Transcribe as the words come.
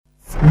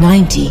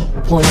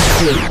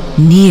90.3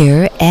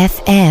 Near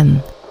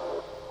FM.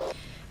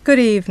 Good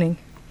evening.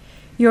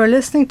 You are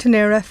listening to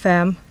Near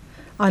FM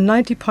on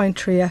 90.3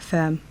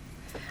 FM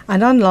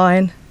and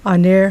online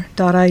on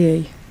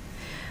near.ie.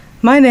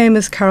 My name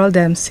is Carol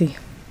Dempsey.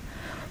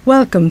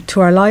 Welcome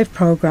to our live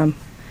programme,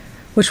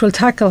 which will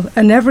tackle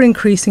an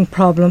ever-increasing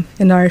problem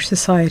in Irish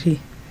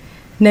society,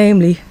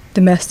 namely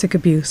domestic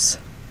abuse.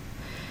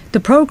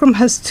 The programme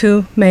has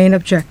two main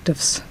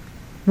objectives.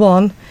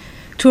 One,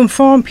 to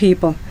inform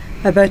people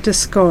about this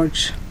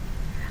scourge,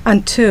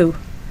 and two,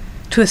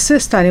 to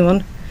assist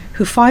anyone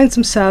who finds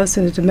themselves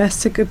in a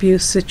domestic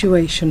abuse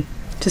situation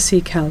to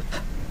seek help.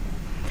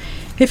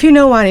 If you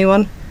know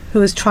anyone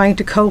who is trying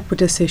to cope with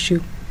this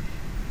issue,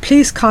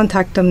 please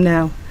contact them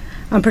now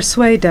and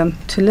persuade them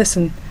to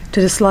listen to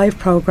this live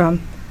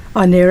programme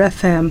on Near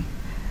FM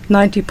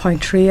 90.3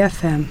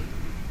 FM.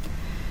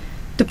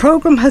 The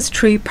programme has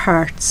three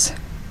parts.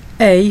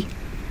 A.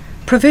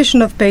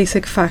 Provision of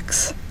basic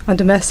facts on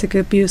domestic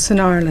abuse in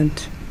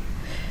Ireland.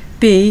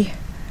 B.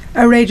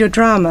 A radio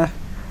drama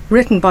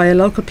written by a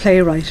local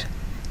playwright,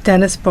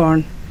 Denis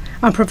Byrne,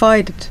 and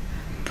provided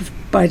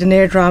by the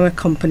Near Drama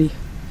Company.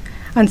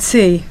 And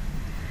C.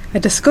 A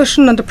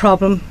discussion on the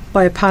problem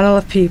by a panel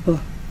of people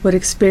with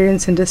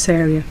experience in this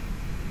area.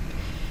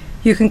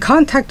 You can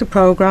contact the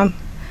programme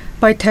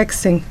by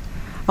texting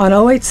on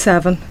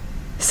 087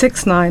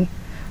 69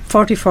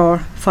 44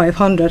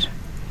 500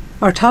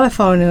 or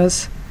telephoning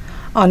us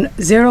on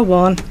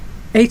 01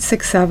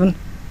 867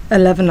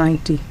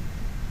 1190.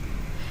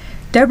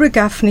 Deborah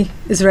Gaffney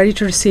is ready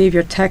to receive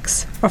your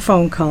texts or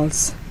phone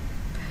calls.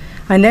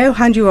 I now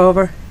hand you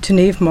over to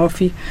Niamh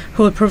Murphy,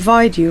 who will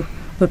provide you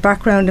with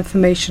background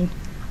information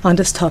on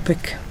this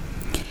topic.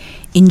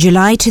 In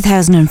July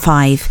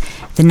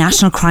 2005, the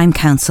National Crime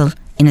Council,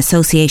 in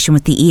association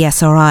with the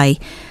ESRI,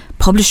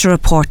 published a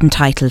report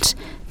entitled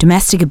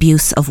Domestic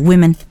Abuse of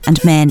Women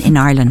and Men in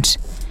Ireland.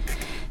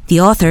 The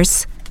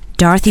authors,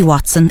 Dorothy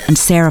Watson and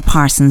Sarah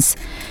Parsons,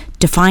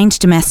 defined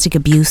domestic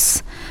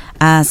abuse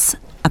as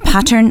a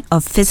pattern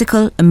of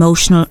physical,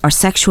 emotional or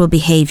sexual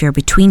behaviour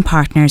between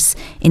partners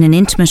in an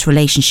intimate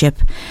relationship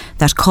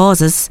that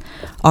causes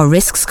or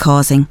risks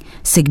causing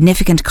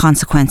significant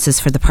consequences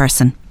for the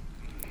person.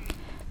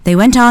 They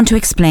went on to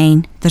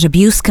explain that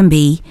abuse can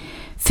be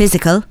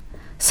physical,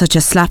 such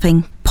as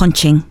slapping,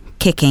 punching,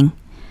 kicking,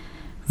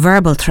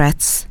 verbal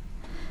threats,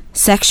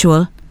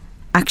 sexual,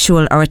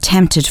 actual or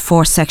attempted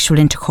forced sexual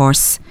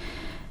intercourse,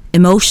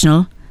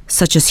 emotional,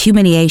 such as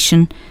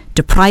humiliation,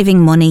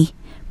 depriving money,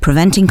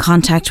 preventing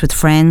contact with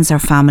friends or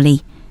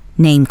family,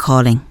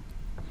 name-calling.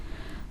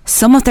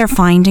 Some of their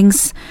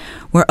findings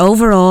were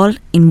overall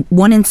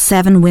 1 in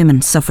 7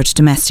 women suffered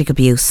domestic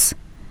abuse,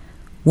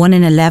 1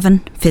 in 11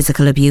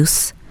 physical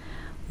abuse,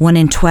 1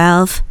 in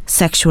 12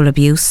 sexual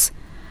abuse,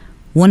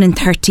 1 in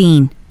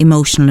 13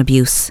 emotional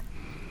abuse.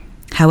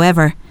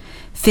 However,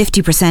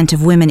 50%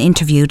 of women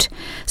interviewed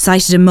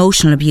cited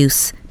emotional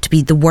abuse to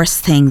be the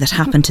worst thing that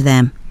happened to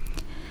them.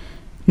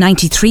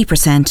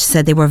 93%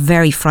 said they were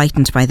very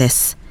frightened by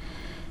this.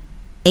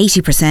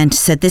 80%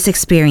 said this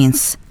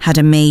experience had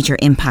a major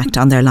impact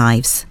on their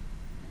lives.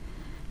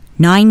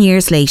 9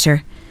 years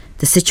later,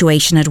 the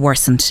situation had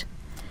worsened.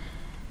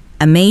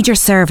 A major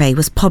survey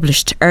was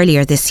published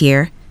earlier this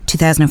year,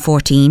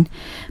 2014,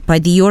 by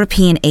the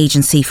European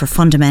Agency for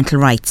Fundamental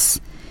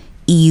Rights,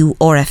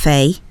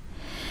 EU-RFA.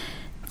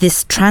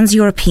 This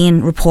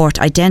trans-European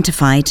report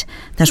identified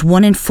that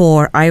 1 in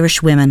 4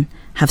 Irish women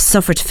have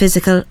suffered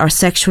physical or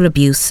sexual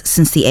abuse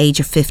since the age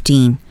of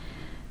 15,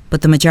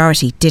 but the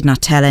majority did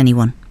not tell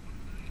anyone.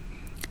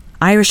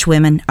 Irish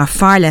women are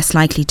far less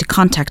likely to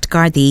contact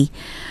Gardaí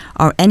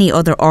or any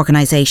other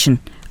organisation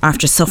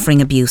after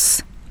suffering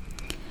abuse.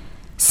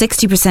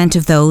 60%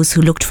 of those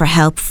who looked for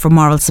help for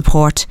moral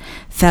support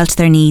felt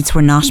their needs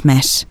were not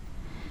met.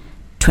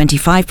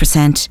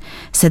 25%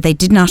 said they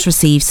did not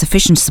receive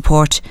sufficient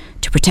support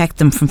to protect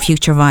them from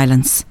future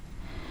violence.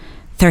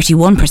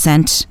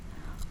 31%,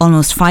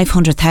 almost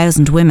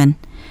 500,000 women,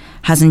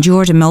 has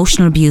endured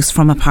emotional abuse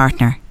from a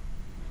partner.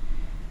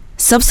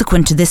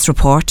 Subsequent to this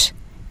report,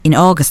 in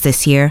August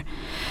this year,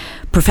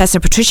 Professor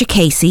Patricia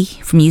Casey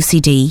from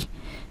UCD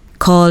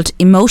called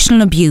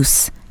emotional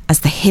abuse as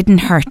the hidden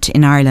hurt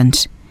in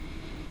Ireland.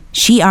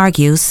 She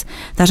argues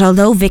that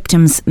although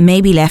victims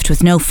may be left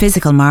with no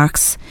physical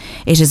marks,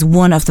 it is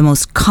one of the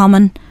most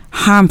common,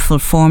 harmful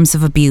forms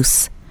of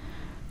abuse.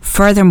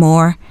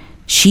 Furthermore,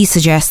 she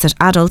suggests that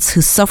adults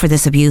who suffer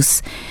this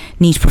abuse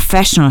need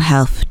professional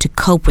help to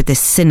cope with this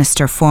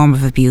sinister form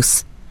of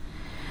abuse.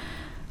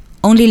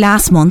 Only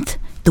last month,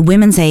 the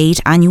Women's Aid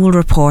annual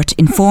report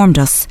informed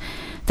us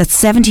that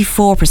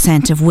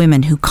 74% of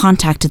women who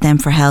contacted them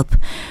for help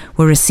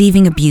were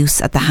receiving abuse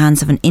at the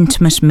hands of an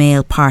intimate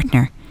male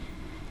partner.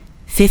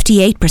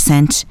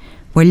 58%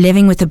 were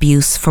living with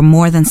abuse for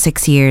more than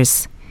 6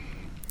 years.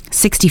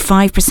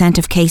 65%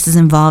 of cases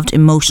involved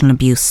emotional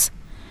abuse.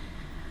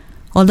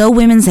 Although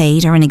Women's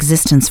Aid are in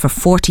existence for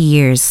 40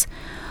 years,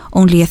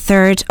 only a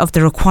third of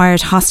the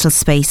required hostel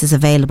space is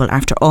available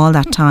after all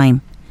that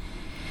time.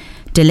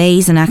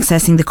 Delays in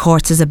accessing the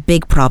courts is a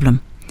big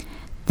problem,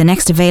 The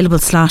next available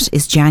slot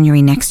is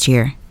January next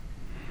year.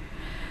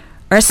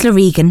 Ursula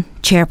Regan,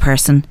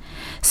 chairperson,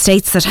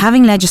 states that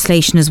having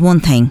legislation is one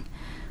thing,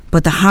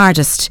 but the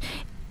hardest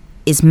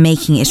is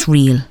making it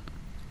real.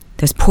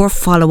 There's poor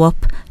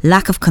follow-up,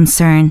 lack of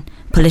concern,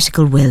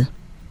 political will.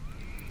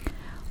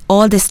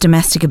 All this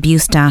domestic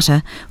abuse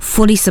data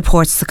fully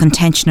supports the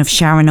contention of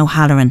Sharon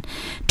O'Halloran,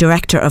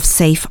 Director of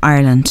Safe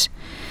Ireland,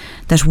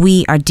 that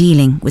we are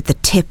dealing with the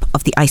tip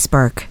of the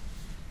iceberg.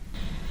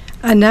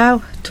 And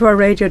now to our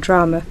radio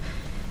drama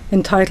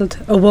entitled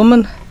A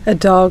Woman, a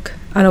Dog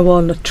and a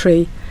Walnut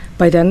Tree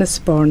by Denis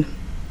Byrne.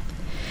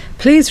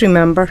 Please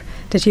remember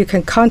that you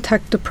can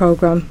contact the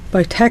programme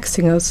by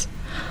texting us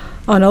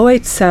on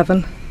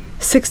 087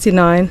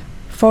 69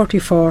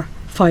 44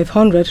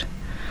 500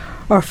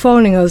 or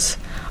phoning us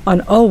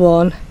on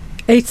 01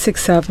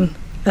 867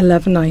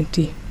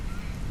 1190.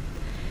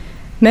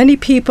 Many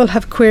people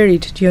have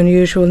queried the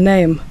unusual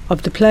name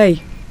of the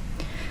play.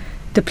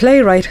 The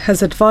playwright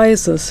has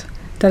advised us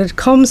that it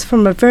comes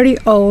from a very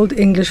old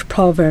English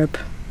proverb: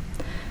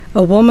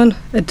 a woman,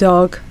 a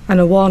dog and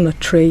a walnut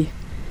tree.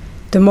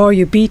 The more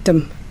you beat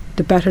them,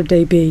 the better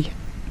they be.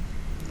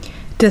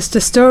 This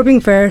disturbing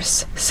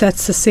verse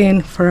sets the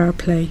scene for our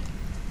play.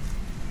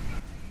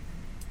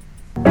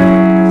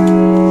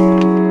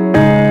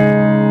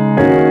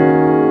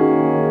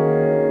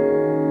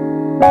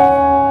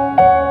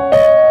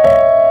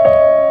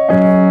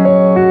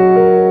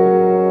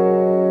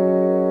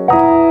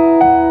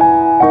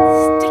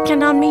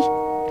 Sticking on me.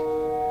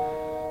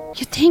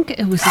 You'd think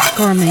it was a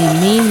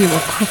gourmet meal you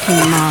were cooking,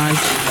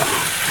 Marge,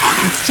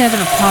 instead of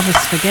a pot of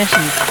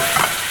spaghetti.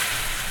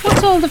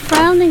 What's all the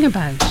frowning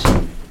about?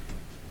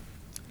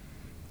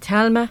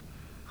 Thelma,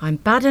 I'm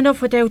bad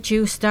enough without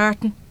you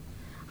starting.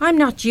 I'm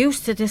not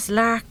used to this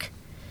lark.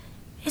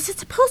 Is it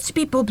supposed to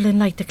be bubbling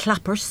like the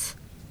clappers?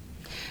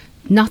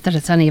 Not that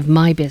it's any of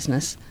my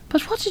business,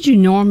 but what did you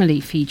normally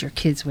feed your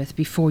kids with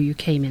before you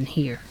came in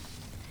here?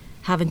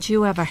 Haven't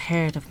you ever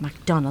heard of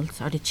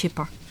McDonald's or the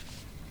Chipper?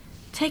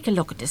 Take a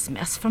look at this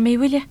mess for me,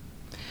 will you?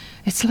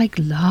 It's like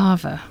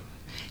lava.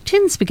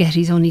 Tin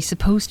spaghetti's only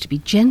supposed to be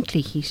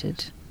gently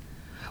heated.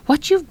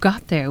 What you've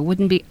got there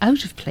wouldn't be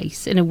out of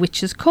place in a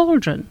witch's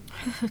cauldron.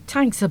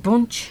 Thanks a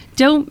bunch.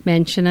 Don't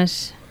mention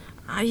it.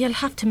 You'll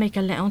have to make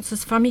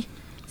allowances for me,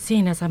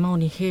 seeing as I'm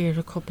only here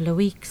a couple of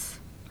weeks.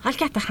 I'll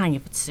get the hang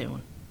of it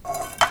soon.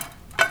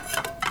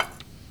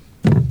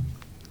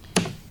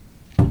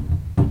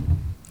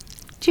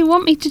 Do you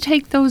want me to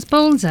take those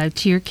bowls out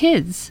to your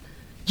kids?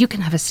 You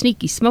can have a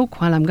sneaky smoke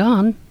while I'm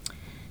gone.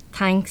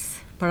 Thanks,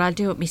 but I'll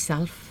do it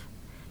myself.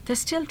 They're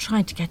still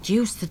trying to get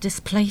used to this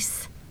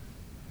place.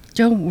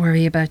 Don't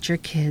worry about your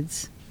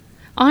kids.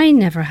 I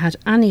never had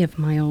any of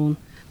my own,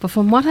 but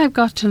from what I've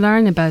got to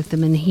learn about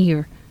them in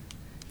here,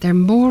 they're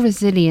more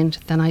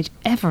resilient than I'd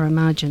ever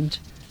imagined.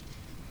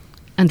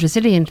 And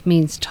resilient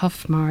means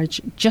tough,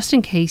 Marge, just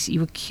in case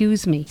you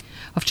accuse me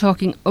of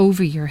talking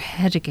over your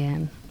head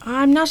again.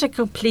 I'm not a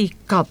complete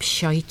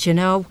gobshite, you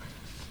know.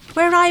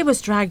 Where I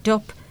was dragged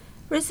up,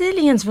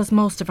 resilience was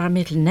most of our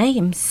middle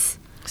names.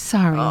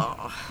 Sorry.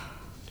 Oh,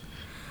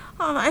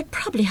 I'd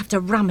probably have to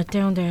ram it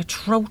down their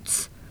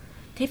throats.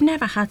 They've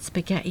never had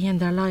spaghetti in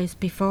their lives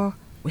before.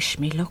 Wish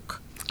me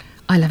luck.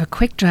 I'll have a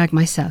quick drag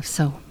myself,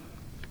 so.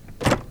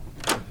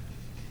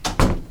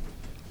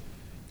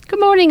 Good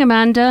morning,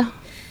 Amanda.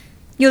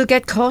 You'll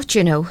get caught,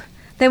 you know.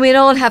 Then we'll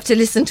all have to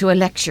listen to a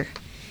lecture.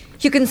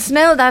 You can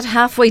smell that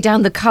halfway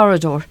down the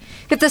corridor.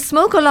 If the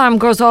smoke alarm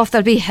goes off,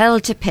 there'll be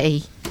hell to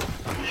pay.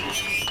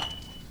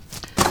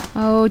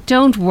 Oh,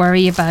 don't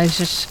worry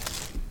about it.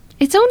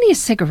 It's only a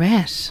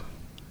cigarette.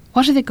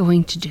 What are they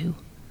going to do?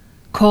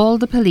 Call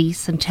the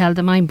police and tell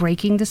them I'm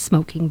breaking the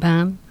smoking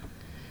ban?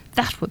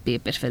 That would be a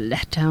bit of a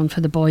letdown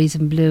for the boys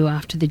in blue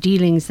after the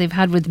dealings they've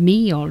had with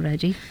me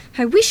already.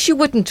 I wish you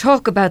wouldn't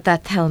talk about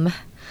that, Thelma.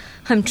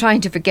 I'm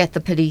trying to forget the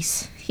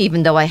police,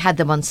 even though I had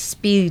them on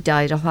speed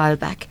dial a while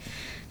back.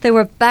 They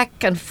were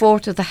back and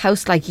forth of the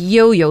house like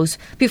yo-yos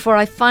before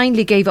I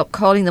finally gave up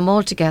calling them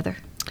altogether.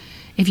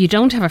 If you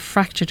don't have a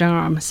fractured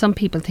arm, some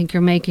people think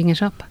you're making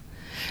it up.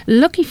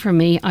 Lucky for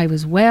me, I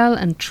was well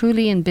and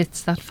truly in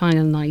bits that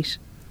final night.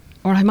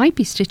 Or I might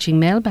be stitching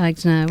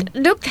mailbags now.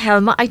 Look,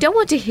 Thelma, I don't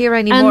want to hear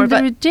any and more the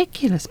about...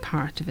 ridiculous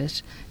part of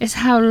it is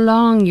how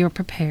long you're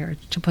prepared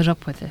to put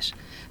up with it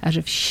out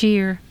of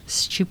sheer,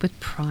 stupid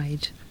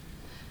pride.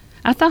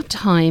 At that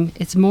time,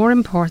 it's more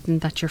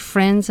important that your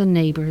friends and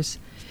neighbours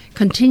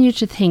continue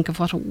to think of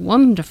what a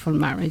wonderful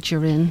marriage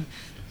you're in.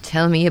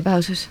 Tell me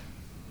about it.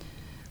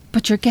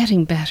 But you're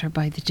getting better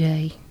by the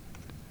day.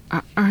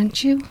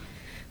 Aren't you?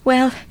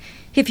 Well,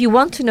 if you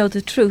want to know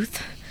the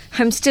truth,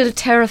 I'm still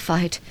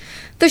terrified.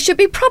 There should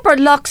be proper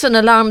locks and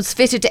alarms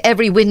fitted to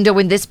every window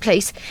in this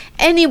place.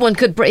 Anyone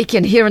could break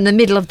in here in the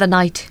middle of the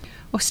night.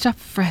 Oh, stop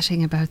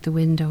fretting about the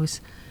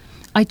windows.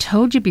 I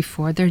told you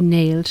before they're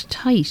nailed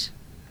tight.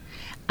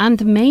 And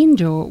the main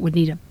door would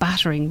need a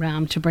battering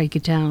ram to break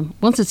it down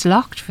once it's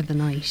locked for the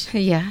night.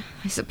 Yeah,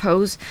 I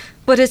suppose.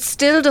 But it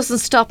still doesn't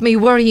stop me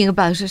worrying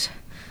about it.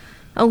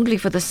 Only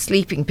for the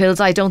sleeping pills,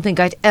 I don't think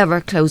I'd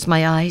ever close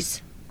my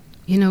eyes.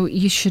 You know,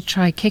 you should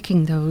try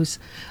kicking those.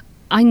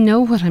 I know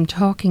what I'm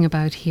talking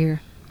about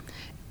here.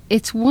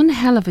 It's one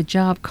hell of a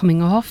job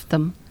coming off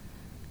them.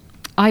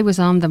 I was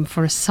on them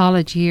for a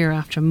solid year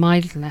after my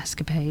little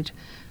escapade,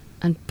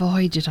 and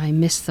boy did I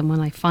miss them when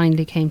I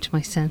finally came to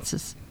my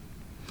senses.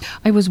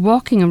 I was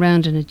walking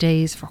around in a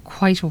daze for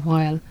quite a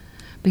while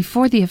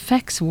before the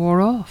effects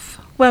wore off.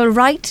 Well,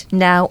 right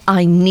now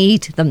I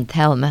need them,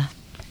 Thelma.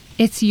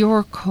 It's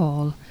your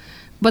call,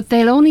 but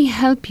they'll only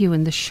help you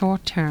in the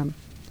short term.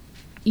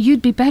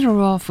 You'd be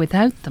better off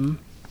without them.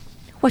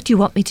 What do you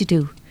want me to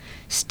do?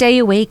 Stay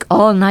awake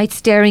all night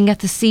staring at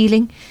the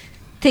ceiling,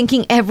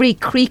 thinking every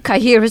creak I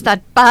hear is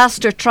that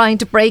bastard trying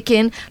to break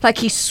in like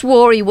he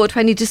swore he would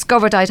when he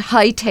discovered I'd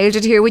hightailed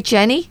it here with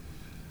Jenny?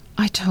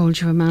 I told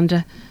you,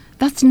 Amanda,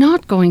 that's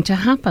not going to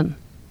happen.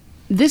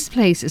 This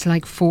place is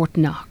like Fort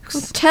Knox.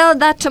 Well, tell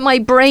that to my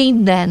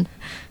brain then.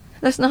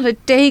 There's not a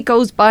day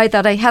goes by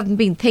that I haven't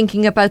been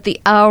thinking about the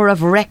hour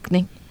of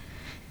reckoning.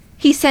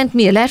 He sent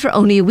me a letter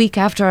only a week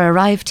after I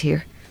arrived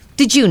here.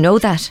 Did you know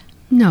that?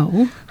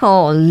 No.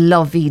 Oh,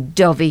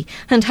 lovey-dovey,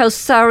 and how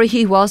sorry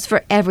he was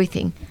for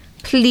everything,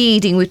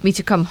 pleading with me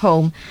to come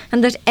home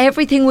and that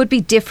everything would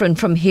be different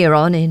from here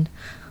on in.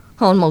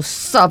 Almost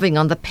sobbing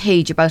on the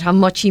page about how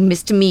much he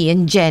missed me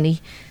and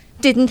Jenny.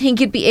 Didn't think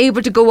he'd be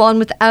able to go on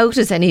without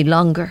us any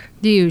longer.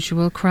 The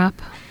usual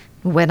crap.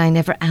 When I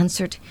never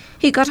answered,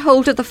 he got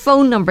hold of the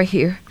phone number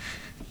here.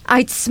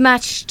 I'd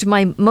smashed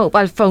my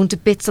mobile phone to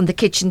bits on the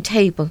kitchen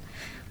table.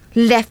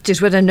 Left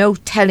it with a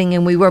note telling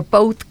him we were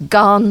both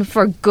gone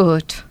for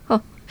good.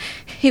 Oh,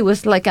 he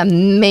was like a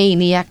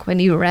maniac when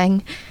he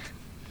rang.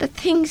 The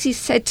things he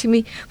said to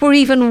me were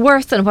even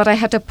worse than what I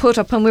had to put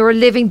up when we were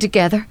living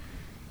together.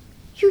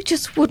 You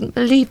just wouldn't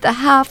believe the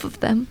half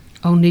of them.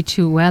 Only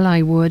too well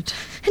I would.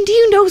 And do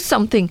you know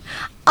something?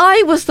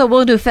 I was the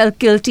one who felt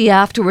guilty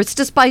afterwards,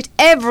 despite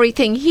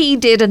everything he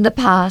did in the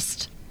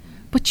past.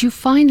 But you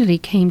finally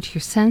came to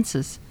your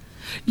senses.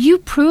 You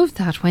proved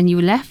that when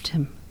you left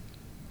him.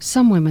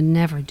 Some women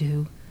never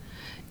do.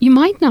 You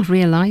might not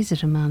realise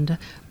it, Amanda,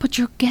 but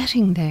you're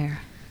getting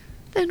there.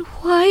 Then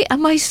why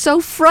am I so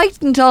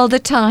frightened all the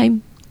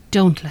time?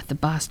 Don't let the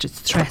bastard's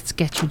threats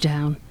get you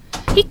down.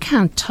 He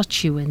can't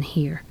touch you in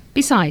here.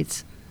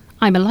 Besides,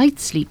 I'm a light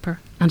sleeper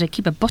and I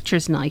keep a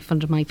butcher's knife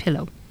under my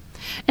pillow.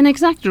 An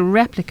exact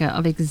replica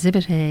of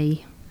Exhibit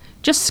A.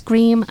 Just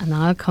scream and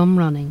I'll come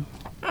running.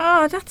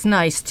 Oh, that's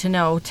nice to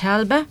know,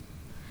 Thelma.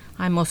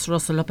 I must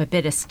rustle up a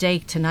bit of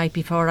steak tonight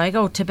before I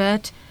go to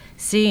bed,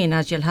 seeing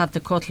as you'll have the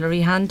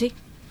cutlery handy.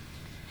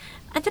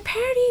 And the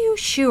pair of you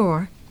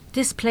sure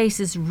this place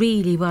is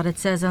really what it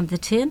says on the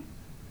tin?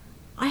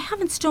 I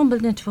haven't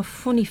stumbled into a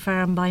funny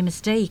farm by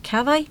mistake,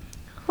 have I?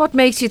 What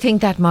makes you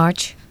think that,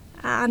 Marge?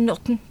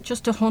 Nothing,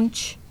 just a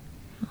hunch.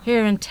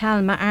 Hearing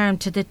Thelma armed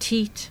to the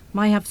teeth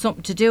might have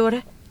something to do with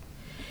it.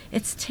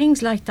 It's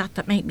things like that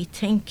that make me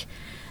think,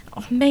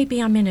 oh,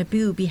 maybe I'm in a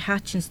booby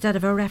hatch instead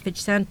of a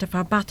refuge centre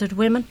for battered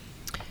women.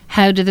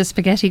 How did the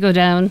spaghetti go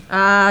down?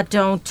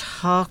 Don't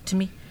talk to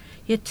me.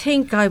 You'd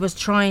think I was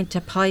trying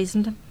to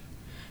poison them.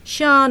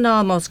 Sean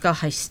almost got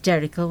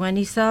hysterical when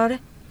he saw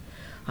it.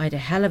 I had a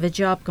hell of a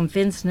job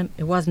convincing him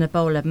it wasn't a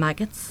bowl of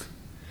maggots.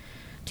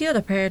 The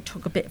other pair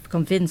took a bit of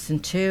convincing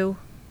too,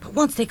 but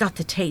once they got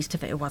the taste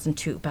of it, it wasn't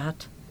too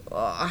bad.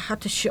 Oh, I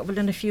had to shovel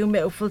in a few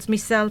mouthfuls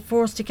myself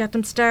first to get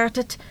them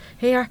started.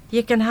 Here,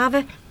 you can have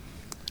it.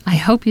 I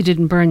hope you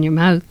didn't burn your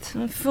mouth.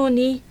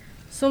 Funny.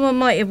 Someone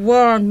might have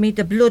warned me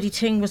the bloody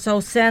thing was so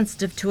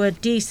sensitive to a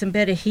decent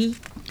bit of heat.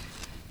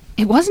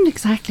 It wasn't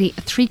exactly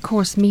a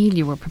 3-course meal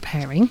you were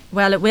preparing.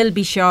 Well, it will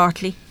be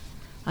shortly.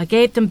 I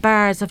gave them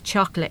bars of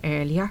chocolate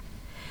earlier,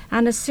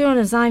 and as soon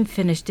as I'm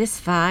finished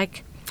this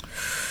fag,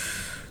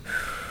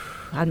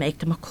 I'll make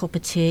them a cup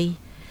of tea,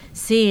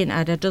 seeing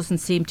as there doesn't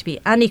seem to be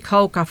any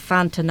Coke or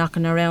Fanta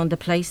knocking around the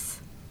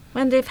place.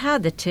 When they've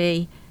had the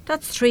tea,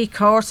 that's 3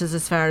 courses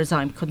as far as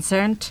I'm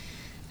concerned.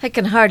 I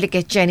can hardly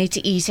get Jenny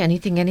to eat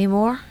anything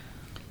anymore.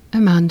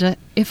 Amanda,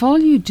 if all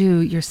you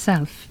do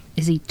yourself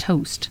is eat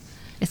toast,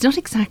 it's not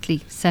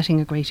exactly setting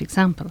a great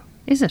example,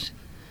 is it?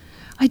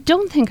 I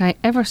don't think I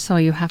ever saw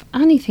you have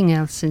anything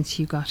else since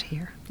you got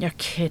here. You're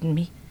kidding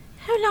me.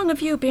 How long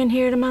have you been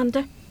here,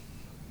 Amanda?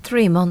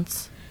 3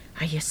 months.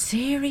 Are you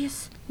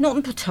serious?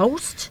 Nothing but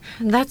toast?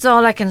 And that's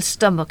all I can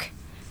stomach.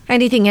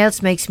 Anything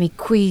else makes me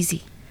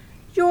queasy.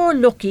 You're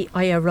lucky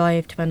I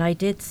arrived when I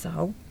did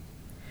so.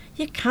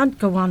 You can't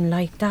go on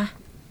like that.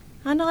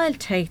 And I'll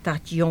take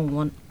that young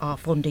one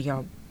off under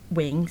your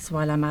wings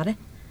while I'm at it.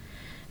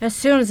 As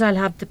soon as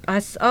I'll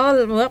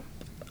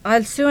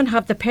soon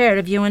have the pair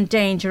of you in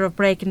danger of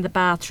breaking the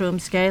bathroom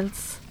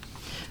scales.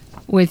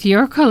 With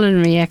your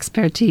culinary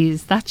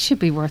expertise, that should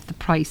be worth the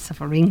price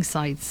of a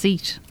ringside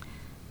seat.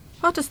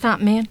 What does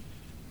that mean?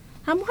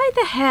 And why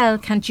the hell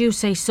can't you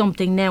say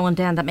something now and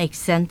then that makes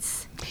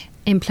sense?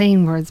 In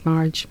plain words,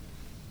 Marge,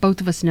 both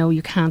of us know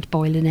you can't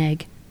boil an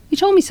egg. You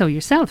told me so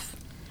yourself.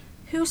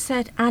 Who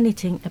said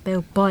anything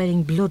about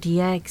boiling bloody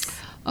eggs?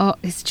 Oh,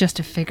 it's just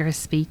a figure of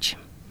speech.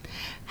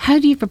 How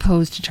do you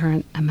propose to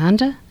turn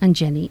Amanda and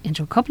Jenny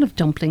into a couple of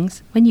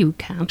dumplings when you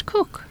can't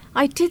cook?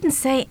 I didn't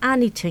say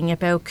anything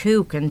about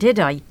cooking, did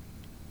I?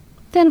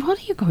 Then what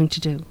are you going to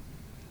do?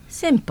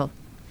 Simple.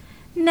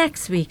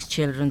 Next week's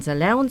Children's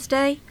Allowance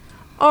Day,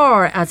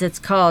 or as it's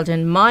called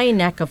in my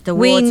neck of the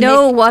We woods...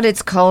 know what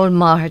it's called,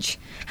 Marge.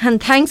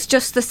 And thanks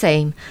just the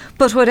same.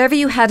 But whatever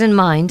you had in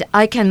mind,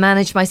 I can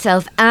manage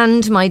myself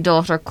and my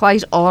daughter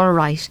quite all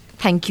right.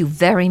 Thank you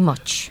very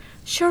much.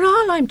 Sure,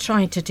 all I'm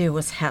trying to do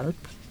is help.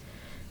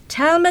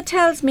 Thelma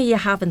tells me you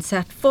haven't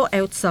set foot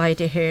outside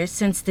of here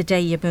since the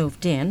day you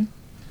moved in.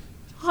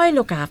 I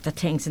look after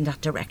things in that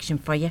direction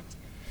for you.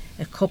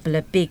 A couple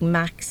of Big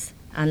Macs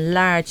and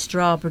large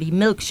strawberry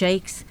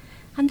milkshakes,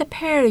 and the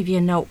pair of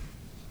you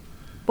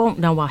won't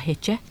know what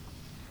hit you.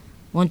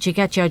 Once you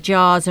get your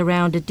jaws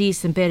around a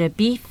decent bit of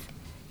beef,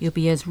 you'll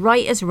be as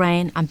right as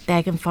rain and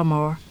begging for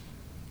more.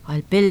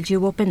 I'll build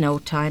you up in no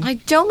time. I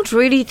don't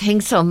really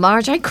think so,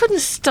 Marge. I couldn't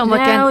stomach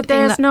Now, anything.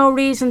 there's no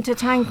reason to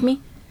thank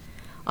me.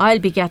 I'll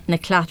be getting a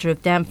clatter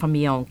of them from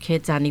me own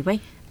kids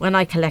anyway, when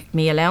I collect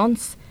me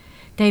allowance.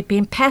 They've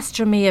been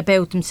pestering me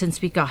about them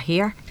since we got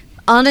here.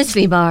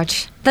 Honestly,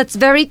 Marge, that's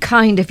very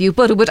kind of you,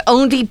 but it would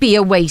only be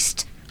a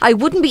waste. I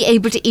wouldn't be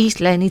able to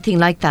eat anything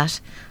like that.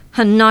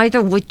 And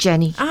neither would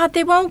Jenny.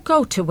 They won't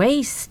go to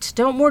waste.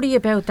 Don't worry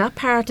about that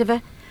part of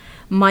it.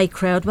 My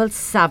crowd will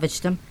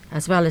savage them,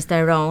 as well as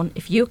their own,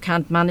 if you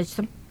can't manage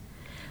them.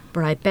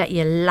 But I bet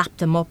you lap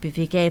them up if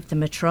you gave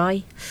them a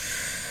try.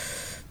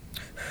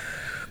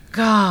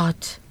 God,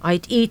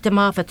 I'd eat them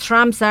off a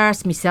tramp's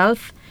arse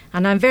myself,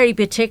 and I'm very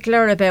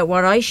particular about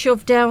what I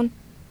shove down.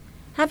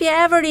 Have you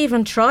ever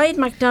even tried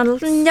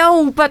McDonald's?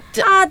 No, but...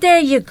 There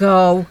you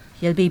go.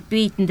 You'll be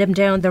beating them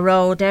down the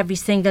road every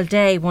single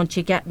day once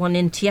you get one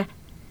into you.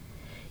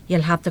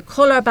 You'll have the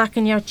colour back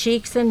in your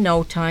cheeks in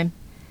no time.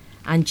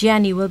 And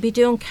Jenny will be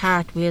doing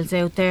cartwheels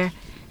out there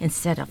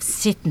instead of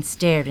sitting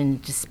staring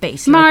into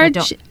space. Marge,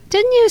 like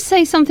didn't you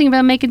say something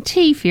about making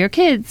tea for your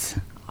kids?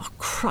 Oh,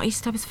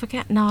 Christ, I was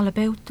forgetting all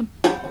about them.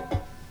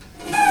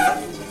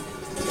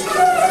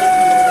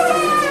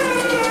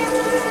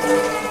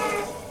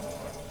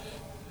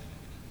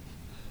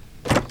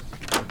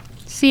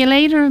 See you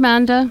later,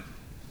 Amanda.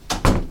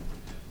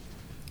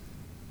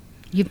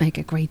 You'd make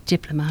a great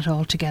diplomat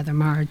altogether,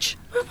 Marge.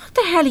 Well, what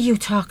the hell are you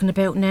talking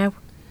about now?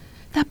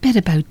 That bit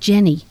about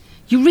Jenny,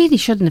 you really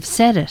shouldn't have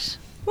said it.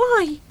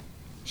 Why?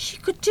 She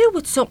could do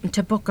with something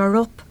to buck her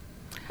up.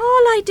 All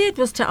I did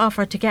was to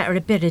offer to get her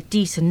a bit of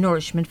decent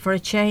nourishment for a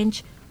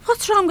change.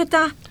 What's wrong with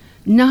that?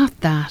 Not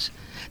that.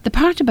 The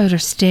part about her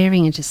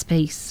staring into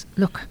space.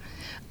 Look,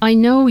 I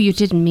know you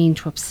didn't mean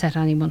to upset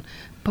anyone,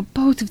 but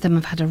both of them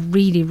have had a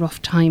really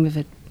rough time of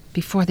it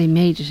before they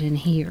made it in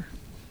here.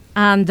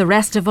 And the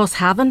rest of us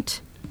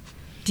haven't?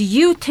 Do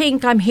you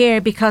think I'm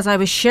here because I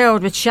was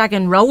showered with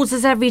shagging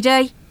roses every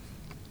day?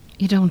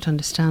 You don't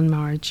understand,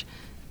 Marge.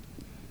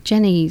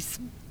 Jenny's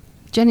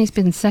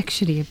been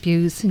sexually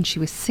abused since she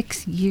was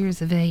 6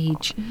 years of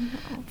age.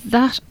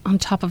 That on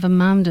top of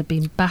Amanda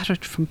being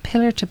battered from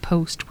pillar to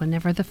post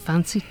whenever the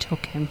fancy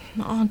took him.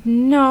 Oh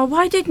no,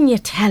 why didn't you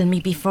tell me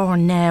before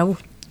now?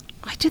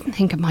 I didn't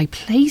think it my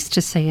place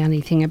to say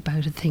anything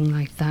about a thing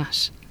like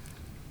that.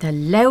 The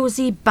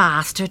lousy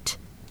bastard.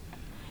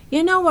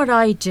 You know what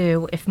I'd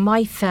do if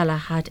my fella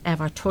had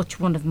ever touched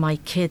one of my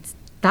kids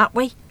that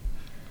way?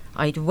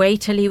 I'd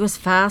wait till he was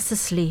fast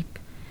asleep,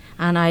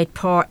 and I'd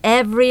pour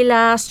every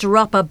last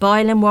drop of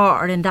boiling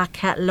water in that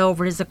kettle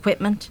over his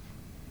equipment.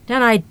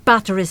 Then I'd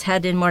batter his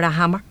head in with a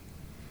hammer.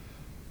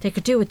 They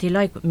could do what they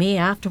like with me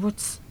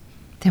afterwards.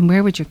 Then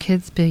where would your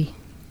kids be?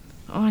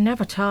 Oh, I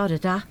never thought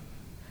of that.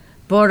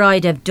 But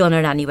I'd have done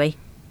it anyway.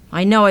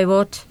 I know I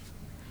would.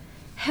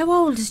 How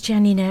old is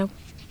Jenny now?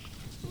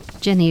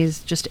 Jenny is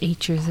just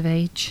 8 years of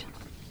age.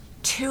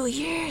 2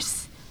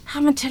 years?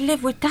 Having to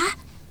live with that?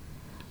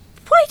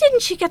 Why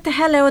didn't she get the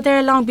hell out of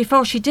there long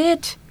before she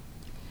did?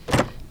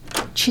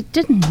 She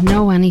didn't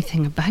know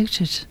anything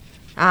about it.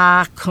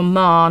 Come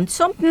on.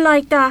 Something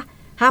like that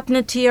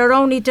happening to your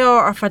only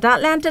daughter for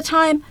that length of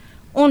time,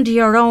 under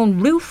your own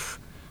roof,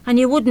 and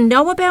you wouldn't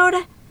know about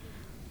it?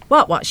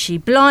 What, was she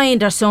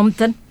blind or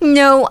something?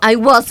 No, I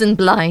wasn't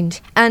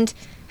blind. And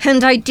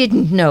I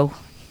didn't know.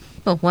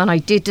 But when I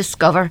did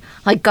discover,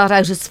 I got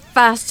out as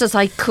fast as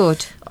I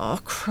could. Oh,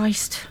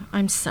 Christ.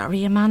 I'm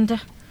sorry,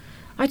 Amanda.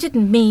 I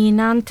didn't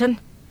mean anything.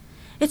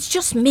 It's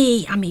just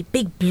me and me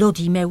big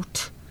bloody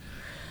mouth.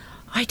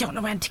 I don't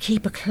know when to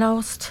keep it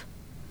closed.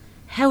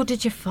 How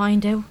did you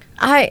find out?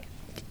 I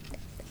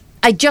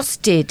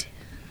just did.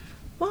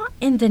 What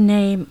in the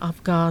name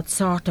of God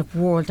sort of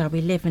world are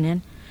we living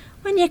in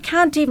when you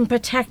can't even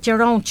protect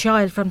your own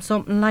child from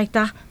something like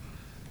that?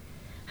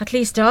 At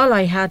least all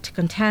I had to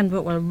contend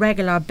with were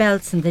regular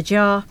belts in the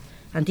jaw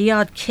and the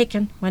odd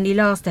kicking when he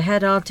lost the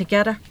head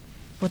altogether.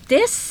 But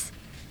this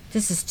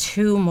is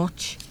too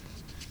much.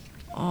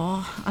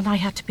 Oh, and I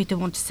had to be the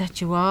one to set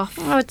you off.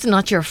 Oh, it's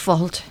not your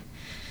fault.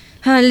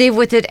 I live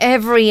with it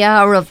every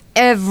hour of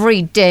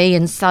every day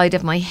inside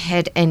of my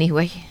head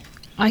anyway.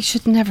 I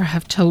should never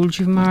have told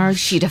you, Marge.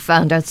 She'd have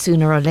found out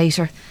sooner or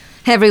later.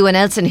 Everyone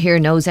else in here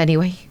knows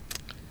anyway.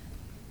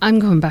 I'm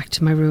going back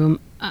to my room.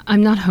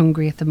 I'm not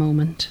hungry at the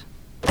moment.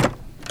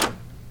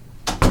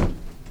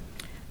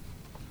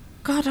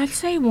 God, I'll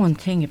say one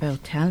thing about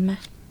Thelma.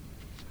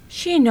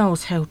 She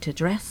knows how to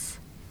dress.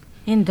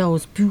 In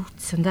those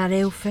boots and that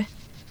outfit.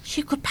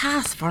 She could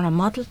pass for a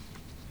model.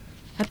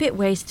 A bit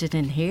wasted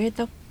in here,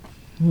 though.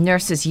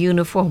 Nurse's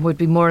uniform would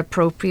be more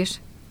appropriate.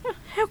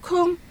 How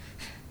come?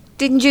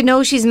 Didn't you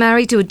know she's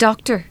married to a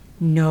doctor?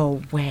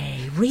 No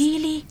way,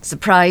 really?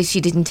 Surprised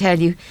she didn't tell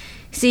you,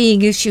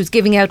 seeing as she was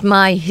giving out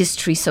my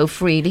history so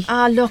freely.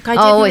 Look, I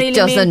didn't really it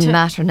doesn't mean to...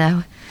 matter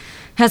now.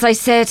 As I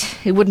said,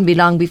 it wouldn't be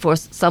long before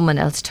someone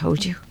else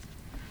told you.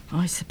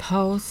 I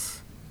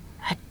suppose.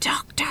 A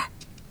doctor?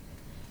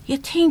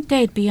 You'd think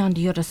they'd be on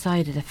the other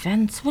side of the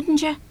fence,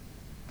 wouldn't you?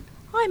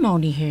 I'm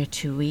only here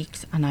 2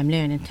 weeks and I'm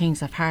learning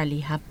things I've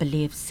hardly have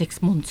believed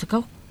 6 months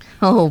ago.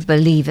 Oh,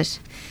 believe it.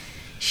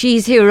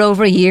 She's here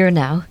over a year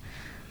now.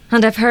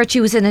 And I've heard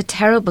she was in a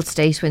terrible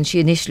state when she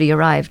initially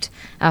arrived,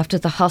 after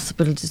the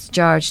hospital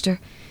discharged her.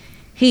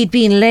 He'd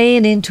been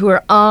laying into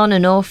her on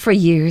and off for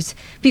years,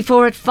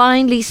 before it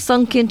finally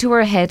sunk into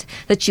her head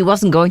that she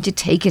wasn't going to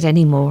take it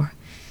anymore.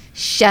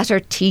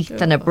 Shattered teeth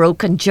and a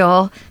broken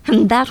jaw,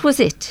 and that was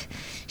it.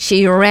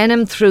 She ran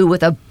him through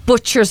with a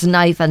butcher's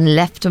knife and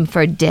left him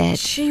for dead.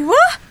 She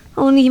what?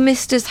 Only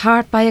missed his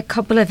heart by a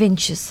couple of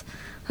inches.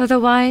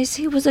 Otherwise,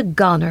 he was a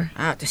goner.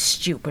 The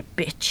stupid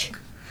bitch.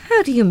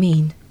 How do you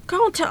mean?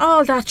 Going to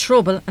all that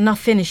trouble and not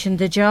finishing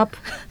the job.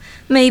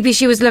 Maybe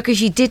she was lucky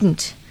she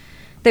didn't.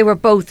 They were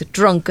both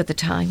drunk at the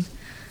time.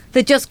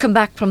 They'd just come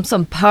back from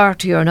some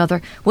party or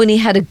another when he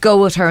had a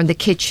go at her in the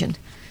kitchen.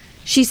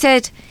 She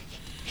said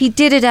he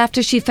did it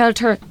after she felt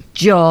her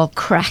jaw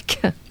crack.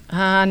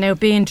 Now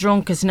being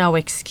drunk is no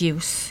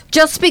excuse.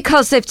 Just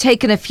because they've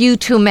taken a few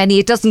too many,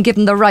 it doesn't give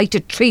them the right to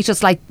treat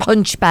us like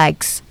punch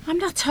bags. I'm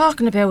not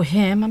talking about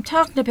him, I'm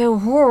talking about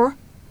her.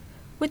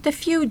 With the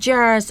few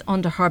jars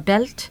under her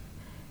belt,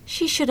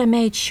 she should have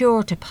made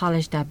sure to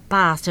polish that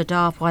bastard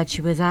off while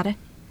she was at it.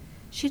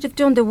 She'd have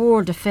done the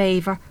world a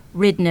favour,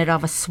 ridden it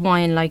of a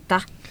swine like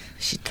that.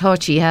 She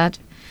thought she had.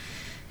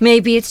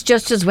 Maybe it's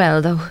just as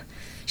well, though.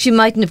 She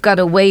mightn't have got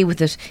away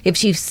with it if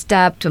she'd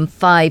stabbed him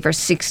 5 or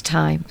 6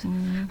 times.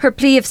 Her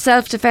plea of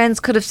self-defence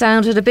could have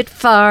sounded a bit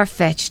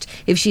far-fetched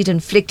if she'd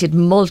inflicted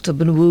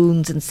multiple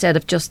wounds instead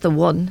of just the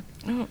one.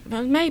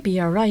 Well, maybe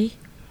you're right,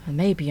 and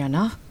maybe you're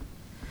not.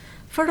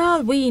 For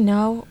all we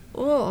know,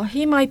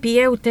 he might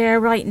be out there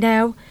right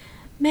now,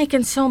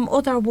 making some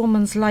other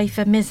woman's life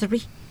a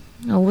misery.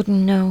 I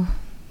wouldn't know.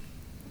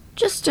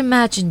 Just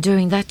imagine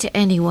doing that to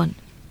anyone.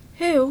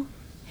 Who?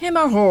 Him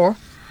or her?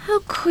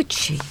 How could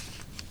she?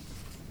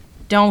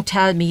 Don't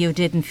tell me you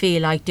didn't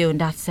feel like doing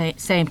that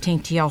same thing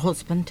to your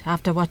husband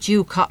after what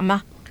you caught him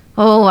at.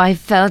 Oh, I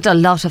felt a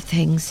lot of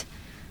things.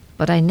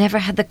 But I never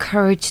had the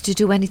courage to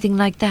do anything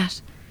like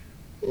that.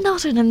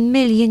 Not in a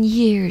million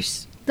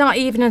years. Not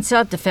even in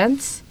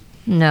self-defence?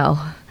 No.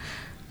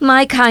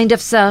 My kind of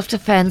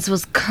self-defence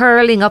was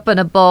curling up in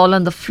a ball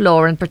on the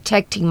floor and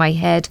protecting my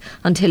head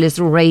until his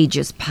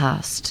rages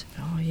passed.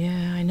 Oh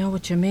yeah, I know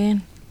what you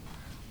mean.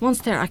 Once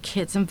there are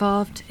kids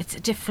involved, it's a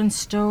different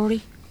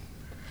story.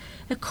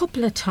 A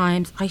couple of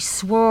times I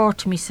swore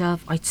to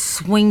myself I'd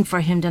swing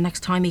for him the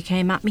next time he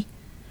came at me.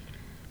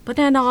 But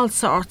then all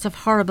sorts of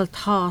horrible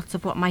thoughts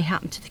of what might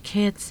happen to the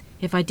kids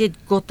if I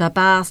did gut the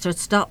bastard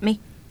stop me.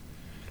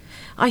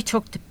 I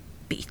took the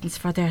beatings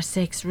for their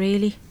sakes,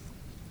 really.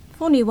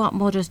 Funny what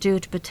mothers do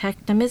to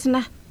protect them, isn't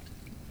it?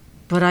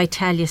 But I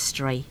tell you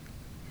straight,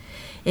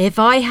 if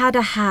I had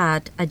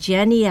a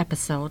Jenny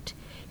episode,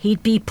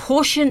 he'd be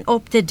pushing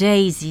up the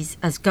daisies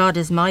as God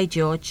is my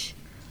judge.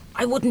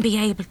 I wouldn't be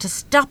able to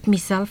stop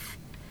myself.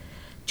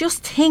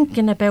 Just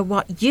thinking about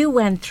what you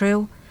went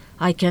through,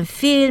 I can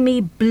feel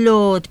me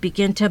blood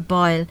begin to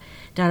boil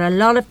that a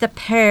lot of the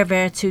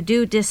perverts who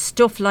do this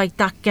stuff like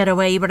that get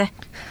away with it.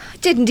 I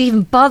didn't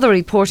even bother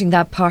reporting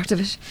that part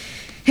of it.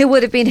 It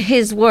would have been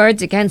his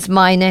words against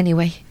mine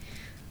anyway.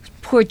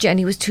 Poor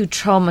Jenny was too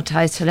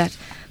traumatised to let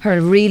her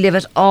relive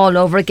it all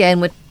over again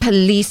with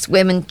police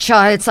women,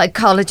 child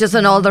psychologists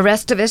and all the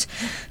rest of it.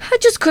 I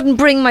just couldn't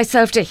bring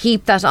myself to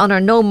heap that on her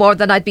no more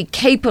than I'd be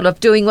capable of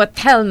doing what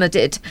Thelma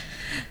did.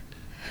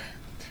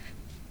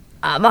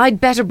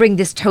 I'd better bring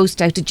this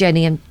toast out to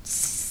Jenny and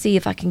see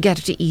if I can get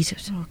her to eat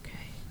it. Okay.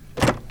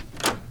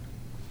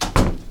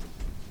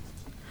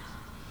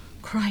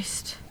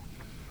 Christ,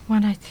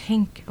 when I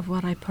think of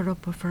what I put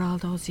up with for all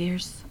those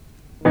years.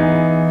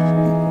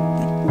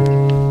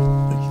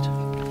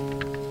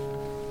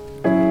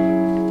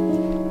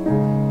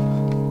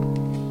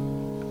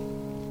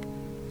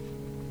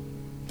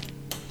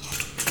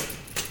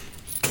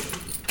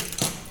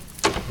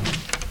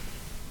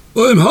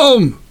 I'm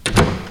home.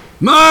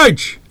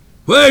 Marge,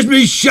 where's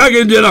me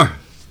shagging dinner?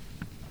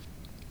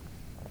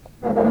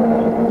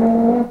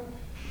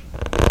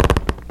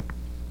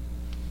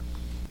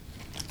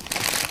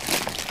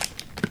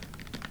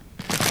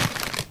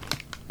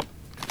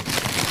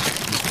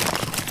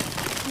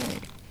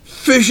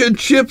 Fish and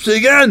chips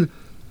again,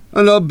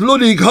 and a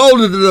bloody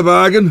cold into the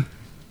bargain.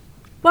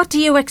 What do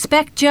you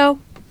expect, Joe?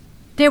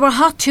 They were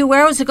hot 2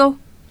 hours ago.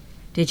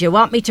 Did you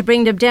want me to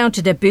bring them down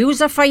to the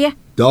boozer for you?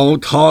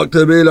 Don't talk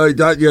to me like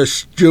that, you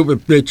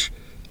stupid bitch.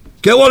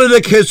 Get one of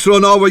the kids to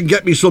run over and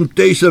get me some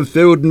decent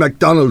food in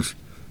McDonald's.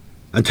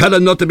 And tell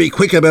them not to be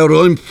quick about it,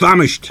 I'm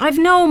famished. I've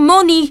no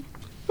money.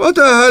 What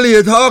the hell are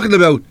you talking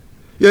about?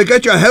 You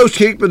get your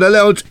housekeeping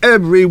allowance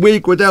every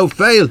week without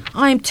fail.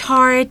 I'm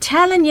tired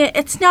telling you,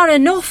 it's not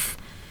enough.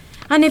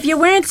 And if you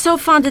weren't so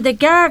fond of the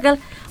gargle,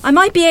 I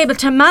might be able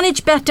to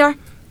manage better.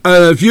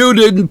 And if you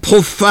didn't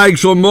puff fags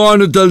from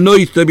morning till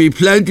night, there'd be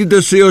plenty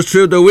to see us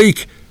through the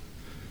week.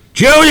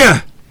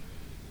 Julia!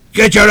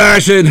 Get your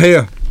arse in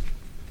here.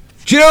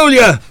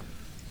 Julia!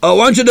 I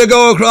want you to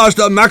go across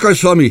the Macca's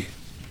for me.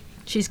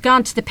 She's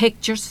gone to the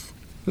pictures.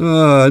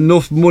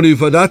 Enough money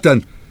for that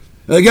then.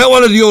 Get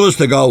one of the others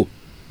to go.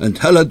 And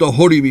tell her to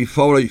hurry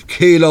before I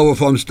keel over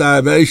from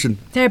starvation.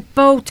 They're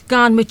both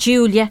gone with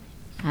Julia.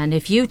 And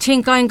if you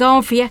think I'm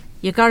going for you,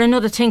 you got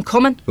another thing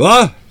coming.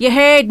 What? You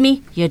heard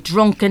me, you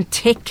drunken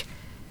tick.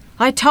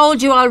 I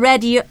told you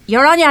already,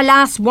 you're on your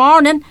last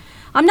warning.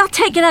 I'm not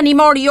taking any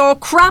more of your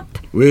crap.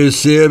 We'll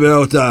see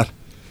about that.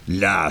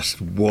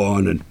 Last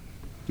warning.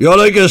 You're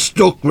like a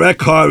stuck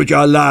record with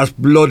your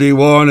last bloody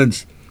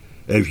warnings.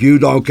 If you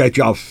don't get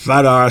your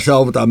fat arse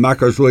over the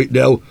Macca's right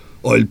now,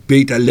 I'll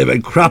beat the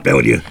living crap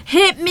out of you.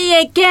 Hit me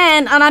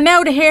again and I'm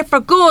out of here for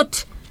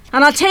good.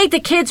 And I'll take the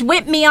kids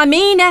with me, I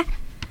mean it.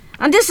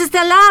 And this is the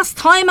last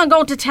time I'm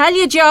going to tell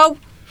you, Joe.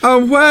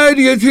 And where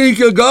do you think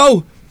you'll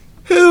go?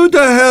 Who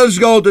the hell's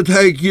going to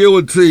take you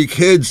and 3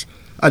 kids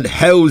and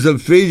house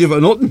and feed you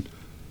for nothing?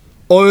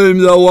 I'm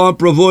the one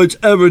provides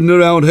everything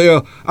around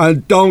here,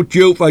 and don't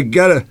you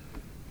forget it.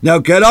 Now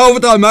get over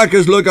to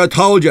Macca's like I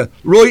told you,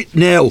 right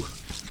now.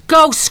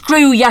 Go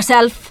screw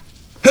yourself.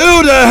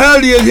 Who the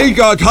hell do you think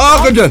you're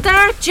talking to? Don't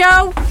start,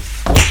 Joe.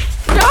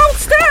 Don't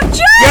start,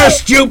 Joe. You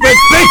stupid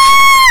bitch!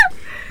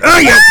 Oh,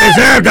 you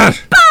deserve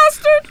that.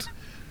 Bastard.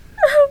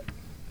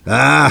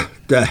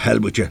 The hell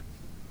with you.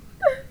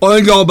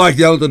 I'm going back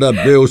down to the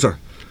boozer.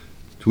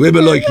 To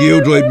women like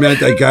you drive me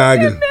into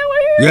gargle.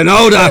 You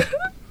know that.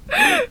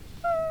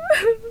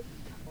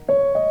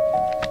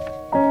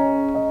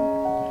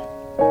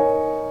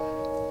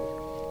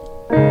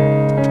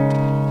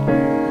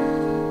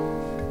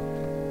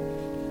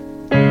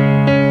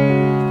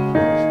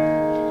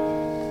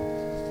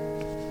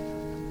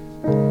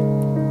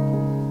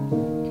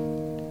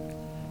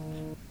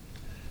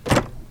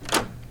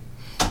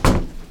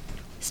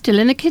 Still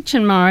in the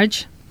kitchen,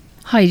 Marge,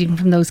 hiding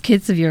from those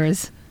kids of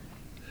yours.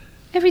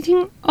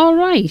 Everything all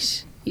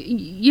right?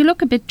 You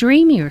look a bit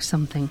dreamy or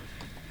something.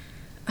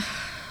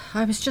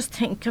 I was just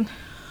thinking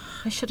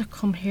I should have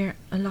come here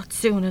a lot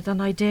sooner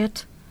than I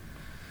did.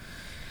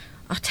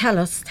 Tell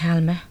us,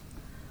 Thelma,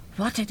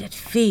 what did it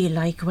feel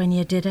like when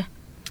you did it?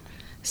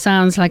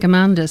 Sounds like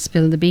Amanda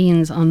spilled the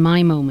beans on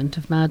my moment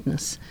of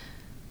madness.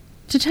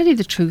 To tell you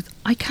the truth,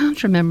 I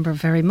can't remember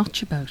very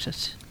much about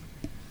it.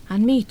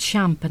 And me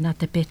champing at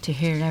the bit to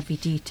hear every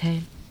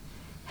detail.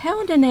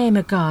 How in the name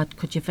of God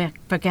could you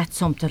forget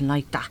something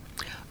like that?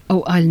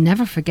 Oh, I'll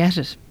never forget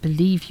it,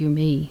 believe you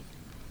me.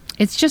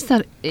 It's just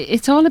that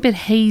it's all a bit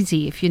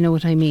hazy, if you know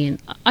what I mean.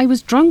 I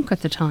was drunk at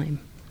the time.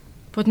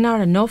 But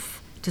not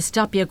enough to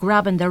stop you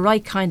grabbing the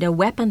right kind of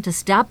weapon to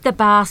stab the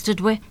bastard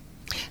with.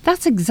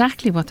 That's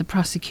exactly what the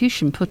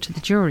prosecution put to the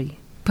jury,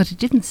 but it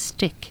didn't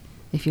stick,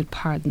 if you'll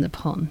pardon the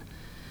pun.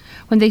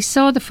 When they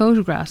saw the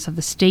photographs of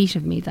the state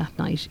of me that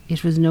night,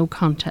 it was no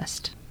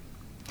contest.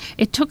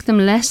 It took them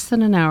less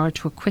than an hour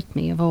to acquit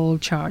me of all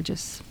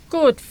charges.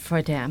 Good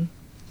for them.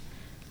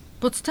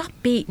 But stop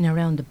beating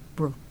around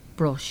the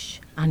brush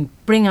and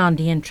bring on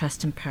the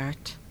interesting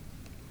part.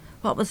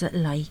 What was it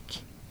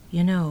like?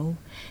 You know,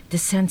 the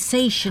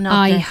sensation of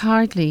I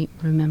hardly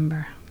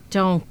remember.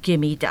 Don't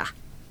gimme that.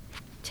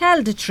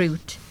 Tell the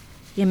truth.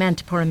 You meant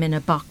to put him in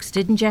a box,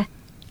 didn't you?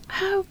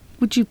 How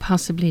would you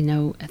possibly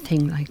know a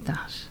thing like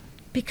that?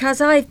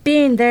 Because I've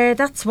been there,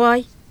 that's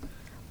why.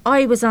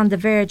 I was on the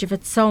verge of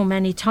it so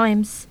many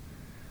times.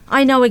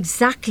 I know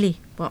exactly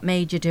what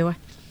made you do it.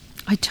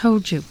 I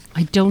told you,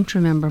 I don't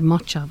remember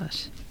much of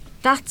it.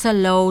 That's a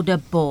load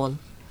of bull.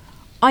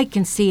 I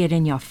can see it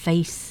in your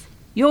face.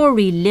 You're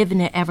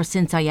reliving it ever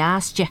since I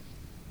asked you.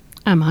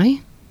 Am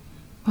I?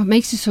 What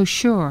makes you so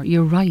sure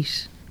you're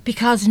right?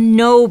 Because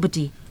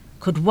nobody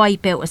could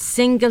wipe out a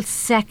single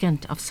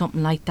second of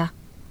something like that.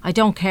 I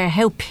don't care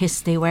how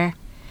pissed they were.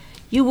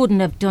 You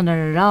wouldn't have done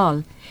it at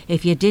all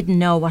if you didn't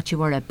know what you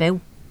were about.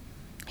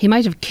 He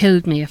might have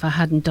killed me if I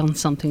hadn't done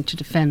something to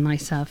defend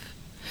myself.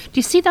 Do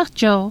you see that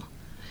jaw?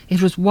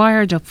 It was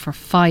wired up for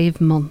 5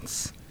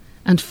 months,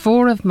 and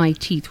 4 of my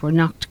teeth were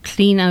knocked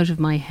clean out of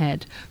my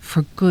head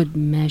for good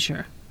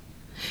measure.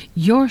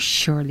 You're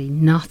surely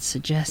not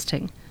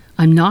suggesting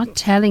I'm not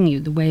telling you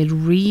the way it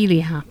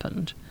really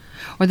happened,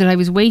 or that I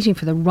was waiting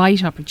for the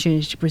right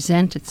opportunity to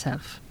present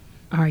itself,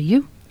 are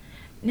you?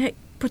 No,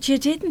 but you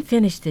didn't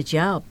finish the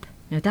job.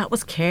 Now, that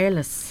was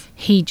careless.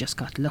 He just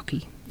got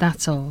lucky,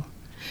 that's all.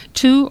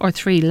 2 or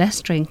 3 less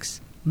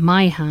drinks,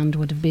 my hand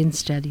would have been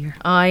steadier.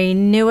 I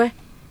knew it.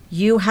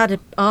 You had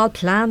it all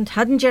planned,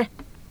 hadn't you?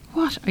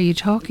 What are you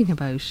talking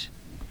about?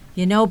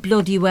 You know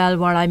bloody well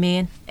what I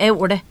mean. Out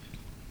with it.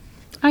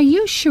 Are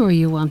you sure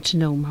you want to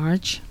know,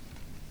 Marge?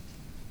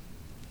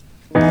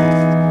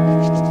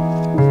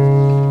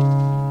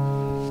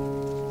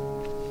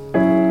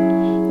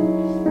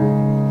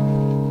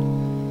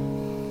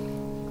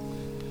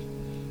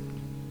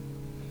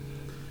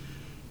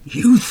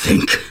 You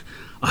think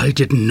I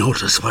didn't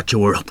notice what you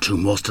were up to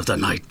most of the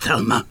night,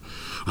 Thelma?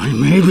 I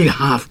may be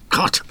half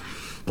cut,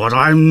 but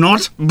I'm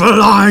not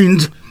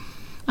blind.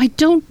 I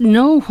don't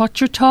know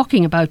what you're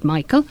talking about,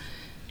 Michael.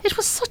 It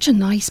was such a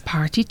nice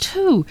party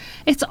too.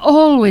 It's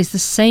always the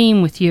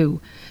same with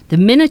you. The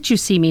minute you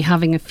see me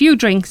having a few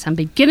drinks and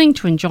beginning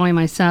to enjoy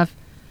myself,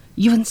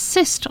 you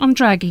insist on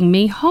dragging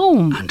me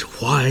home. And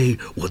why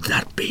would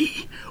that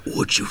be,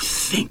 would you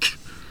think?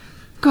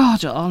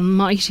 God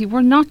almighty,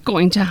 we're not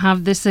going to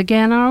have this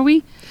again, are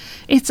we?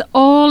 It's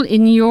all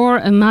in your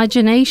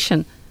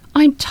imagination.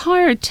 I'm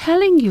tired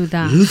telling you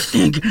that. You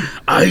think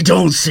I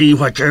don't see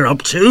what you're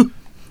up to?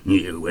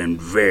 You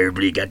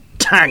invariably get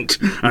tanked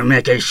and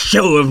make a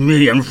show of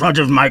me in front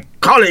of my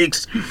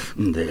colleagues.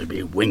 They'll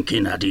be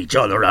winking at each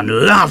other and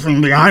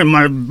laughing behind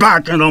my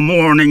back in the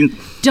morning.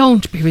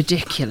 Don't be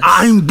ridiculous.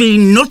 I'm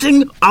being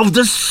nothing of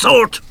the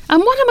sort.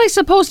 And what am I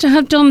supposed to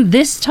have done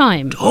this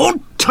time?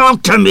 Don't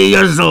talk to me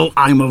as though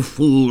I'm a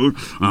fool.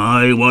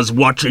 I was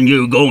watching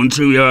you going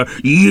through your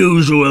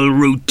usual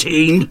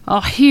routine. Oh,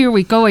 here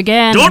we go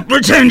again. Don't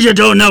pretend you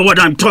don't know what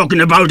I'm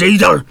talking about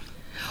either.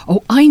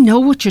 Oh, I know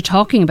what you're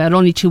talking about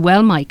only too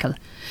well, Michael.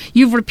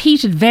 You've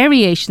repeated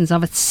variations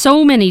of it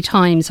so many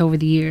times over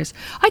the years.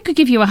 I could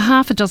give you a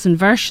half a dozen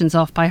versions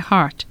off by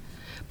heart.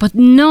 But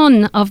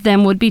none of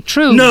them would be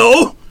true.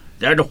 No?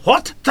 Then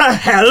what the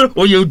hell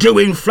were you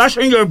doing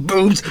flashing your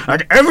boobs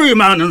at every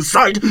man in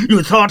sight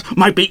you thought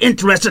might be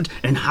interested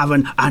in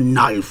having a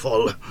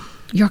knifeful?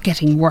 You're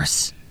getting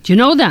worse. Do you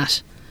know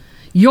that?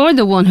 You're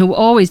the one who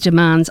always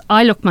demands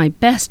I look my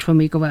best when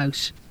we go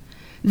out.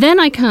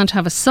 Then I can't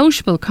have a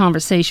sociable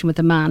conversation with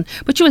a man,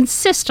 but you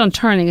insist on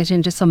turning it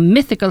into some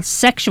mythical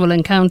sexual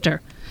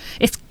encounter.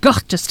 It's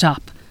got to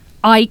stop.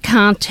 I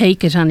can't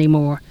take it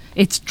anymore.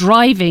 It's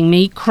driving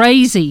me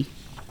crazy.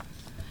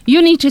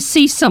 You need to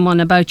see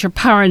someone about your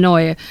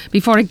paranoia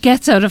before it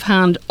gets out of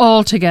hand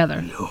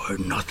altogether. You're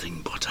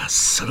nothing but a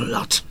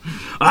slut.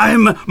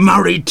 I'm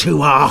married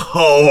to a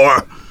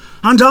whore,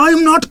 and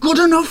I'm not good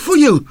enough for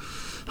you.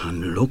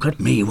 And look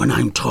at me when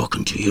I'm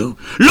talking to you.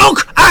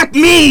 Look at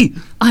me!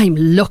 I'm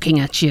looking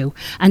at you,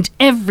 and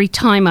every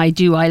time I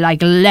do, I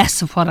like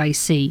less of what I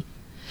see.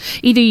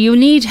 Either you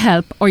need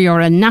help or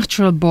you're a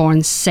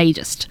natural-born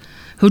sadist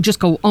who just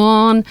go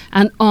on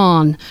and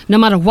on, no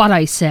matter what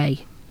I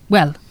say.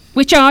 Well,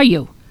 which are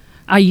you?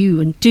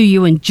 Do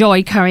you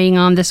enjoy carrying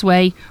on this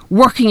way,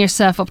 working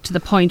yourself up to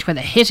the point where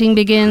the hitting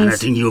begins?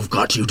 Anything you've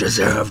got you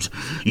deserved.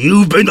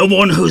 You've been the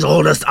one who's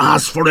always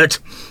asked for it.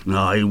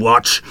 I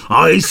watch,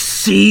 I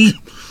see.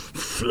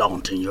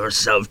 Flaunting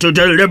yourself to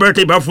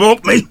deliberately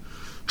provoke me.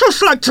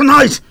 Just like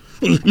tonight.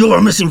 You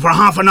were missing for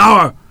half an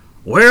hour.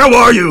 Where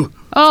were you?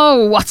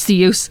 Oh, what's the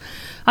use?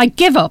 I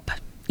give up.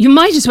 You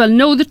might as well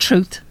know the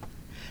truth.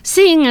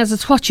 Seeing as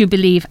it's what you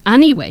believe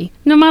anyway,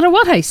 no matter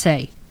what I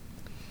say.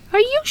 Are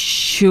you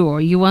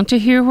sure you want to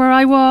hear where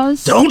I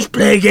was? Don't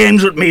play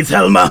games with me,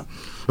 Thelma.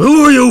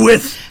 Who are you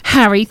with?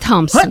 Harry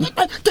Thompson. Who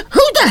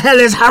the hell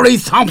is Harry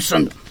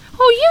Thompson?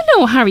 Oh, you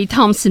know Harry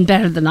Thompson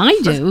better than I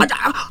do.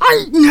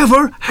 I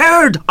never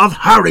heard of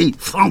Harry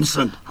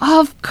Thompson.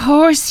 Of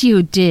course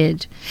you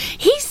did.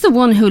 He's the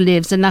one who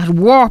lives in that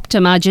warped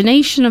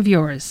imagination of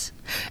yours.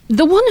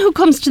 The one who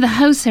comes to the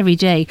house every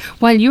day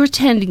while you're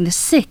tending the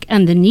sick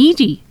and the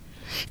needy.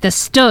 The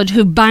stud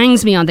who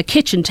bangs me on the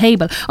kitchen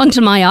table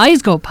until my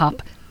eyes go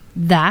pop.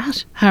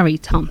 That Harry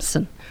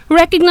Thompson.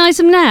 Recognise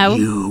him now?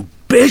 You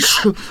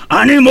bitch!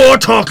 Any more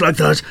talk like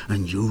that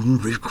and you'll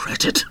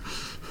regret it.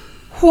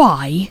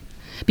 Why?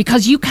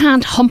 Because you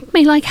can't hump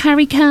me like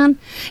Harry can?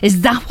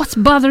 Is that what's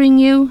bothering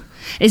you?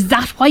 Is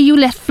that why you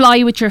let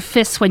fly with your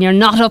fists when you're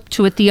not up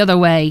to it the other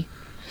way?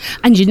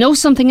 And you know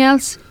something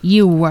else?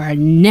 You were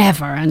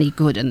never any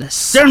good in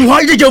this. Then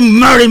why did you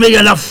marry me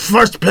in the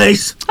first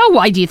place? Oh,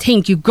 why do you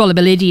think, you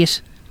gullible idiot?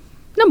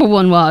 Number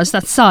one was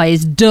that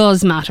size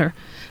does matter,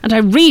 and I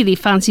really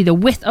fancy the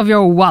width of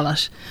your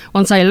wallet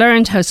once I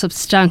learned how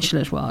substantial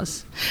it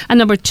was. And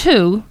number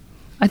two,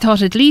 I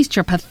thought at least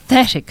your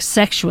pathetic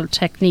sexual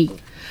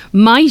technique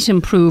might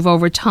improve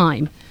over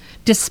time,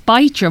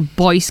 despite your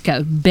Boy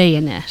Scout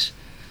bayonet.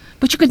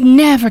 But you could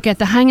never get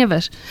the hang of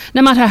it,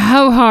 no matter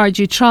how hard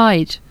you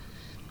tried.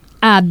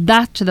 Add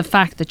that to the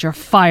fact that you're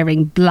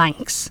firing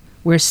blanks.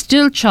 We're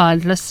still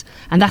childless,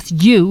 and that's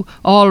you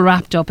all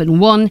wrapped up in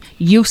one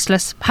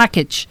useless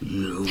package.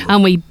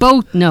 And we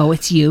both know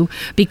it's you,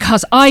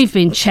 because I've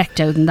been checked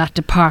out in that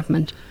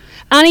department.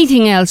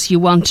 Anything else you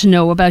want to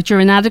know about your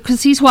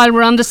inadequacies while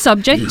we're on the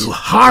subject? You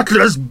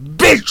heartless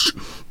bitch!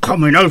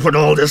 Coming out with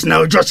all this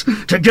now just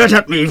to get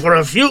at me for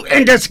a few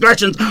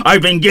indiscretions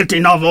I've been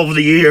guilty of over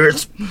the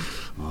years.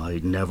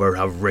 I'd never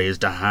have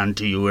raised a hand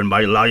to you in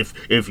my life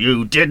if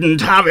you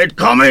didn't have it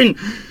coming.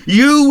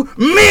 You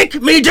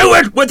make me do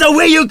it with the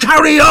way you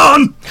carry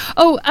on.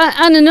 Oh,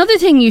 and another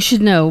thing you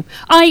should know.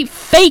 I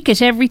fake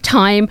it every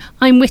time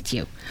I'm with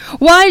you.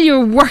 While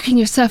you're working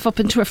yourself up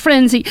into a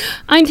frenzy,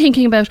 I'm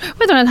thinking about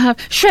whether I'll have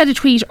shredded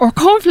wheat or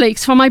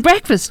cornflakes for my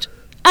breakfast.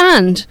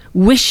 And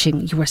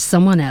wishing you were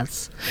someone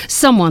else.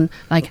 Someone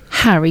like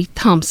Harry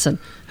Thompson,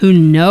 who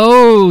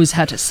knows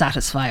how to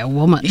satisfy a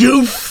woman.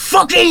 You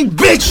fucking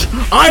bitch!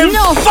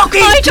 I'll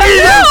fucking I kill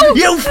don't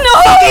you! know. You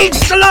fucking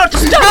slut!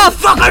 You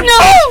fucking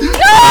bitch!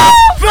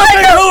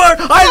 Fucking whore!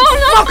 I'll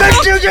fucking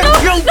do you!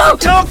 You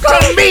talk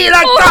to me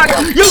like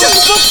that! You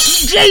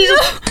Jesus!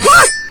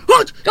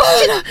 What?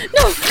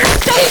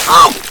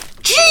 Oh,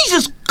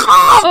 Jesus!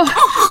 God,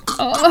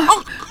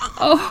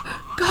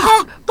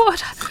 what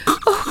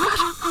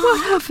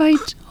have I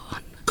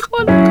done?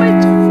 What have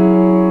I done?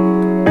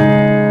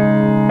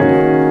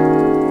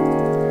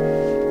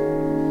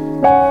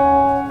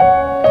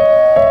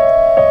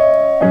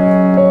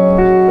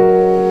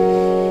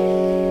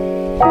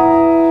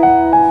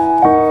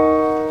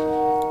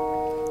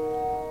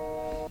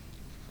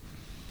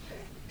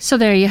 So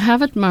there you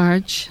have it,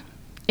 Marge.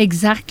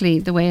 Exactly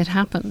the way it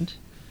happened.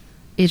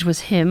 It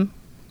was him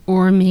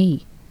or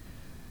me.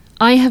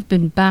 I have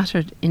been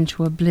battered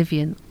into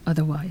oblivion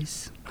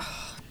otherwise.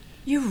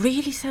 You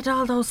really said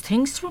all those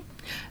things to him?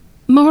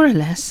 More or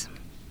less.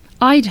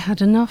 I'd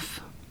had enough.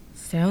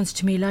 Sounds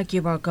to me like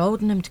you were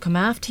goading him to come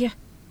after you.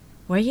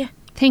 Were you?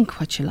 Think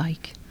what you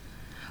like.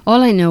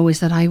 All I know is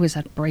that I was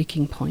at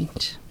breaking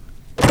point.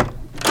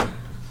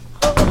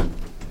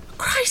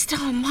 Christ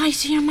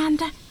almighty,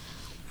 Amanda.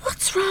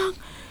 What's wrong?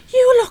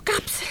 You look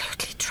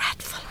absolutely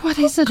dreadful. What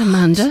is it,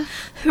 Amanda?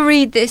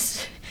 Read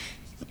this.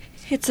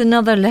 It's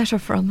another letter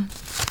from him.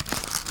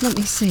 Let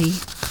me see.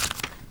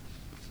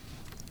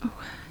 Oh.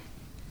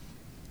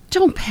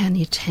 Don't pay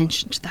any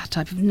attention to that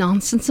type of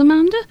nonsense,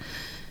 Amanda.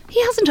 He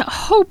hasn't a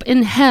hope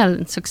in hell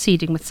in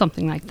succeeding with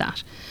something like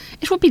that.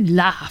 It would be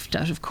laughed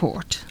out of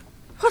court.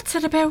 What's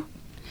it about?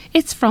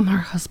 It's from her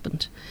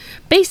husband.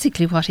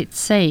 Basically what it's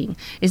saying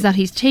is that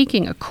he's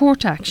taking a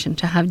court action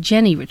to have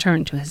Jenny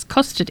returned to his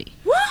custody.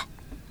 What?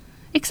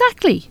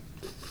 Exactly.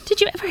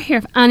 Did you ever hear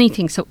of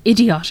anything so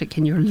idiotic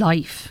in your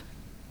life?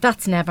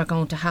 That's never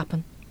going to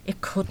happen. It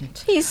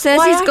couldn't. He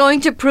says he's going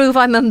to prove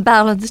I'm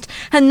unbalanced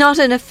and not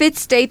in a fit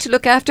state to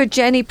look after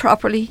Jenny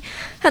properly,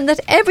 and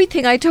that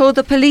everything I told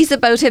the police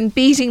about him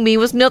beating me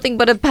was nothing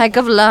but a pack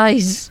of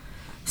lies.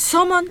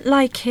 Someone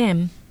like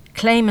him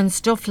claiming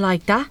stuff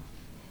like that?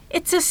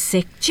 It's a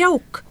sick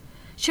joke.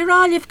 Sure,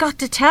 all you've got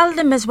to tell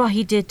them is what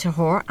he did to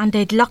her, and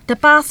they'd lock the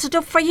bastard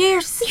up for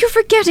years. You're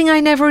forgetting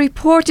I never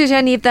reported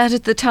any of that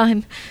at the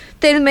time.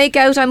 They'll make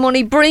out I'm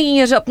only bringing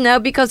it up now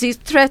because he's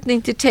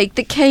threatening to take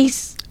the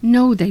case.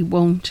 No, they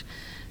won't.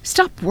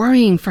 Stop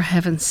worrying, for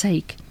heaven's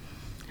sake.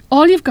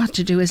 All you've got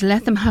to do is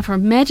let them have her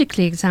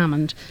medically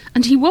examined,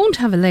 and he won't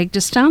have a leg to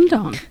stand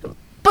on.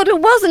 But it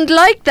wasn't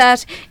like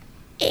that.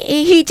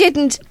 He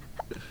didn't...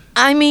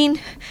 I mean,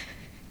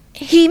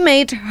 he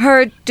made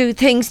her do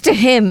things to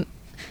him.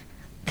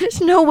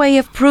 There's no way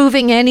of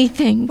proving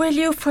anything. Will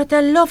you, for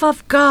the love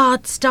of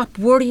God, stop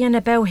worrying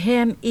about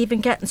him even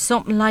getting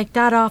something like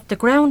that off the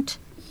ground?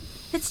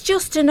 It's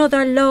just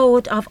another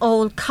load of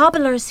old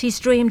cobblers he's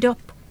dreamed up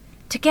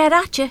to get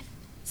at you,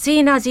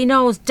 seeing as he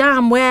knows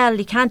damn well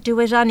he can't do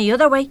it any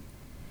other way.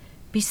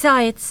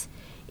 Besides,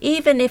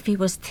 even if he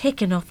was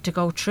thick enough to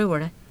go through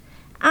with it,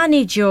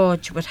 any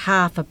judge with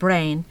half a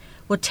brain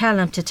would tell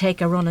him to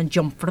take a run and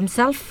jump for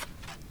himself.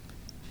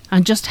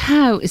 And just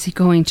how is he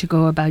going to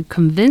go about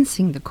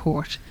convincing the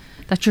court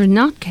that you're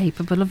not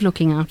capable of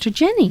looking after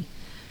Jenny?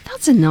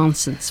 That's a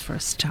nonsense for a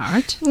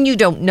start. You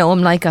don't know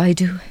him like I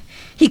do.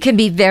 He can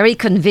be very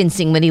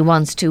convincing when he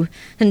wants to,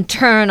 and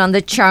turn on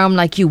the charm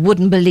like you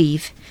wouldn't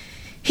believe.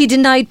 He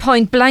denied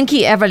point blank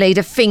he ever laid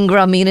a finger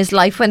on me in his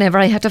life whenever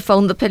I had to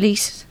phone the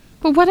police.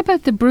 But what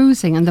about the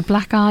bruising and the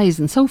black eyes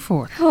and so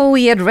forth? Oh,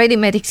 he had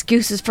ready-made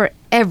excuses for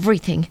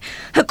everything.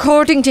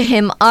 According to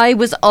him, I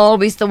was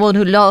always the one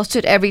who lost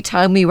it every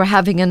time we were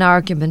having an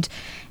argument.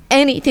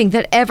 Anything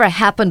that ever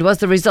happened was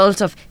the result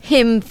of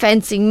him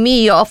fencing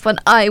me off when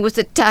I was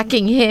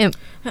attacking him.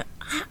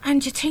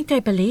 And you think they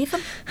believe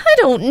him? I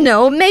don't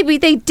know. Maybe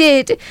they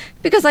did,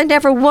 because I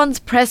never once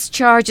pressed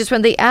charges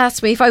when they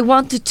asked me if I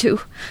wanted to.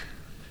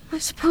 I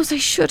suppose I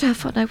should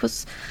have when I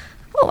was...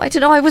 Oh, I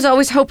don't know, I was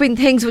always hoping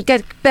things would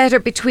get better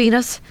between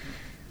us.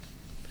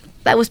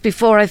 That was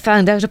before I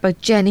found out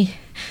about Jenny.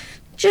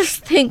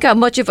 Just think how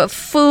much of a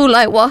fool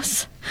I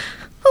was.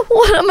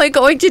 What am I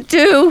going to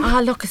do?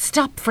 Ah, look,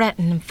 stop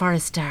fretting him for a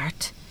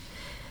start.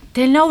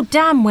 They'll know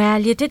damn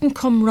well you didn't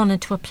come running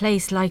to a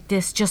place like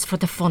this just for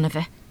the fun of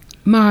it.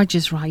 Marge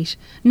is right.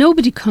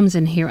 Nobody comes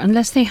in here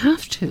unless they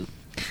have to.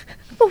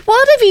 But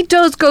what if he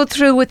does go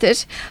through with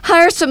it?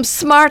 Hire some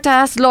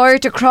smart-ass lawyer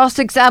to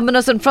cross-examine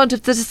us in front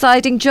of the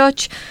deciding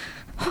judge?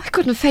 Oh, I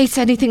couldn't face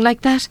anything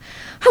like that.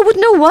 I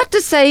wouldn't know what to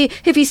say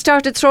if he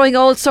started throwing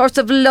all sorts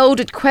of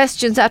loaded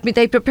questions at me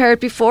they prepared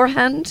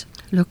beforehand.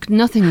 Look,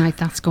 nothing like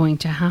that's going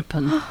to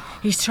happen.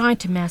 He's trying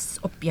to mess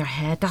up your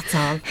head, that's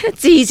all.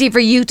 It's easy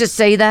for you to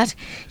say that.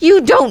 You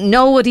don't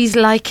know what he's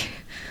like.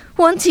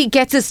 Once he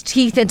gets his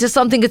teeth into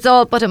something, it's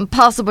all but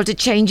impossible to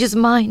change his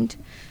mind.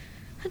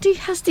 And he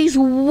has these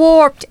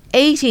warped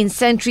 18th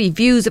century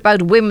views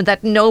about women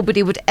that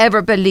nobody would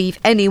ever believe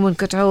anyone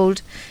could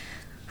hold.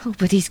 Oh,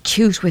 but he's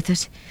cute with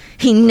it.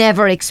 He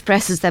never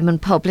expresses them in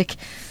public.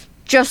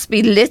 Just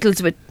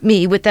belittles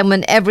with them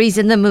whenever he's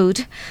in the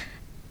mood.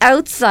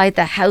 outside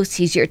the house,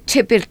 he's your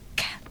typical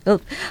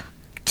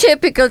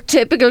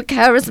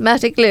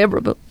charismatic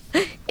Liberal.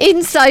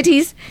 Inside,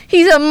 he's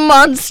a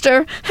monster.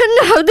 And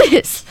now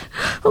this.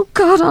 Oh,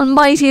 God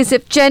almighty, as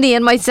if Jenny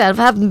and myself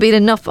haven't been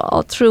enough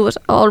all through it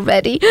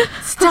already.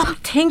 Stop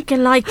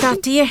thinking like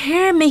that, do you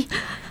hear me?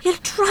 You'll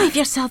drive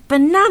yourself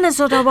bananas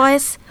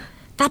otherwise.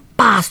 That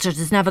bastard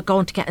is never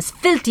going to get his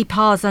filthy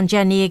paws on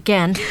Jenny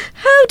again.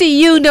 How do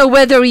you know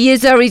whether he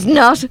is or he's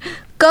not?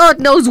 God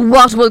knows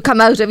what will come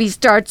out if he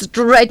starts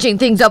dredging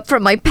things up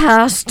from my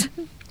past.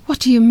 What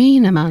do you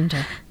mean,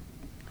 Amanda?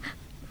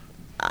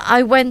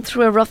 I went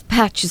through a rough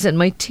patches in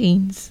my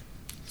teens.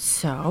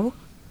 So?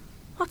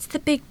 What's the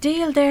big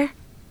deal there?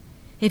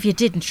 If you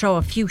didn't throw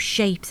a few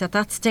shapes at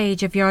that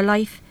stage of your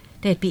life,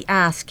 they'd be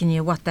asking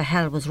you what the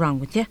hell was wrong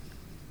with you.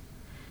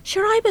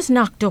 Sure, I was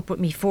knocked up with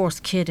me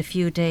first kid a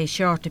few days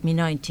short of me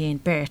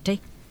 19th birthday,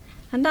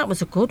 and that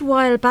was a good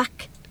while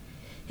back.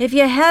 If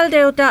you held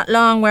out that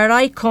long where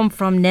I come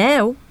from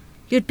now,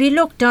 you'd be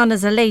looked on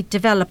as a late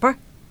developer.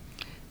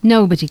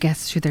 Nobody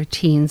gets through their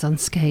teens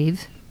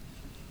unscathed.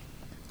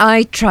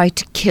 I tried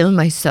to kill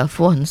myself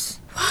once.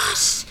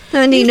 What?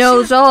 And he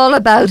knows all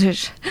about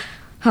it.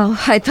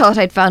 Oh, I thought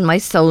I'd found my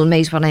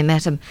soulmate when I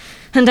met him.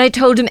 And I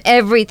told him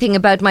everything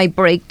about my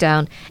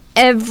breakdown.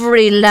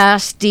 Every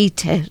last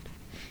detail.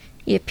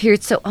 He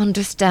appeared so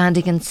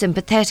understanding and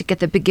sympathetic at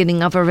the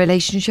beginning of our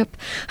relationship.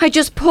 I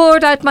just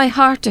poured out my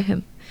heart to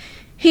him.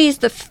 He's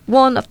the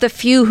one of the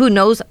few who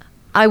knows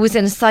I was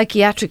in a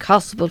psychiatric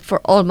hospital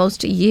for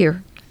almost a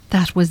year.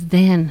 That was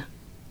then.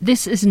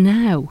 This is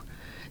now.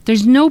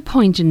 There's no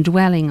point in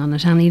dwelling on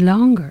it any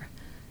longer.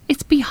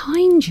 It's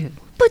behind you.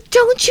 But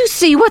don't you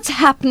see what's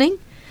happening?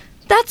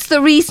 That's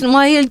the reason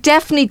why he'll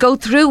definitely go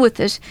through with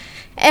it.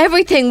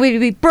 Everything will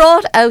be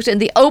brought out in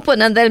the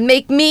open and they'll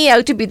make me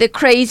out to be the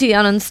crazy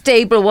and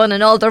unstable one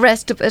and all the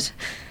rest of it.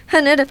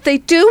 And then if they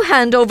do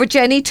hand over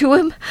Jenny to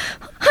him,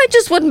 I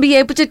just wouldn't be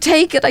able to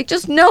take it. I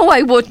just know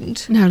I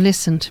wouldn't. Now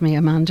listen to me,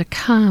 Amanda.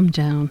 Calm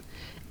down.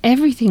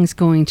 Everything's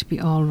going to be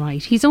all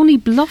right. He's only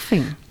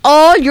bluffing.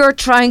 All you're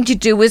trying to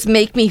do is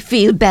make me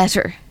feel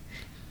better.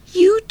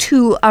 You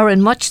two are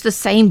in much the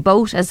same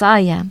boat as I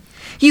am.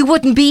 You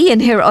wouldn't be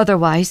in here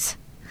otherwise.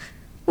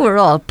 We're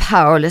all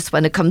powerless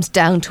when it comes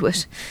down to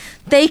it.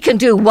 They can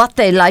do what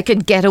they like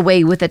and get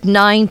away with it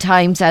 9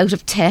 times out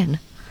of 10.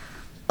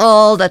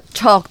 All the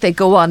talk they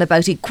go on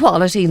about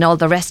equality and all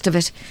the rest of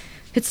it,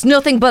 it's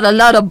nothing but a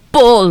lot of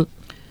bull.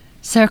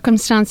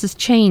 Circumstances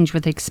change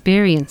with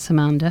experience,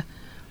 Amanda.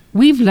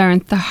 We've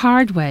learnt the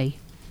hard way.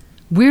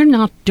 We're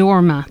not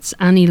doormats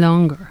any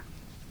longer.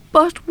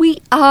 But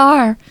we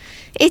are.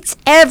 It's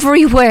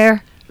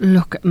everywhere.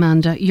 Look,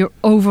 Amanda, you're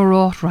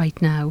overwrought right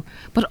now,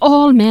 but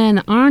all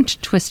men aren't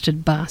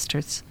twisted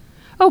bastards.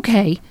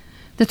 OK,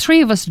 the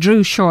 3 of us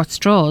drew short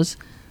straws,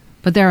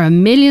 but there are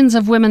millions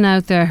of women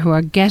out there who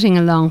are getting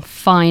along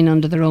fine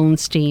under their own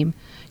steam.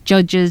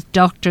 Judges,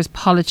 doctors,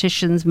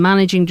 politicians,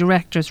 managing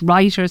directors,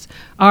 writers,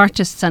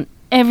 artists and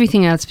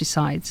everything else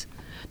besides.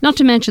 Not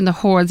to mention the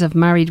hordes of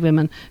married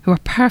women who are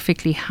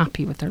perfectly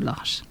happy with their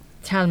lot.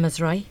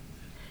 Thelma's right.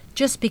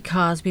 Just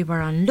because we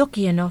were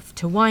unlucky enough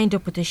to wind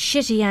up with the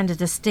shitty end of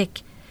the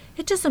stick,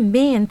 it doesn't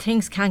mean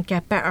things can't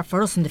get better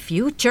for us in the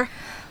future.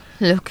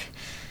 Look,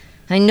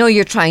 I know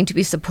you're trying to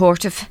be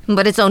supportive,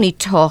 but it's only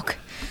talk.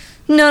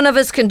 None of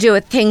us can do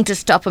a thing to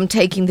stop him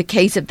taking the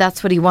case if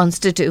that's what he wants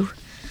to do.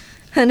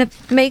 And it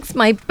makes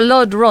my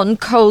blood run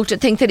cold to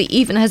think that he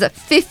even has a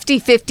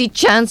 50-50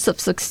 chance of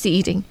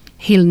succeeding.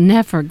 He'll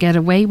never get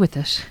away with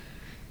it.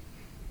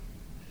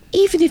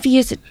 Even if he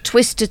is a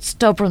twisted,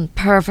 stubborn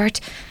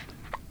pervert,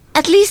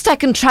 at least I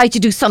can try to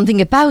do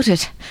something about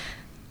it.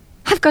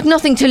 I've got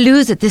nothing to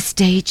lose at this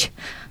stage.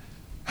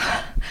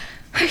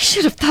 I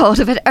should have thought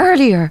of it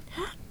earlier.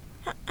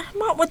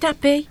 What would that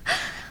be?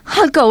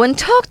 I'll go and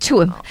talk to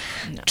him.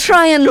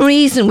 Try and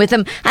reason with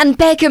him and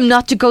beg him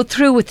not to go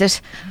through with it.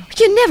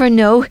 You never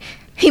know.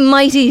 He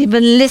might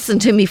even listen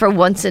to me for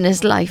once in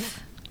his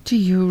life. Do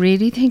you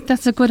really think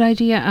that's a good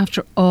idea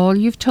after all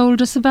you've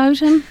told us about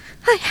him?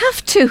 I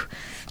have to.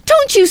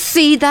 Don't you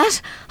see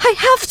that? I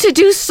have to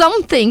do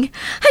something.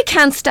 I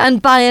can't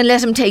stand by and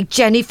let him take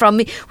Jenny from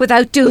me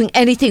without doing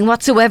anything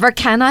whatsoever,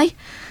 can I?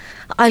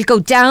 I'll go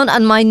down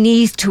on my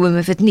knees to him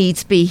if it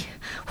needs be.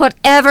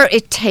 Whatever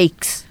it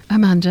takes.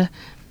 Amanda,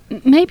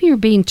 maybe you're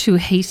being too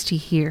hasty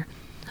here.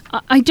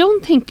 I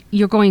don't think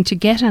you're going to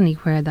get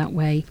anywhere that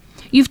way.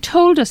 You've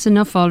told us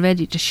enough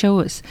already to show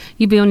us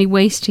you'd be only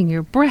wasting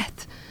your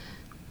breath.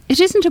 It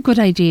isn't a good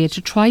idea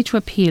to try to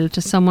appeal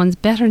to someone's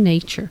better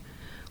nature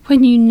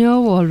when you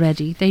know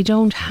already they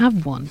don't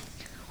have one.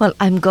 Well,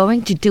 I'm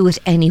going to do it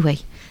anyway.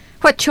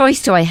 What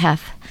choice do I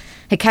have?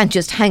 I can't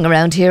just hang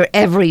around here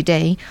every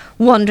day,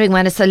 wondering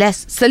when a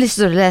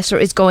solicitor letter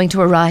is going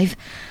to arrive.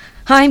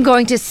 I'm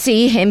going to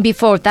see him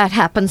before that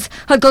happens.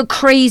 I'll go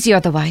crazy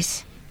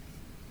otherwise.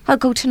 I'll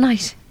go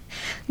tonight.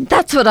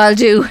 That's what I'll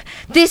do,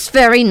 this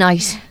very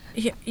night.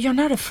 You're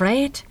not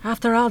afraid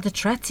after all the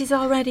threats he's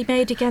already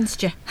made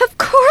against you? Of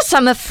course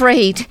I'm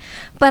afraid,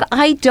 but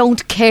I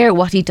don't care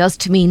what he does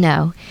to me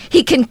now.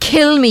 He can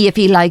kill me if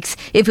he likes,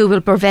 if it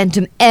will prevent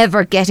him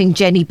ever getting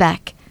Jenny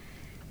back.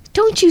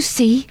 Don't you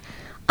see?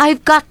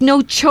 I've got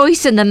no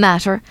choice in the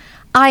matter.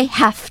 I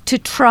have to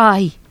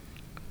try.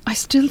 I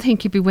still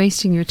think you'd be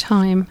wasting your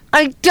time.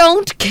 I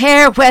don't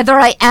care whether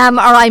I am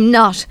or I'm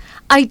not.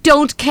 I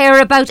don't care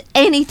about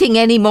anything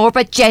anymore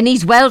but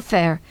Jenny's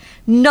welfare.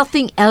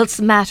 Nothing else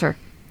matter.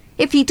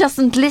 If he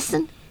doesn't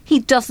listen, he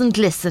doesn't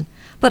listen.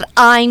 But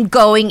I'm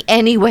going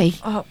anyway.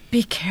 Oh,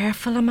 be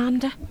careful,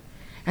 Amanda.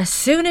 As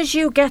soon as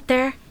you get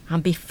there,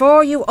 and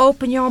before you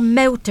open your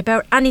mouth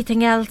about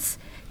anything else,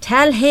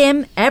 tell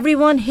him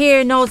everyone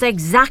here knows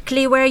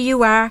exactly where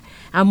you are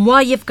and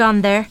why you've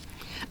gone there.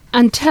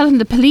 And tell him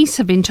the police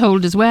have been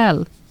told as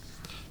well.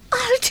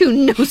 I'll do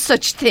no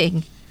such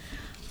thing.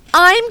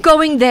 I'm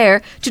going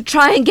there to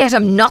try and get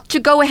him not to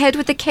go ahead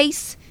with the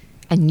case.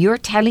 And you're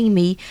telling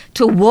me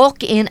to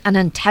walk in and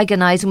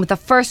antagonise him with the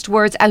first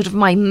words out of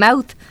my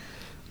mouth?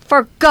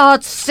 For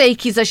God's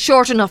sake, he's a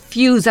short enough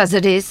fuse as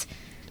it is.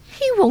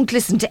 He won't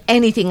listen to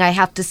anything I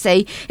have to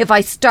say if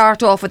I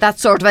start off with that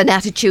sort of an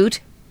attitude.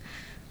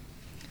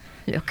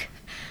 Look,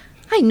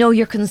 I know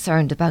you're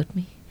concerned about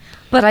me,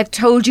 but I've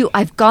told you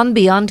I've gone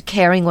beyond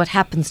caring what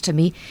happens to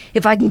me.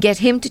 If I can get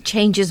him to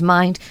change his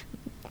mind,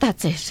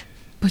 that's it.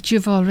 But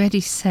you've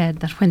already said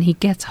that when he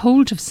gets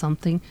hold of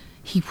something,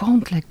 he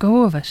won't let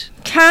go of it.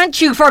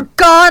 Can't you, for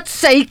God's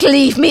sake,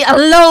 leave me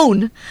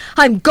alone?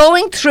 I'm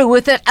going through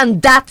with it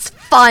and that's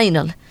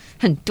final.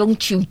 And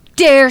don't you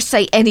dare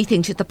say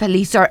anything to the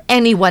police or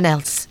anyone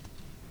else.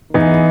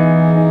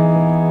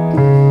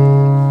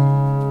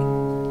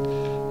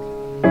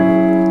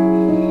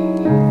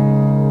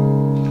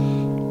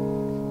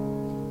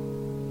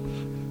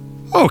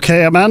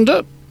 OK,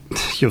 Amanda.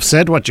 You've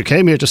said what you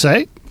came here to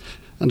say.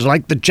 And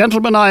like the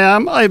gentleman I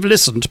am, I've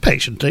listened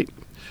patiently.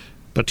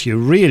 But you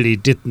really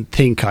didn't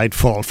think I'd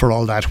fall for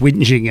all that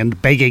whinging and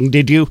begging,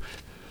 did you?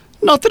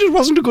 Not that it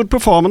wasn't a good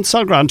performance,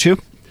 I'll grant you.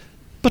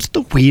 But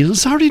the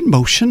wheels are in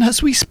motion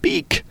as we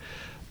speak.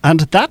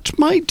 And that,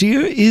 my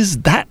dear, is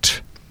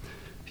that.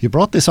 You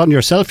brought this on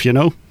yourself, you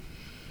know.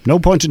 No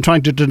point in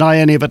trying to deny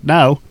any of it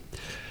now.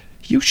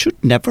 You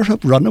should never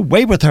have run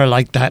away with her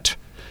like that.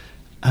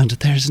 And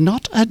there's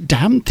not a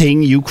damn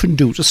thing you can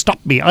do to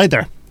stop me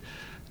either.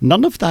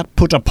 None of that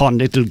put-upon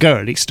little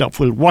girly stuff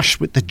will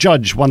wash with the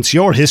judge once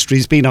your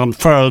history's been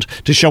unfurled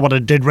to show what a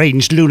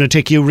deranged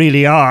lunatic you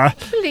really are.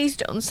 Please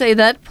don't say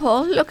that,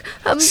 Paul. Look,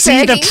 I'm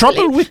See, begging, the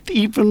trouble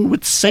please.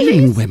 with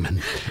sane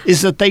women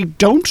is that they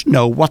don't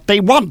know what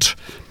they want.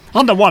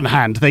 On the one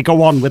hand, they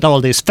go on with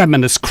all this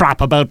feminist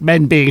crap about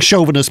men being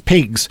chauvinist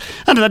pigs,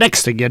 and the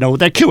next thing you know,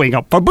 they're queuing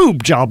up for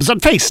boob jobs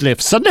and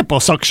facelifts and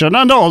liposuction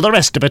and all the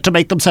rest of it to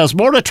make themselves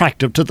more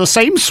attractive to the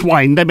same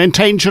swine they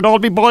maintain should all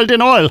be boiled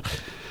in oil.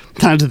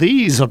 And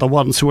these are the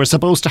ones who are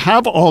supposed to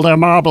have all their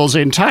marbles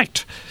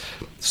intact.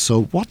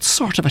 So what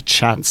sort of a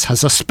chance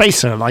has a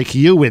spacer like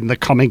you in the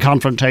coming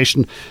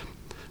confrontation?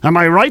 Am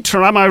I right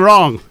or am I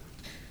wrong?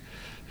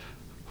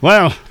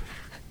 Well,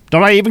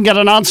 don't I even get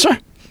an answer?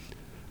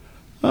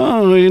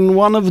 Oh, in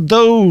one of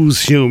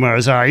those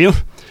humours, are you?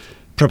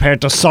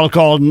 Prepared to sulk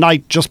all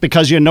night just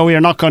because you know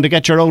you're not going to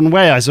get your own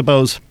way, I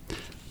suppose.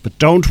 But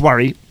don't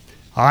worry,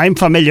 I'm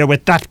familiar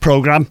with that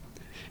programme.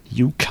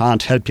 You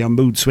can't help your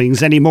mood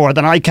swings any more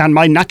than I can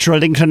my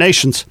natural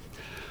inclinations.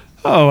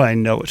 Oh, I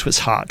know it was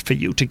hard for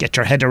you to get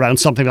your head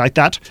around something like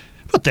that,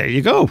 but there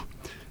you go.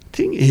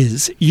 Thing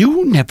is,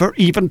 you never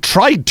even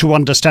tried to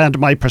understand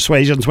my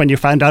persuasions when you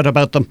found out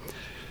about them.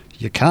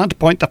 You can't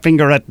point the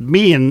finger at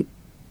me in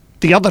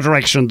the other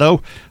direction,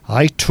 though.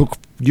 I took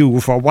you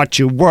for what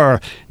you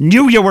were,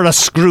 knew you were a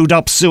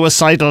screwed-up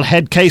suicidal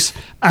head case,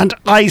 and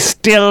I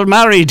still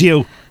married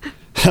you.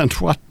 And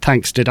what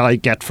thanks did I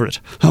get for it?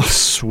 Oh,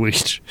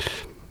 sweet.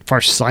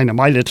 First sign of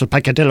my little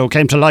peccadillo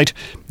came to light,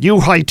 you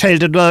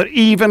hightailed it without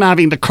even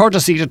having the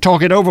courtesy to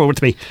talk it over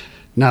with me.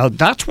 Now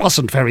that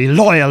wasn't very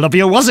loyal of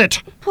you, was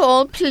it?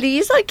 Paul,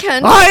 please, I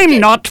can't... I'm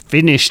not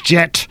finished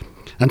yet.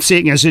 And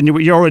seeing as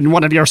you're in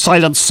one of your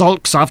silent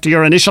sulks after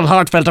your initial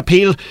heartfelt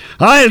appeal,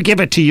 I'll give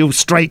it to you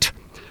straight.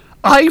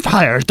 I've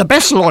hired the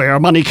best lawyer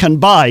money can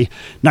buy.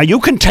 Now you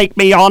can take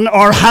me on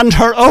or hand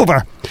her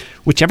over.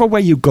 Whichever way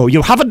you go,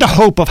 you haven't the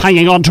hope of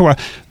hanging on to her.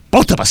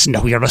 Both of us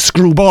know you're a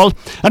screwball.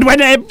 And when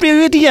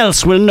everybody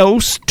else will know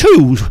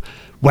too,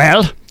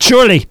 well,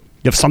 surely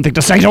you've something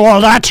to say to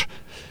all that.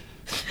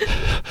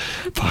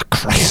 For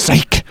Christ's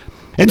sake,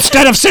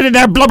 instead of sitting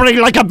there blubbering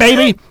like a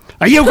baby,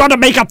 are you going to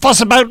make a fuss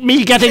about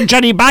me getting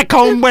Jenny back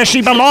home where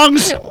she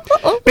belongs?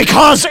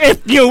 Because if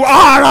you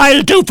are,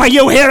 I'll do for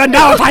you here and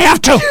now if I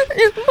have to.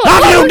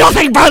 Have you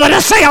nothing further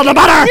to say on the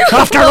matter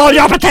after all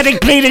your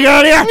pathetic pleading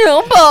earlier?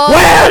 No, Paul.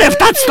 Well, if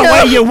that's the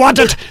way you want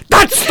it,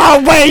 that's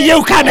the way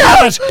you can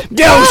have it,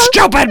 you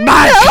stupid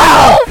mad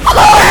cow!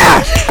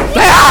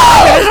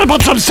 There! It'll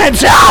put some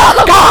sense in.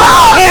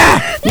 Go! Here!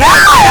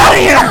 Out of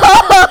here!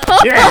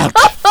 You're out!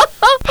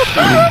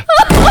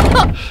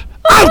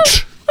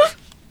 Out!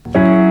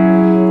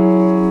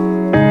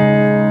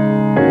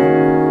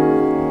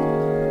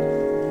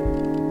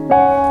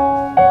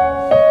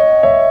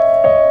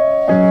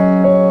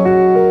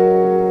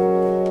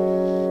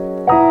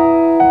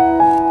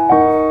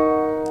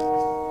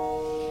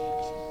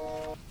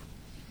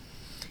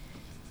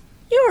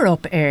 You're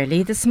up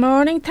early this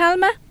morning,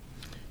 Thelma.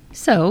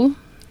 So,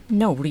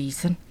 No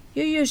reason.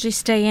 You usually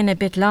stay in a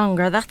bit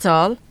longer, that's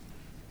all.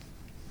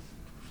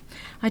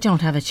 I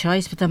don't have a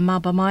choice with a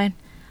mob of mine.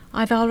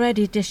 I've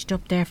already dished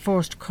up their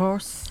first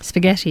course.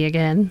 spaghetti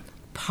again.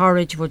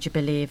 Porridge, would you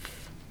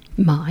believe?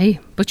 My,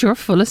 but you're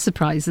full of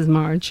surprises,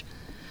 Marge.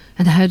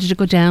 And how did it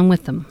go down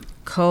with them?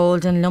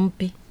 Cold and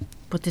lumpy.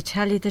 But to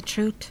tell you the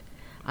truth,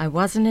 I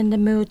wasn't in the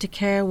mood to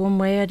care one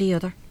way or the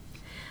other.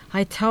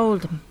 I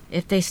told them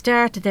if they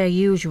started their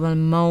usual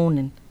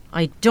moaning,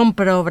 I'd dump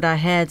it over their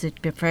heads.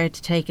 I'd prefer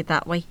to take it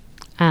that way.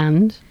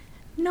 And?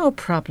 No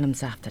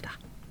problems after that.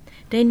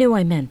 They knew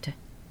I meant it.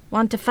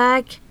 Want a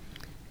fag?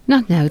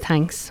 Not now,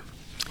 thanks.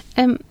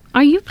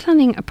 Are you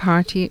planning a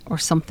party or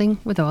something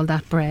with all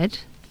that bread?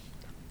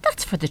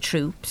 That's for the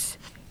troops,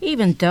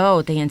 even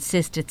though they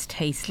insist it's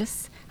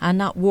tasteless and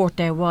not worth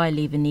their while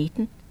even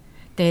eating.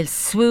 They'll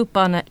swoop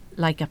on it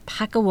like a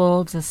pack of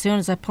wolves as soon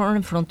as I put it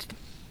in front of them.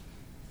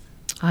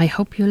 I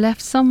hope you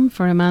left some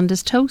for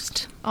Amanda's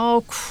toast.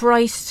 Oh,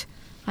 Christ.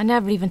 I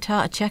never even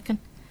thought of checking.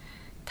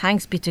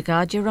 Thanks be to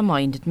God you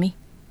reminded me.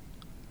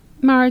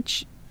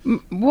 Marge,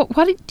 what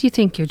do you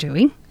think you're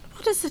doing?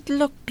 What does it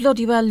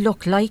bloody well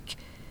look like?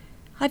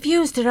 I've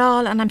used it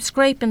all and I'm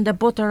scraping the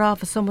butter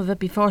off of some of it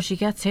before she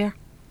gets here.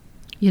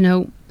 You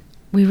know,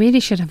 we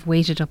really should have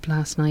waited up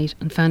last night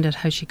and found out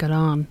how she got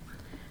on.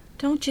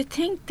 Don't you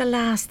think the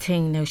last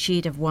thing now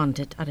she'd have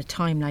wanted at a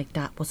time like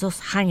that was us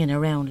hanging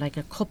around like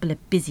a couple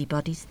of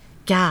busybodies,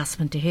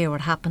 gasping to hear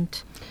what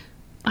happened?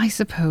 I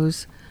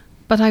suppose,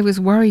 but I was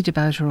worried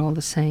about her all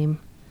the same.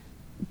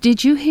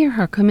 Did you hear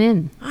her come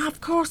in? Of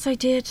course I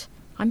did.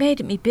 I made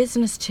it me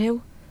business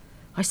too.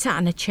 I sat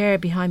in a chair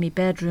behind me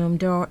bedroom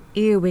door,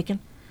 earwigging,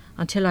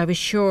 until I was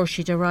sure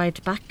she'd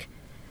arrived back.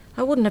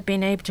 I wouldn't have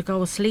been able to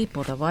go asleep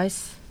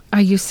otherwise.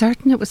 Are you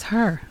certain it was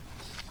her?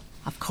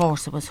 Of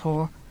course it was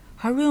her.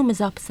 Her room is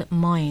opposite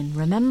mine,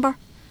 remember?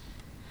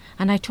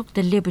 And I took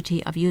the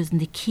liberty of using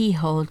the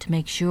keyhole to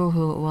make sure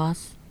who it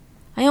was.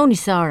 I only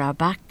saw her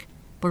back,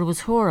 but it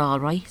was her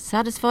all right.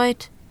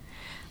 Satisfied?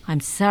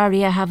 I'm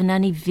sorry I haven't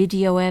any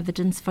video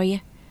evidence for you,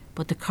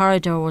 but the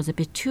corridor was a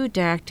bit too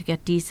dark to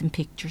get decent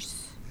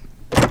pictures.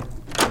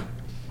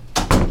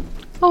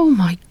 Oh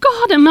my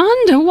God,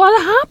 Amanda,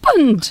 what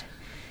happened?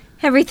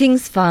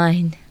 Everything's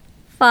fine.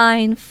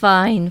 Fine.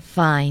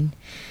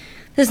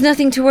 There's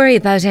nothing to worry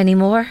about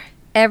anymore.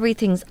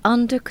 Everything's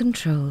under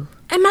control.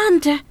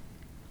 Amanda,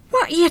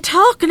 what are you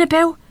talking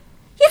about?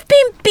 You've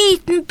been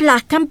beaten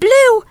black and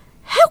blue.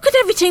 How could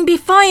everything be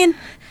fine?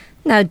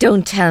 Now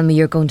don't tell me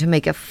you're going to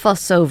make a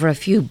fuss over a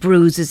few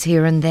bruises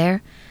here and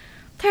there.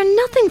 They're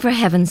nothing, for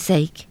heaven's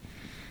sake.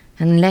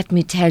 And let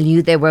me tell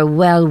you, they were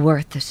well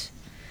worth it.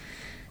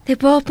 They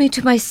brought me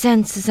to my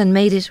senses and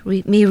made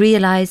me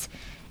realise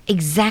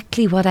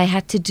exactly what I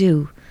had to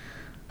do.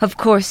 Of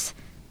course,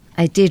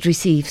 I did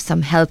receive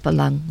some help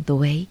along the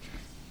way.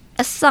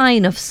 A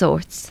sign of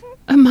sorts.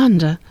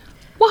 Amanda,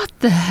 what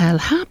the hell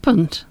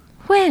happened?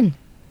 When?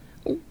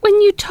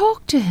 When you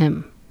talked to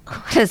him.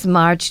 As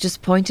Marge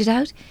just pointed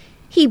out,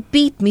 he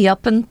beat me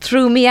up and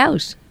threw me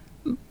out.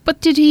 But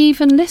did he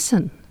even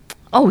listen?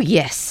 Oh,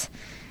 yes.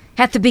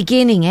 At the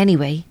beginning,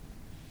 anyway.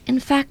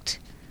 In fact,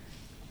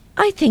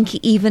 I think he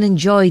even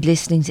enjoyed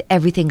listening to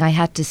everything I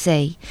had to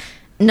say.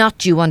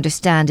 Not, you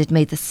understand, it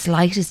made the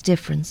slightest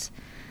difference.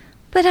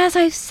 But as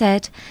I've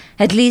said,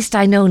 at least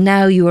I know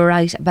now you were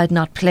right about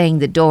not playing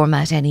the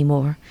doormat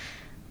anymore.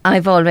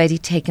 I've already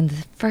taken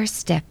the first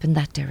step in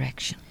that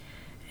direction.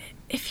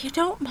 If you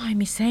don't mind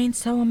me saying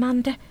so,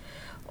 Amanda,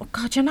 oh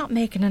God, you're not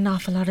making an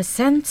awful lot of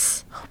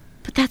sense.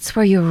 But that's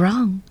where you're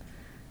wrong.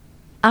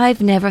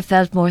 I've never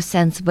felt more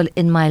sensible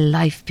in my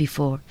life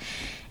before.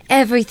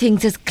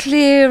 Everything's as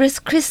clear as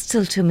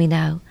crystal to me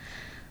now.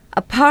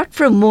 Apart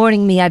from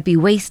warning me I'd be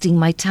wasting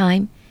my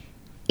time,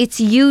 it's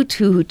you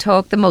two who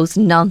talk the most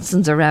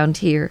nonsense around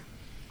here.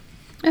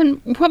 And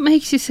what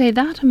makes you say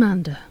that,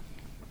 Amanda?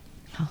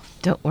 Oh,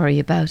 don't worry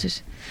about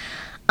it.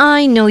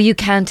 I know you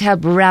can't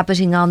help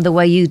rabbiting on the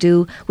way you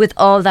do with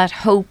all that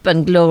hope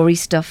and glory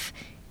stuff,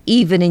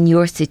 even in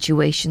your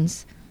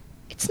situations.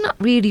 It's not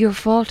really your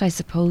fault, I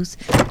suppose.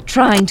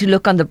 Trying to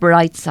look on the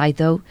bright side,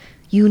 though,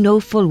 you know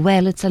full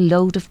well it's a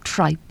load of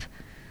tripe.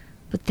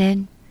 But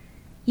then,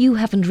 you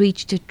haven't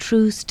reached a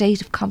true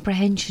state of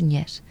comprehension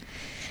yet.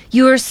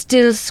 You're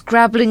still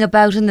scrabbling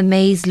about in the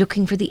maze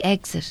looking for the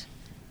exit.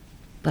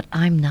 But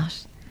I'm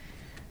not.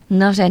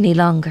 Not any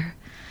longer.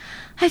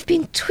 I've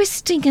been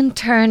twisting and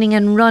turning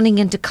and running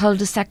into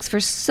cul-de-sacs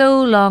for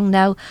so long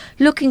now,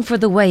 looking for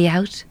the way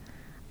out.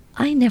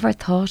 I never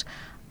thought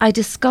I'd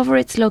discover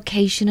its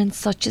location in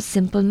such a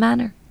simple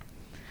manner.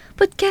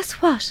 But guess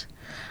what?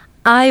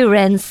 I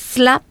ran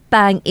slap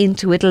bang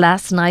into it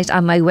last night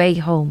on my way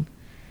home.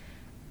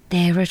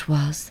 There it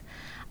was,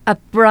 a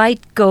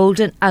bright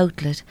golden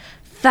outlet,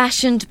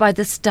 fashioned by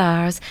the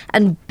stars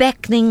and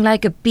beckoning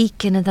like a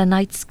beacon in the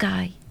night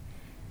sky.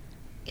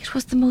 It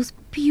was the most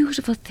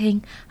beautiful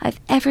thing I've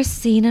ever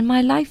seen in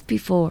my life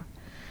before.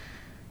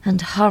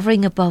 And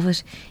hovering above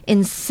it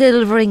in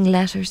silvering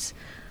letters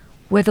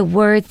were the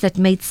words that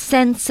made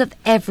sense of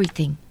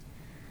everything.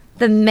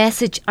 The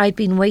message I'd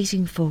been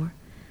waiting for.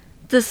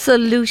 The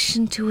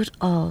solution to it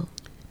all.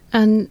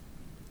 And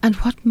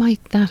what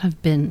might that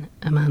have been,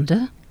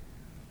 Amanda?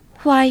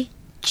 Why,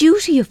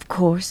 duty, of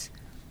course.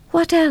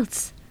 What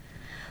else?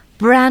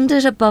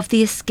 Branded above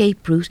the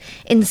escape route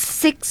in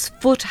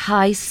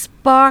 6-foot-high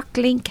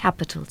sparkling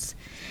capitals.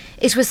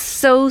 It was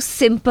so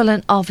simple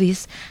and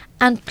obvious,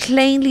 and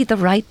plainly the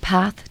right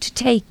path to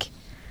take.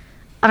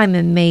 I'm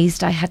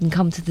amazed I hadn't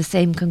come to the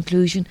same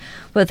conclusion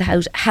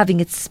without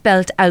having it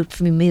spelt out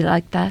for me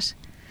like that.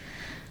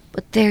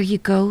 But there you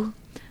go.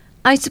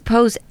 I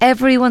suppose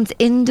everyone's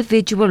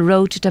individual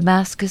road to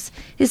Damascus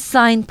is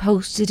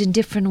signposted in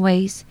different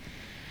ways.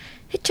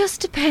 It just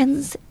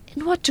depends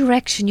in what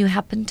direction you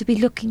happen to be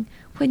looking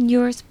when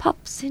yours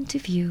pops into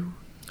view.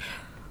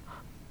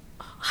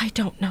 I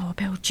don't know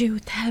about you,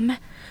 Thelma,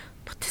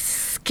 but this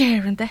is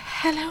scaring the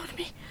hell out of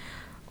me.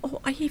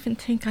 Oh, I even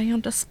think I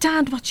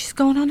understand what she's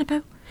going on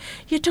about.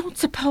 You don't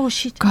suppose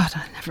she'd... God,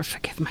 I'll never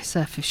forgive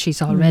myself if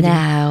she's already...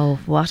 Now,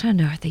 what on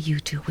earth are you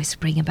two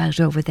whispering about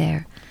over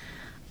there?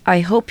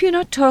 I hope you're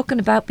not talking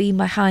about being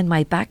behind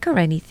my back or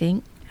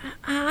anything.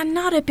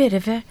 Not a bit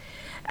of it.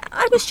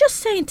 I was just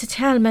saying to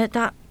Thelma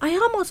that I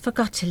almost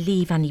forgot to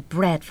leave any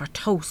bread for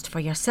toast for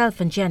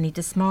yourself and Jenny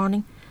this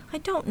morning. I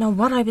don't know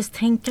what I was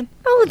thinking.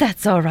 Oh,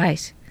 that's all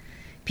right.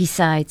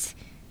 Besides,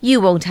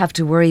 you won't have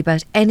to worry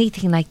about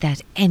anything like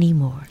that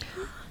anymore.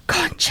 Go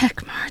on,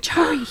 check, Marge.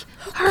 Hurry.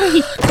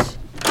 Hurry.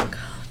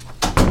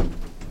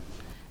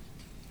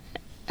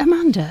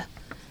 Amanda,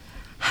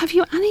 have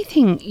you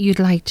anything you'd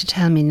like to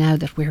tell me now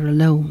that we're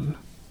alone?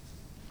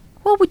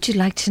 What would you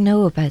like to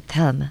know about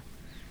Thelma?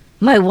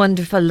 My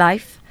wonderful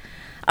life?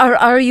 Or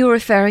are you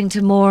referring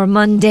to more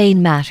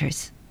mundane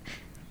matters?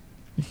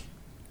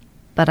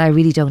 But I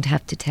really don't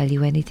have to tell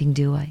you anything,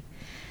 do I?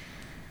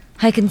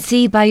 I can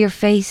see by your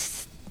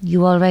face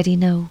you already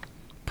know.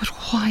 But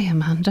why,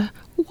 Amanda?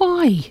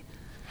 Why?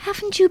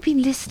 Haven't you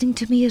been listening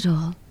to me at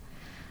all?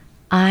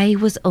 I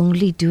was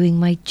only doing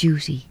my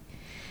duty.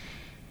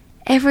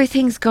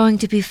 Everything's going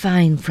to be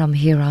fine from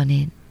here on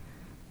in.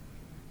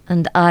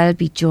 And I'll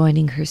be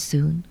joining her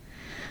soon.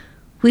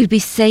 We'll be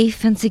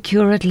safe and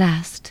secure at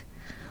last.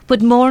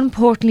 But more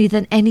importantly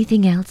than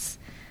anything else,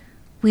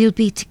 we'll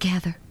be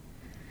together.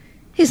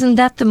 Isn't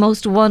that the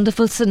most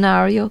wonderful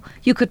scenario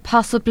you could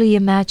possibly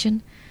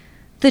imagine?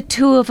 The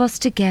two of us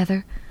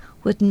together,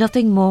 with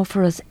nothing more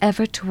for us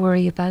ever to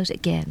worry about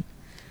again.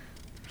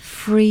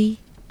 Free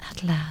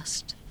at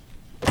last.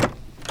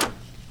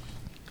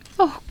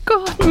 Oh,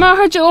 God,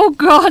 Marge, oh,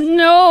 God,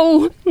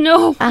 no.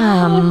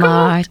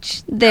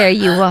 Marge, there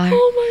you are.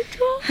 Oh, my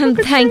God. And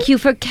thank you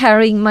for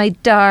carrying my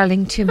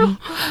darling to me.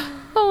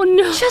 Oh,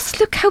 no. Just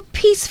look how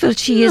peaceful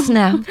she is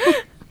now.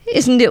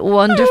 Isn't it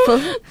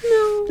wonderful?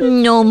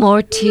 No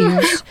more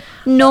tears.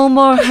 No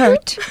more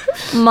hurt.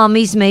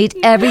 Mummy's made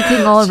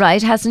everything all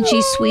right, hasn't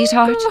she,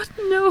 sweetheart? God,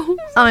 no.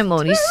 I'm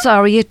only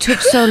sorry it took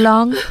so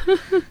long.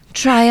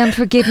 Try and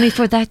forgive me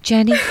for that,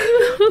 Jenny.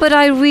 But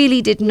I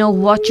really didn't know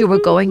what you were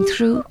going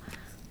through.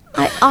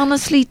 I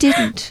honestly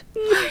didn't.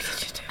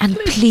 And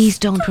please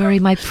don't worry,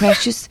 my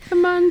precious.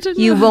 Amanda,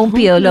 you won't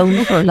be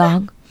alone for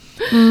long.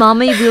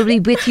 Mommy will be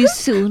with you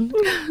soon.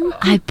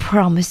 I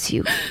promise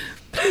you.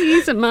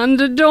 Please,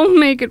 Amanda, don't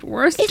make it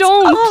worse. It's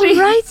don't, all please.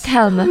 right,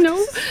 Thelma.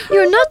 No.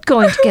 You're not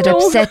going to get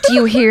upset, do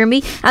you hear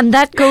me? And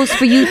that goes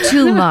for you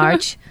too,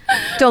 Marge.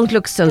 Don't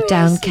look so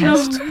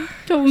downcast. No,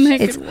 don't make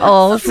it's it worse.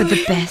 all for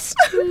the best.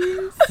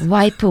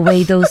 Wipe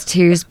away those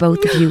tears,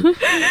 both of you,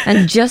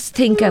 and just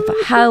think of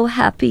how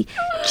happy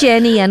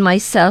Jenny and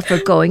myself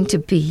are going to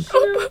be.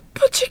 Oh,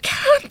 but you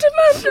can't,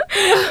 Amanda.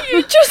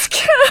 You just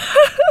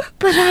can't.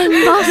 But I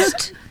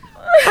must.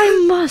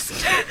 I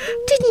must.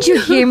 Didn't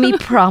you hear me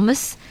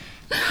promise?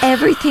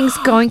 Everything's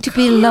going to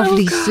be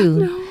lovely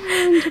soon.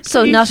 Amanda,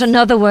 so not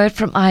another word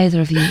from either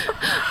of you.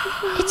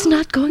 It's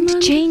not going to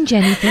change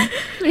anything.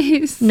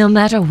 Please. No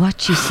matter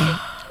what you say.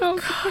 Oh,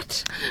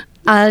 God.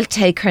 I'll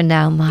take her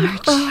now,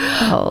 Marge.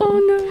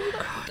 Oh no.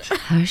 God.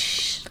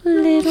 Hush,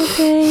 little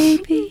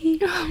baby.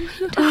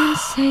 Don't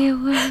say a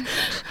word.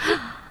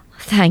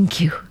 Thank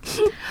you.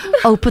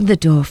 Open the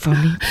door for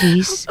me,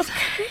 please.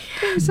 Okay.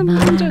 Please,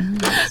 Amanda.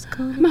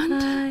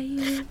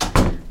 Amanda.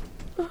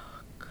 Oh,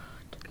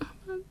 God.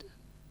 Amanda.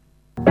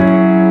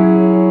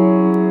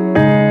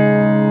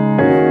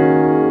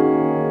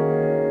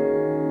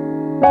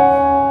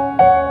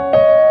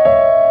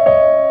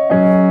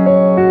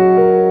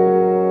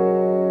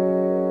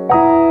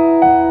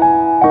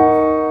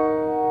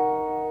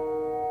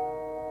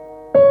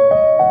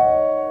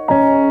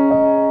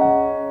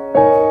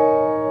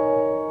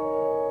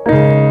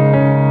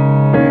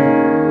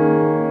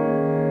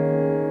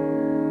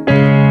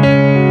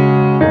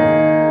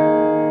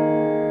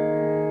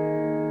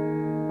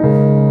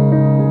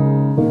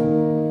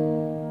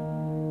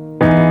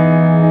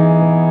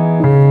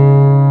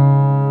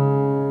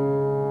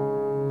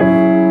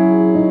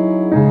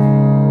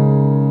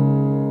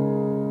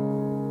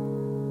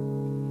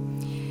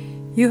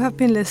 You have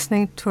been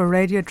listening to a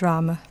radio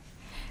drama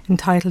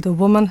entitled A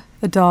Woman,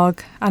 a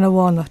Dog and a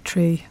Walnut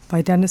Tree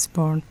by Denis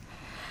Byrne,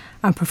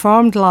 and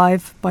performed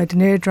live by the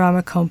Near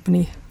Drama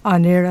Company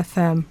on Near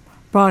FM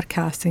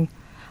Broadcasting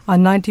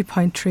on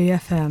 90.3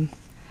 FM.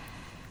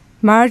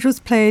 Marge was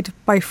played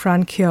by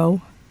Fran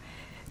Keogh,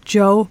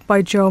 Joe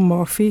by Joe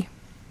Murphy,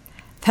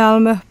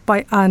 Thelma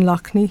by Anne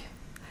Loughney,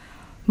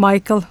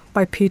 Michael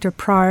by Peter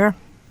Pryor,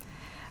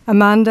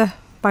 Amanda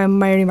by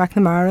Mary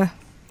McNamara,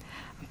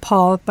 and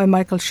Paul by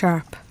Michael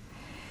Sharp.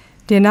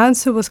 The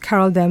announcer was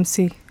Carol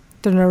Dempsey,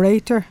 the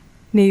narrator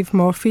Niamh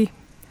Murphy,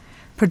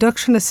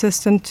 production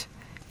assistant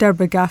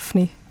Deborah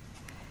Gaffney,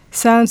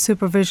 sound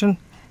supervision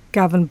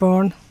Gavin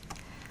Byrne,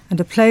 and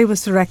the play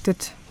was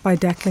directed by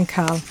Declan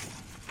Cahill.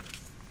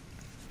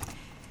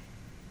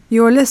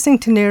 You are listening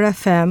to Near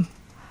FM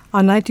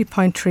on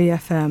 90.3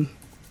 FM.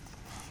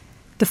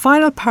 The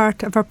final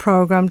part of our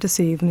programme this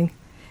evening,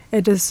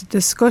 it is a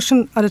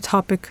discussion on the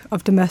topic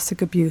of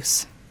domestic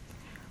abuse.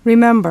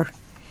 Remember,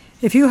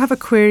 if you have a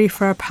query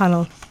for our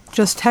panel,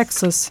 just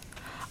text us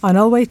on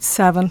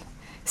 087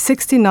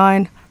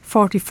 69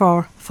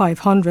 44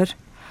 500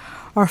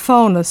 or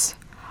phone us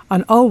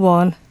on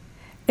 01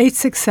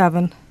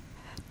 867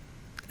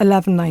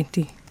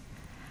 1190.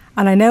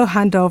 And I now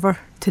hand over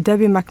to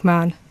Debbie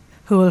McMahon,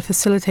 who will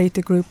facilitate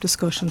the group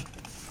discussion.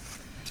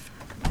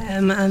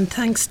 And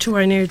thanks to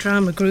our Near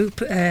Drama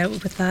group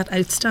with that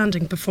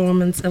outstanding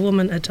performance, A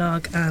Woman, a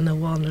Dog and a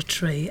Walnut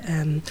Tree.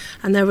 And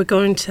now we're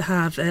going to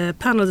have a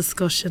panel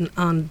discussion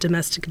on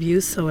domestic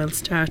abuse, so I'll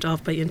start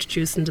off by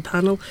introducing the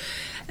panel.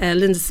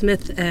 Linda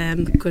Smith,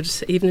 good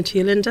evening to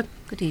you, Linda.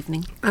 Good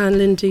evening. And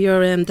Linda,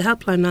 you're the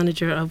helpline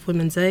manager of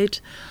Women's Aid.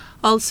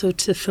 Also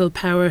to Phil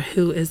Power,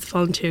 who is the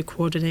volunteer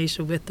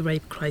coordinator with the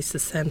Rape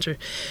Crisis Centre.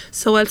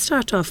 So I'll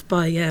start off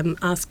by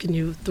asking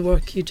you the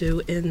work you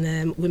do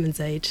in Women's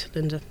Aid,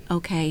 Linda.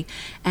 Okay.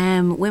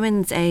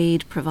 Women's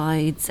Aid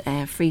provides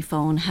a free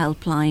phone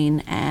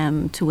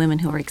helpline to women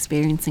who are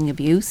experiencing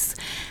abuse.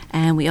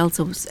 And we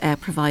also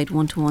provide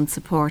one-to-one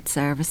support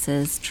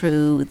services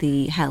through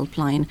the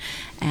helpline.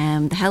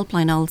 The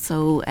helpline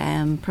also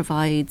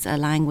provides a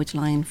language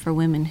line for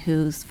women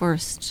whose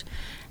first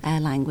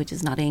language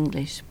is not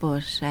English,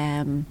 but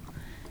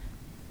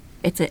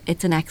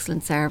it's an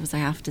excellent service, I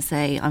have to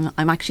say.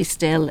 I'm actually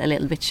still a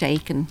little bit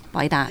shaken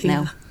by that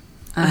now,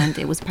 and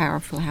it was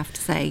powerful, I have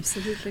to say.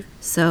 Absolutely.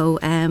 So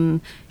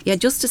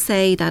just to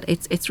say that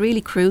it's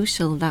really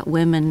crucial that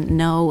women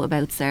know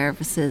about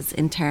services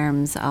in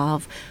terms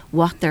of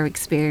what they're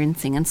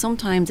experiencing, and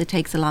sometimes it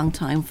takes a long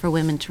time for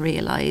women to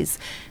realise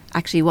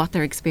actually what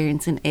they're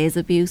experiencing is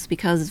abuse,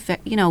 because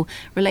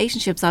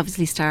relationships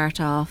obviously start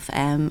off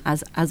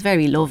as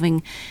very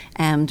loving.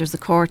 There's a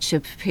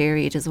courtship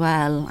period as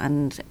well,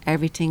 and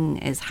everything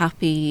is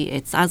happy,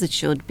 it's as it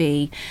should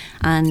be,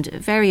 and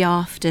very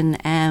often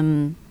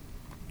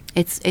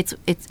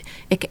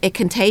it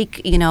can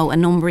take a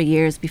number of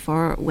years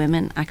before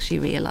women actually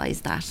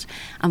realise that,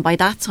 and by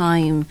that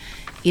time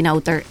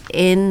they're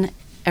in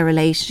a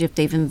relationship,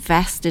 they've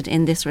invested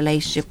in this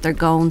relationship, they're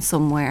going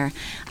somewhere,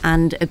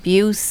 and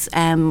abuse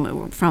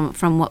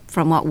from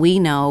what we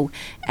know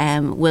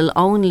will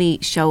only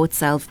show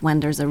itself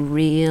when there's a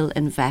real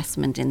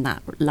investment in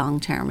that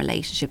long-term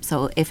relationship.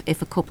 So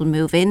if a couple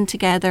move in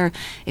together,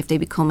 if they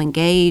become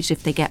engaged,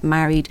 if they get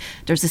married,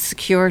 there's a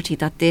security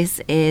that this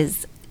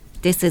is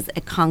a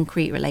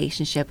concrete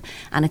relationship,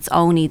 and it's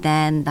only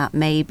then that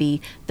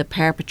maybe the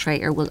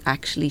perpetrator will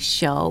actually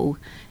show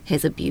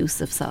his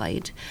abusive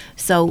side.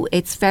 So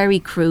it's very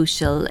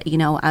crucial,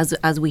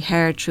 as we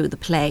heard through the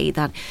play,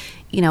 that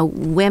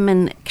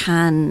women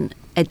can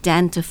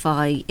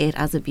identify it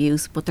as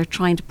abuse, but they're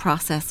trying to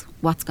process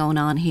what's going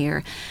on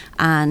here,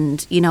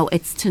 and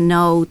it's to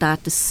know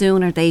that the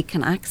sooner they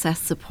can access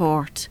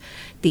support,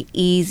 the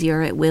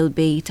easier it will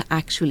be to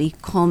actually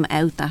come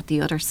out that the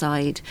other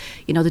side.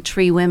 The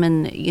three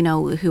women,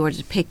 who are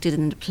depicted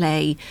in the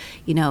play,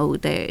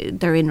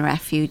 they're in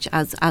refuge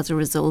as a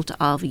result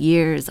of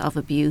years of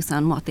abuse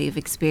and what they've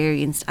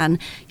experienced. And,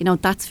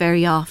 that's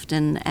very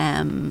often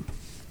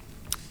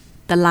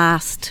the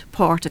last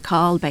port of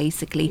call,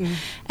 basically.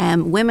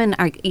 Women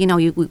are,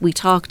 we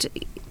talked,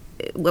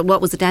 what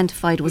was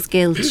identified was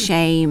guilt,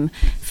 shame,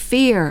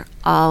 fear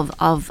of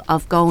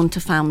going to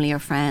family or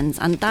friends,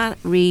 and that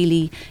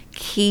really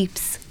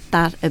keeps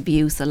that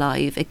abuse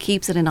alive. It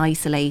keeps it in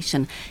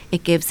isolation.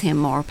 It gives him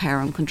more power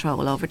and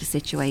control over the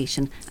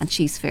situation, and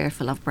she's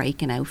fearful of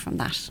breaking out from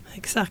that.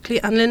 Exactly.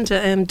 And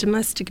Linda,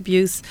 domestic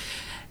abuse,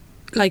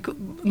 like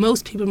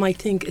most people might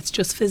think it's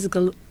just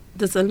physical,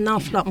 there's an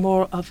awful lot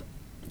more of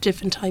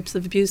different types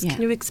of abuse.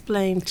 Can you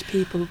explain to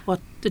people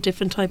what the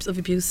different types of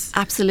abuse?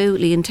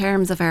 Absolutely. In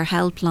terms of our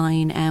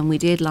helpline, we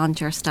did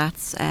launch our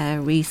stats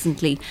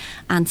recently,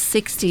 and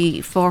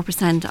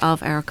 64%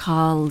 of our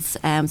calls,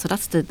 so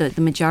that's the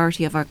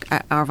majority of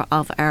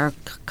our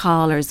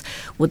callers,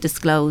 would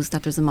disclose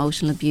that there's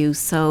emotional abuse.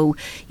 So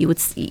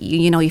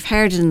you've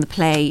heard it in the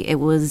play. It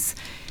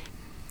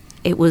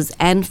was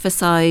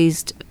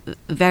emphasised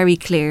very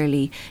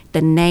clearly,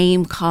 the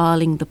name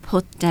calling, the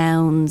put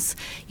downs,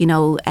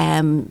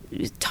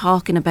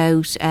 talking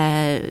about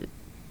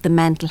the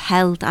mental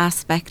health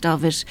aspect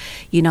of it.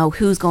 You know,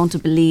 who's going to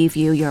believe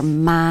you? You're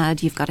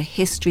mad. You've got a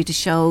history to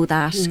show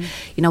that.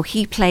 You know,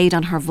 he played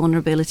on her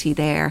vulnerability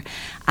there.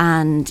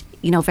 And,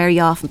 you know, very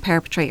often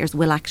perpetrators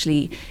will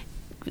actually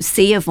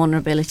see a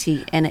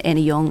vulnerability in a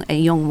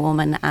young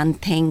woman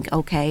and think,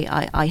 okay,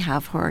 I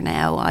have her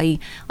now. I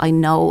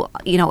know,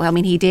 you know. I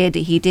mean, he did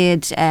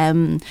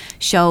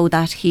show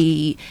that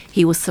he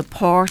was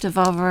supportive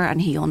of her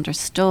and he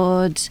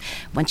understood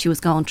when she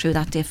was going through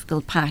that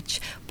difficult patch.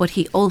 But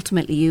he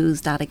ultimately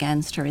used that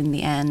against her in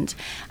the end.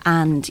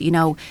 And, you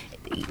know,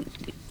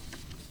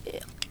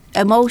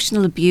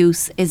 emotional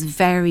abuse is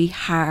very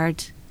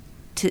hard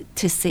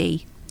to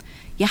see.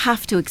 You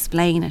have to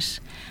explain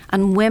it,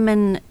 and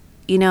women,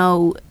 you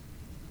know,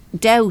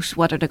 doubt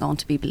whether they're going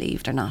to be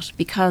believed or not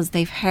because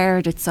they've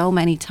heard it so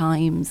many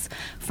times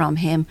from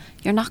him.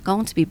 You're not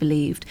going to be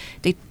believed.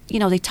 They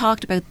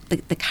talked about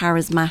the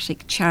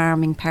charismatic,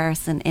 charming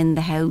person in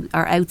the house,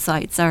 or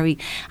outside, sorry,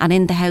 and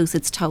in the house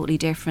it's totally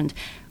different.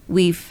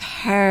 We've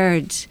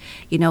heard,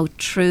 you know,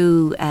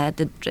 through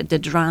the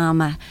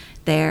drama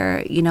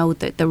there, you know,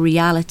 the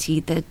reality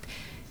that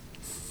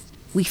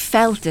we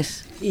felt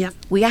it. Yeah.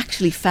 We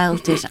actually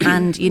felt it,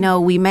 and, you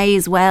know, we may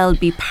as well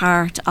be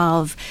part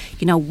of,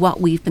 you know, what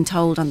we've been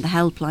told on the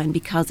helpline,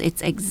 because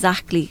it's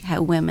exactly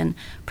how women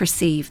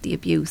perceive the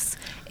abuse.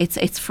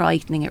 It's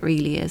frightening, it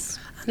really is.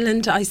 And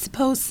Linda, I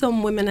suppose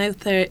some women out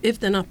there, if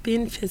they're not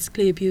being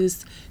physically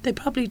abused, they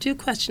probably do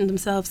question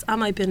themselves,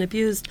 am I being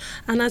abused?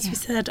 And as we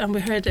said, and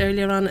we heard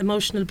earlier on,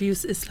 emotional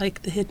abuse is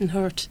like the hidden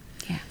hurt.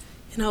 Yeah.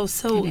 You know,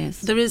 so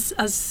there is,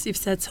 as you've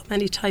said, so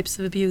many types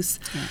of abuse.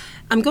 Yeah.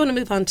 I'm going to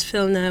move on to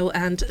Phil now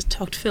and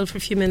talk to Phil for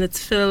a few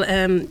minutes. Phil,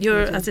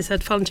 you're, as I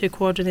said, volunteer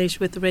coordinator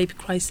with the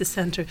Refuge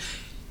Centre.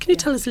 Can you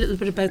tell us a little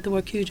bit about the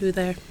work you do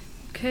there?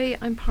 Okay,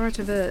 I'm part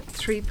of a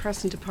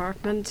 3-person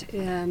department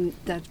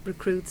that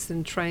recruits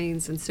and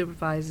trains and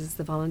supervises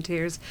the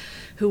volunteers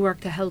who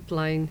work the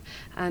helpline.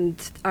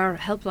 And our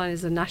helpline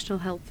is a national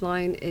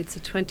helpline. It's a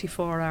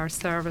 24-hour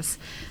service,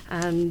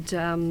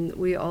 and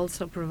we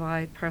also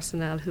provide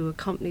personnel who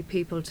accompany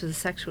people to the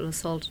sexual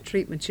assault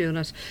treatment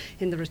unit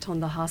in the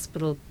Rotunda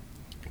Hospital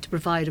to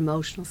provide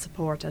emotional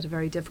support at a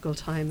very difficult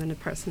time in a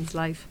person's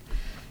life.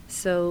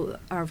 So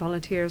our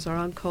volunteers are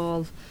on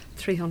call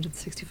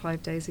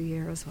 365 days a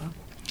year as well.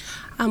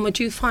 And would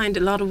you find a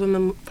lot of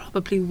women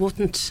probably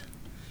wouldn't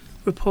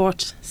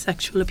report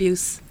sexual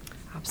abuse?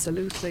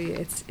 Absolutely,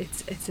 it's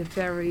a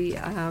very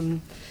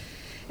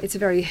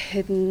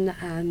hidden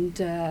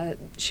and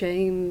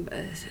shame.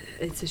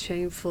 It's a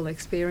shameful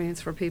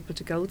experience for people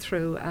to go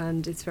through,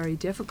 and it's very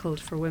difficult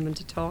for women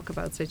to talk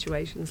about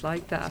situations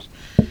like that.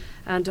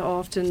 And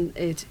often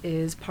it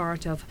is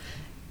part of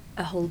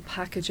a whole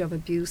package of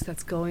abuse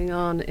that's going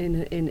on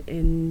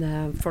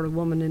in for a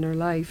woman in her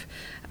life,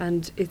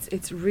 and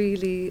it's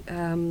really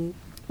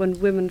when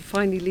women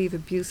finally leave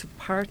abusive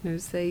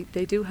partners, they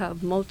do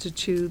have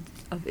multitude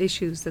of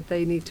issues that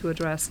they need to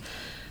address,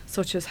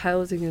 such as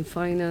housing and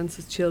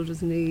finances,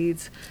 children's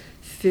needs,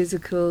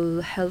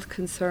 physical health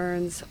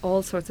concerns,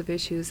 all sorts of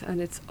issues.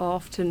 And it's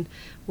often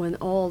when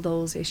all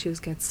those issues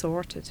get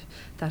sorted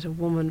that a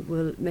woman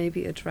will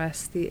maybe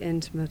address the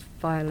intimate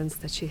violence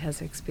that she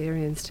has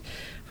experienced.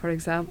 For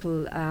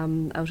example,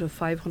 out of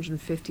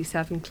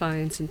 557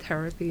 clients in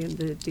therapy in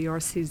the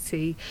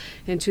DRCC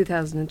in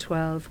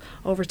 2012,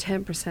 over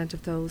 10%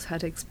 of those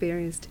had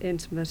experienced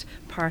intimate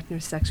partner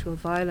sexual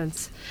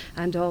violence.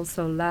 And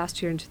also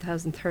last year in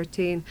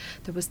 2013,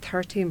 there was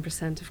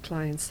 13% of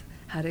clients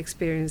had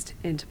experienced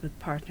intimate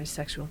partner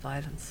sexual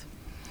violence.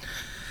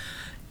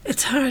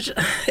 It's hard.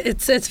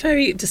 It's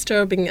very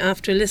disturbing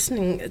after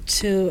listening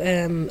to,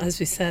 as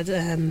we said,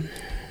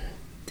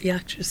 the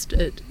actress,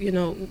 the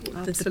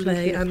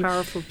play. And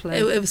powerful play.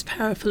 It was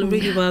powerful. It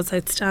really was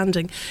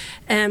outstanding.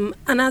 And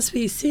as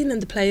we've seen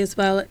in the play as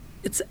well,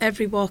 it's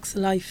every walks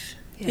of life.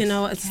 Yes. You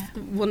know, it's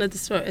one of the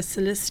sort, a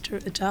solicitor,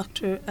 a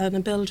doctor, and a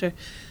builder.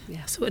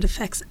 Yeah. So it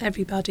affects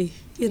everybody,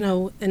 you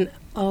know, in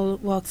all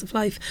walks of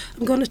life.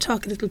 I'm going to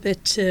talk a little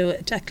bit to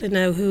Declan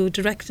now, who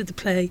directed the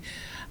play,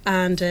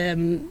 and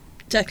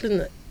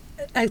Declan,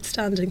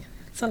 outstanding.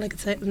 That's all I can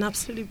say. An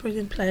absolutely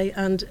brilliant play,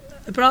 and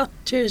it brought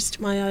tears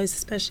to my eyes,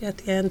 especially at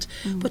the end.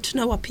 But to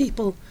know what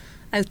people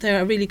out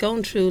there are really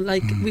going through,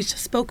 like we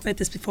spoke about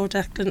this before,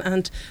 Declan,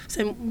 and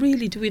saying,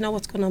 really, do we know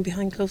what's going on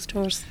behind closed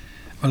doors?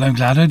 Well, I'm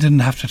glad I didn't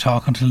have to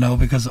talk until now,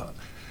 because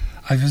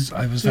I was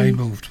very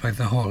moved by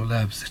the whole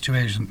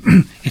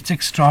situation. It's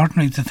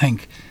extraordinary to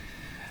think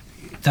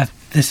that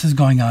this is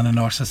going on in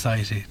our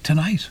society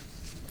tonight.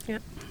 Yeah.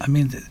 I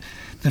mean,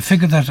 the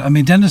figure that,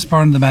 Denis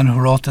Byrne, the man who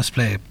wrote this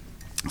play,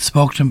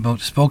 spoke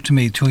to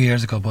me 2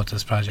 years ago about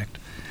this project.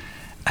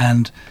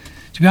 And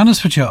to be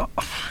honest with you,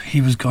 he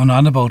was going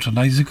on about it, and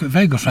he's a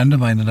very good friend of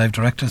mine, and I've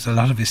directed a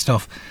lot of his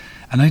stuff.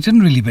 And I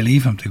didn't really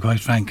believe him, to be quite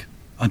frank,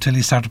 until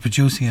he started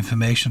producing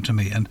information to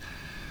me. And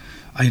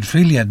I'd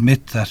freely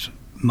admit that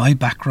my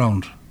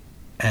background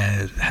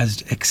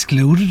has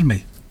excluded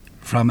me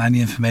from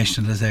any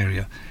information in this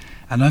area.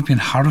 And I've been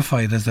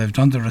horrified as I've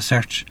done the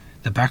research,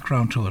 the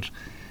background to it.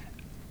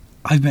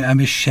 I'm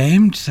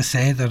ashamed to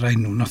say that I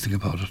knew nothing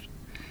about it.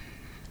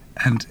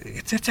 And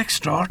it's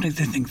extraordinary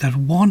to think that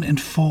 1 in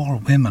 4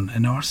 women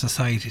in our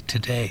society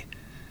today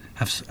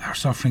are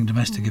suffering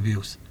domestic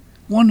abuse.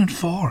 1 in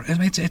 4. I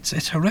mean,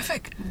 it's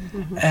horrific.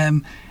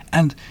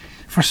 And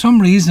for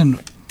some reason,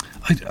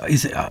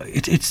 it's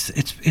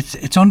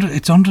under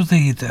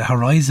the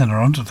horizon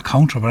or under the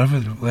counter,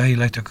 whatever way you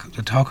like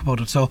to talk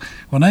about it. So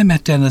when I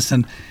met Denis,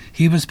 and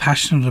he was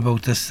passionate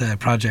about this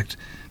project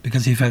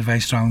because he felt very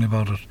strongly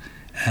about it.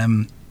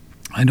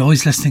 I know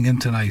he's listening in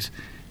tonight,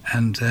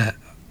 and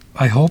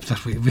I hope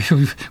that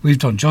we've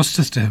done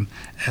justice to him.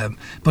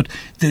 But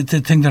the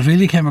thing that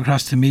really came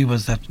across to me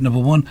was that, number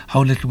one,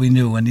 how little we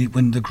knew. And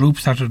when the group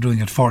started doing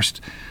it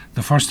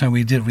the first time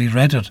we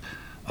read it,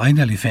 I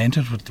nearly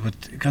fainted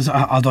because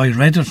although I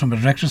read it from a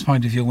director's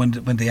point of view, when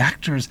the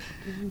actors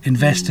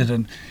invested,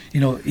 and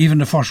even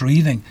the first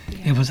reading,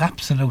 it was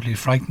absolutely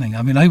frightening.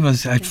 I mean,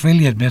 I'd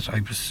freely admit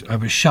I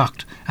was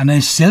shocked, and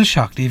I'm still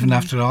shocked even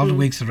after all the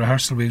weeks of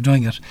rehearsal we're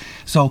doing it.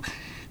 So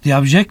the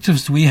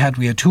objectives we had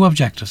 2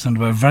 objectives, and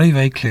they were very,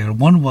 very clear.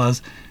 One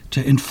was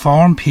to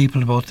inform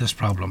people about this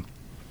problem,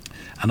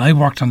 and I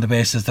worked on the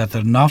basis that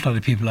there are an awful lot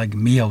of people like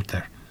me out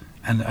there.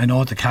 And I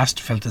know the cast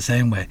felt the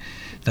same way,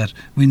 that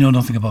we know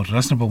nothing about it.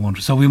 That's number one.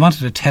 So we wanted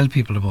to tell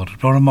people about it.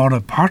 But more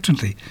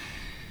importantly,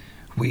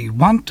 we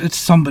wanted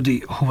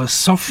somebody who was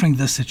suffering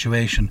this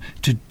situation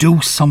to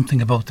do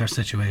something about their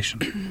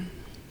situation.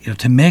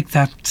 To make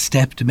that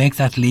step, to make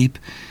that leap.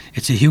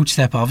 It's a huge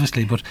step,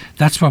 obviously, but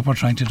that's what we're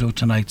trying to do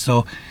tonight.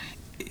 So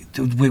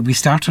we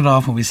started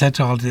off and we said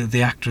to all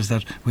the actors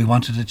that we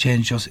wanted to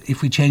change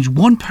if we change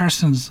one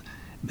person's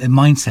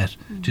mindset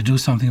to do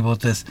something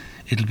about this,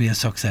 it'll be a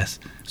success.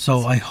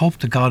 So I hope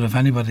to God, if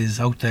anybody is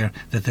out there,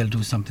 that they'll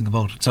do something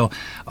about it. So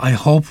I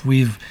hope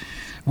we're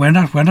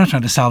not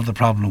trying to solve the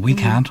problem. We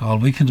can't. All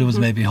we can do is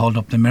maybe hold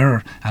up the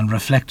mirror and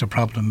reflect a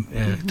problem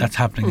that's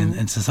happening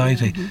in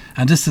society.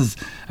 And this is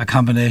a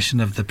combination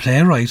of the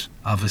playwright,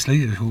 obviously,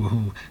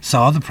 who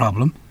saw the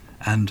problem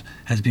and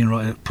has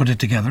been put it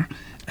together.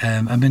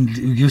 I mean,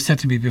 you said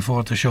to me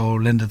before the show,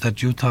 Linda,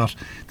 that you thought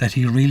that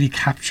he really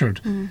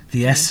captured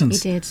the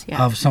essence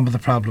of some of the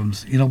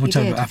problems, which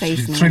I'm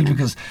absolutely thrilled,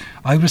 because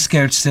I was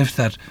scared stiff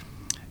that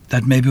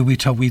maybe we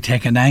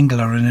take an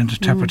angle or an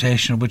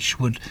interpretation which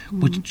would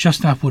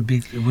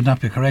not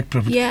be correct.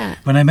 But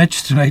when I met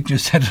you tonight, you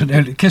said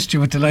I kissed you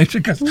with delight,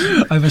 because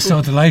I was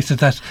so delighted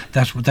that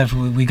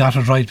we got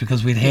it right,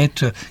 because we'd hate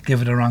to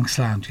give it a wrong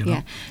slant.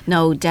 Yeah,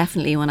 no,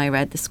 definitely. When I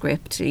read the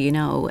script,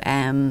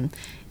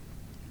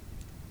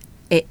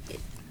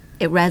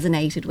 It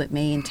resonated with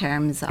me in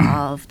terms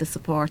of the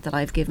support that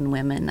I've given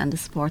women and the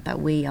support that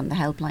we on the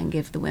helpline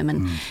give the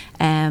women.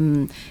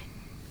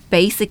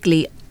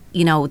 Basically,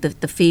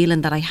 the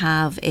feeling that I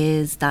have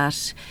is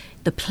that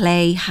the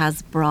play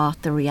has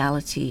brought the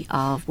reality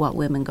of what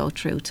women go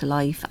through to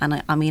life,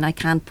 and I mean, I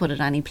can't put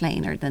it any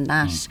plainer than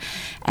that.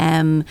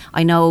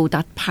 I know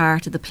that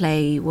part of the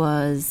play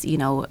was,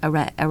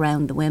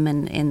 around the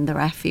women in the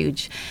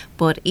refuge,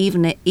 but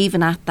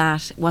even at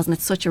that, wasn't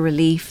it such a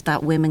relief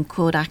that women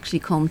could actually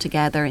come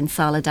together in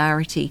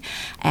solidarity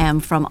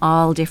from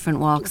all different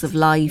walks of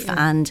life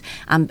and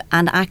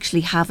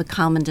actually have a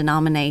common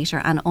denominator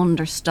and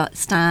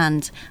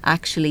understand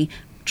actually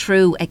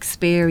true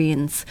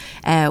experience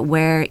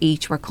where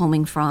each were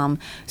coming from.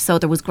 So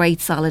there was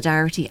great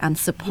solidarity and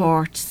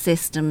support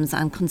systems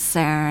and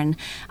concern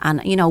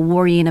and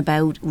worrying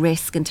about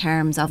risk in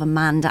terms of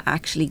Amanda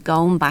actually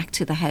going back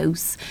to the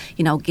house,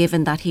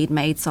 given that he'd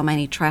made so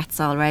many threats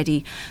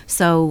already.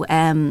 So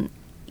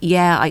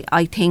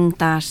I think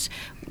that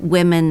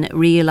women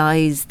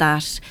realise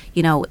that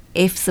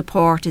if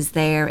support is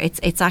there,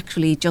 it's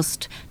actually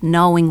just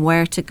knowing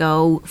where to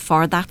go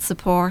for that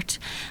support,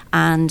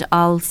 and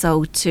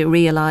also to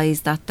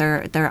realise that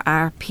there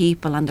are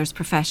people and there's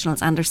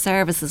professionals and there's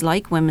services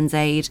like Women's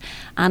Aid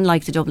and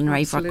like the Dublin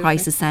Rape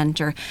Crisis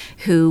Centre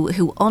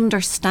who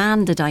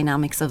understand the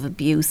dynamics of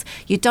abuse.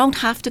 You don't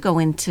have to go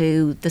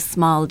into the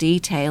small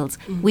details.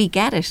 We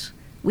get it.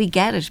 We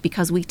get it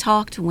because we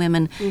talk to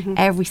women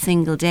every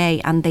single day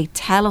and they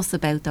tell us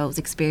about those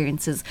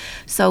experiences.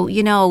 So,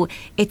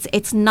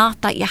 it's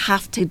not that you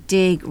have to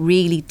dig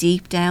really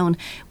deep down.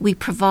 We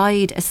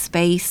provide a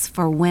space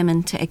for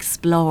women to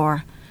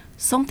explore.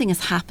 Something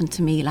has happened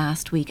to me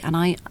last week and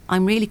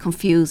I'm really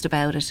confused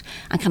about it,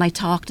 and can I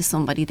talk to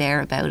somebody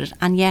there about it?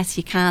 And yes,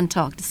 you can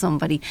talk to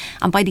somebody,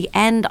 and by the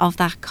end of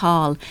that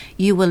call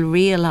you will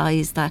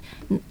realise that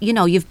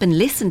you've been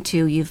listened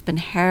to, you've been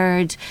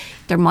heard.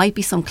 There might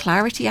be some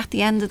clarity at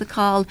the end of the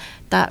call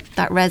that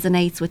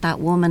resonates with that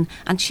woman,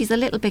 and she's a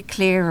little bit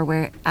clearer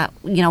where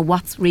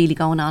what's really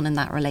going on in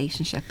that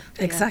relationship.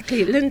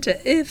 Exactly. Linda,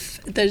 if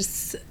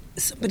there's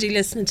somebody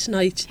listening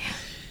tonight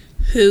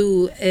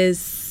who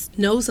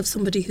knows of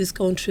somebody who's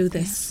going through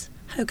this,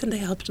 how can they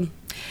help them?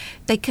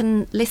 they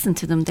can listen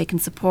to them, they can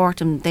support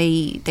them,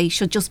 they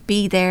should just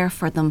be there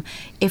for them.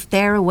 If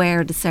they're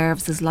aware of the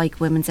services like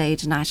Women's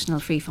Aid National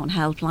Free Phone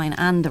Helpline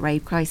and the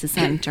Rape Crisis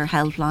Centre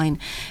helpline,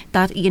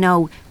 that, you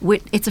know,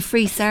 it's a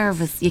free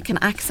service, you can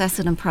access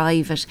it in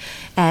private,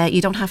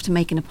 you don't have to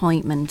make an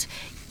appointment.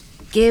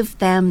 Give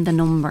them the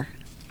number.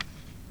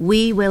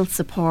 We will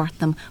support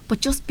them, but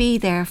just be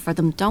there for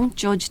them. Don't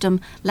judge them.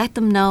 Let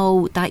them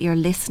know that you're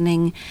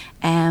listening,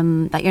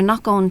 that you're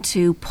not going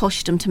to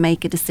push them to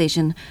make a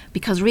decision,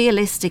 because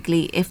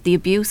realistically, if the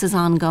abuse is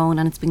ongoing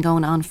and it's been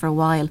going on for a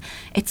while,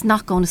 it's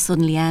not going to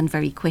suddenly end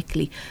very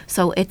quickly.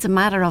 So it's a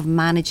matter of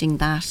managing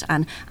that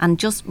and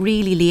just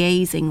really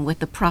liaising with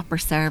the proper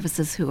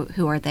services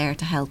who are there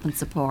to help and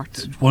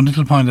support. One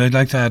little point I'd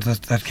like to add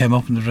that came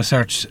up in the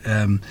research,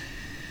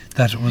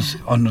 that was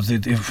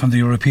from the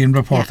European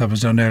report that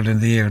was done earlier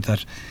in the year,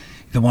 that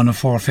the 1 in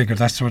 4 figure,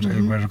 that's where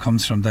it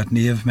comes from, that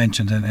Niamh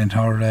mentioned in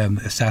her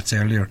stats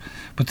earlier.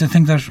 But the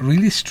thing that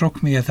really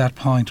struck me at that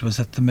point was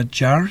that the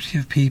majority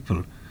of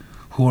people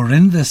who are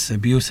in this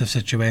abusive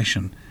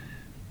situation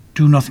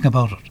do nothing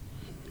about it.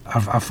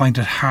 I find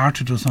it hard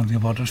to do something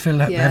about it. Phil,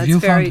 have you found it?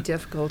 It's very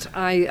difficult.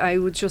 I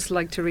would just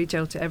like to reach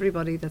out to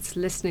everybody that's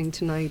listening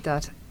tonight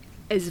that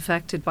is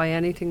affected by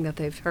anything that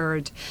they've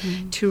heard,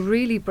 to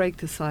really break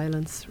the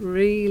silence,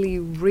 really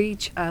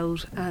reach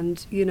out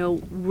and, you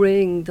know,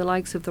 ring the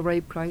likes of the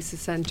Rape Crisis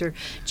Centre,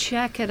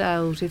 check it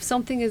out. If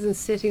something isn't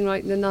sitting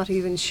right and they're not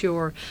even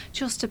sure,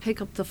 just to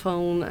pick up the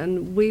phone,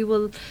 and we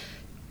will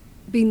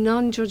be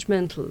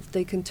non-judgmental.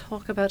 They can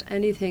talk about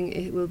anything.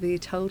 It will be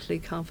totally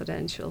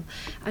confidential,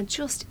 and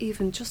just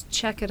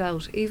check it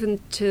out, even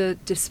to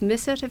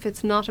dismiss it if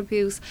it's not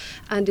abuse,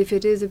 and if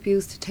it is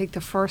abuse, to take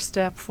the first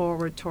step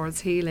forward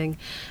towards healing.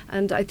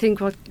 And I think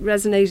what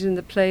resonated in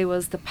the play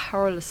was the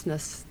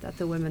powerlessness that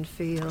the women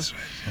feel. That's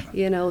right,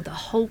 yeah. You know, the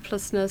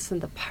hopelessness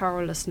and the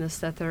powerlessness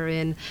that they're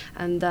in,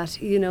 and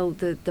that, you know,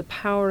 the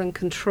power and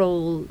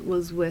control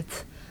was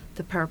with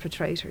the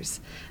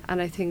perpetrators.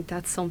 And I think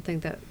that's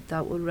something that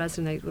will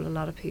resonate with a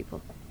lot of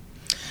people.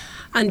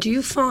 And do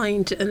you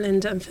find,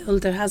 Linda and Phil,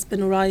 there has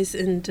been a rise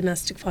in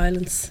domestic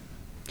violence?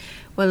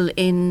 Well,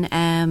 in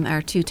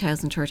our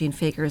 2013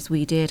 figures,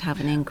 we did have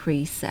an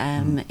increase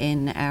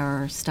in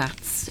our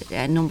stats,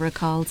 a number of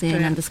calls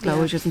in and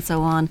disclosures and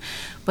so on.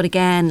 But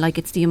again, like,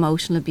 it's the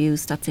emotional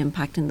abuse that's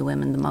impacting the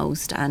women the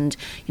most. And,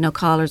 you know,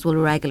 callers will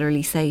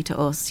regularly say to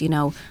us, you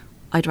know,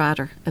 I'd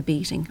rather a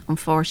beating,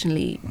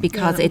 unfortunately,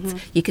 because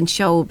you can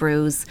show a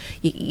bruise,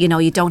 you know,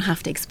 you don't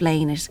have to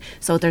explain it.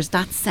 So there's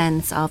that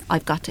sense of,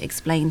 I've got to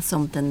explain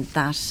something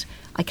that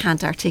I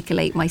can't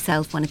articulate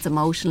myself when it's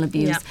emotional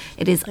abuse. Yeah.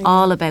 It is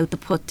all about the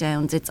put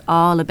downs. It's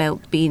all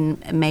about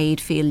being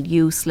made feel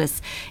useless.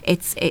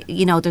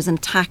 You know, there's an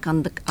attack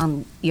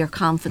on your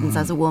confidence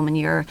as a woman,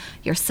 your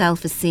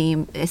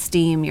self-esteem,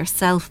 your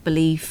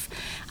self-belief,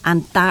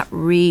 and that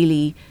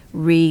really,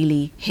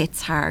 really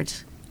hits hard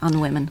on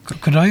women.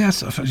 Could I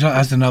ask,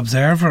 as an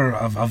observer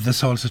of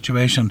this whole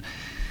situation,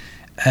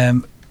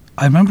 I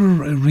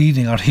remember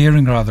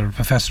hearing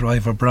Professor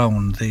Ivor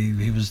Brown,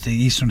 he was the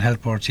Eastern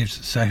Health Board Chief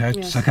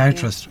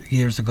Psychiatrist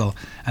years ago,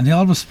 and he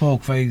always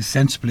spoke very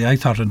sensibly, I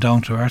thought, and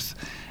down to earth,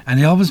 and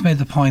he always made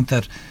the point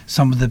that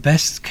some of the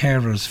best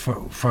carers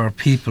for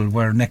people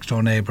were next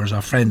door neighbours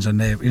or friends and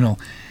neighbours, you know.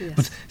 Yes.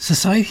 But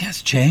society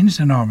has changed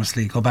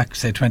enormously, go back,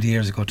 say, 20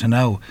 years ago to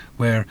now,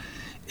 where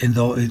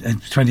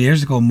 20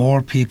 years ago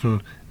more people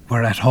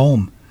were at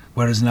home,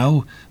 whereas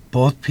now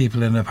both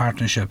people in a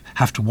partnership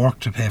have to work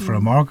to pay for a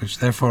mortgage.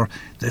 Therefore,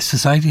 the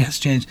society has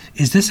changed.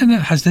 Has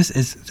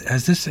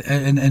this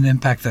an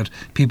impact that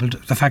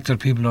the fact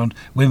that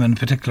women in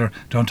particular,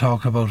 don't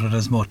talk about it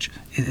as much?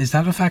 Is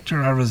that a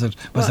factor, or was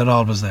it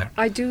always there?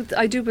 I do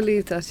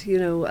believe that, you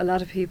know, a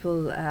lot of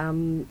people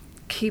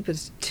keep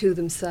it to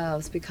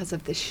themselves because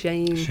of the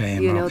shame.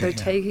 You know, they're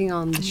taking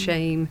on the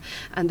shame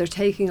and they're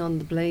taking on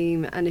the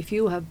blame. And if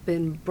you have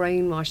been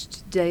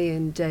brainwashed day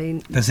in,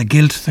 day... There's a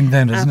guilt thing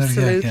then, isn't it?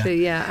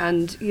 Absolutely, yeah.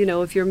 And, you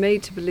know, if you're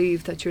made to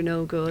believe that you're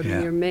no good,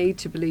 and you're made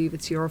to believe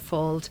it's your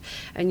fault,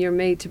 and you're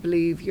made to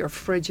believe you're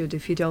frigid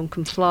if you don't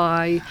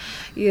comply,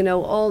 you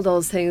know, all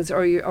those things,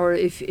 or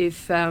if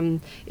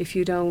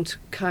you don't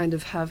kind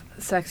of have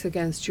sex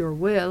against your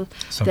will,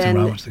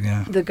 then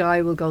the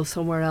guy will go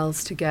somewhere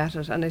else to get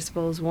it. And I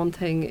suppose one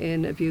thing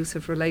in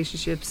abusive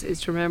relationships is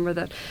to remember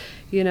that,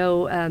 you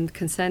know,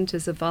 consent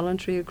is a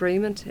voluntary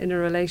agreement in a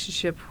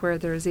relationship where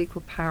there is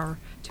equal power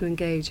to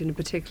engage in a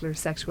particular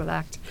sexual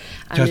act.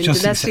 And in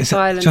domestic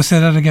violence... Just say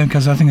that again,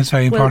 because I think it's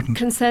very important.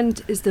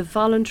 Consent is the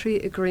voluntary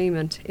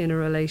agreement in a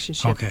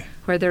relationship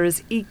where there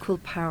is equal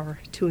power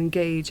to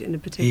engage in a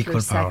particular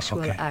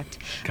sexual act.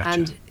 Gotcha.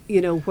 And, you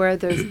know, where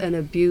there's an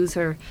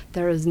abuser,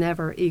 there is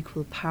never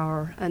equal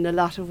power. And a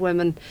lot of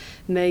women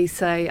may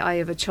say, I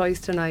have a choice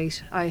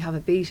tonight, I have a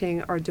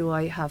beating, or do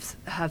I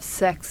have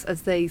sex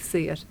as they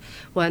see it,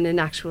 when in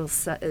actual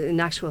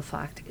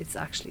fact it's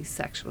actually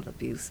sexual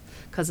abuse,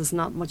 because it's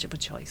not much of a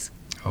choice.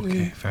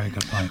 Okay, very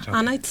good point. Okay.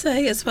 And I'd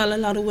say as well, a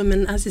lot of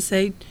women, as you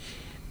say,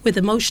 with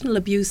emotional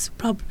abuse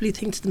probably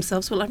think to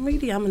themselves, well, I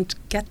really am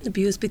getting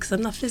abused because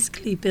I'm not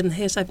physically been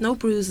hit. I've no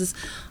bruises.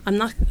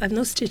 I've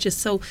no stitches.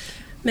 So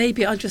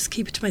maybe I'll just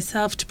keep it to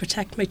myself to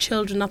protect my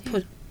children, not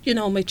put,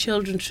 my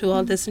children through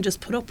all this and just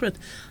put up with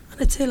it.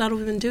 And I'd say a lot of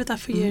women do that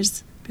for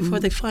years before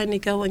they finally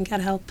go and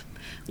get help.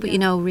 But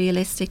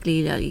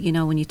realistically,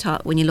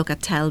 when you look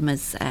at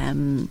Thelma's,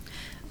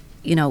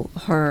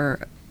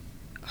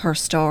 her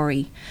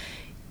story,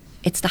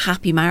 it's the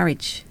happy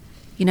marriage.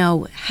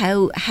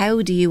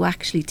 How do you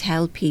actually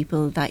tell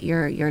people that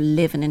you're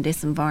living in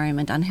this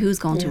environment, and who's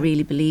going to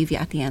really believe you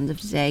at the end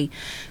of the day?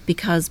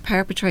 Because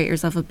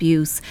perpetrators of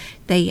abuse,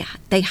 they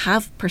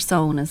have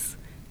personas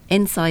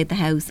inside the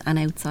house and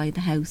outside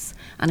the house,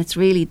 and it's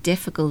really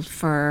difficult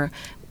for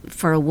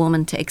a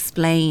woman to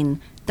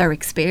explain their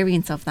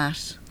experience of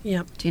that.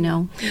 Yeah. Do you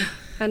know?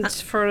 And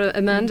for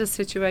Amanda's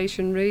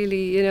situation,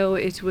 really,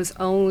 it was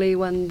only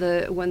when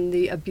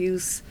the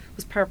abuse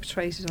was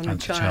perpetrated on a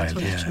child.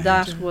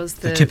 That was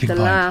the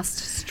last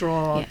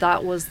straw. Yeah.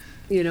 That was,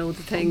 the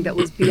thing that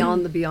was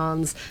beyond the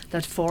beyonds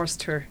that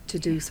forced her to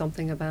do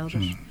something about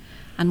it.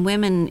 And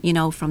women,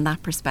 from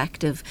that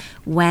perspective,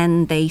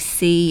 when they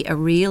see a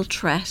real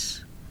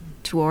threat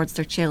towards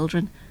their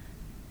children,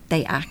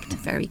 they act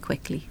very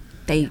quickly.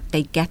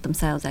 They get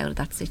themselves out of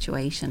that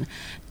situation.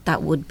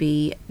 That would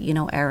be,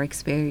 our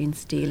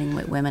experience dealing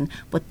with women.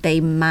 But they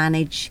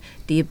manage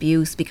the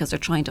abuse because they're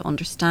trying to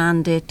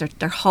understand it.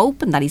 They're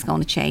hoping that he's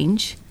going to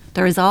change.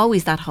 There is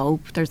always that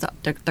hope. There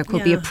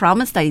could be a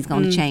promise that he's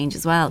going to change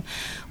as well.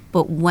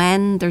 But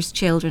when there's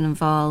children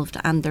involved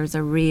and there's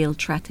a real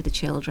threat to the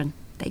children,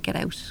 they get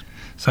out.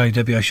 Sorry,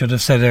 Debbie, I should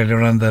have said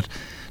earlier on that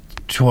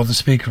two other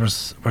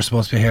speakers were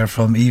supposed to be here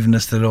from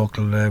Evenis, the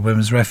local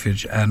women's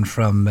refuge, and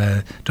from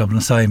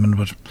Dublin Simon,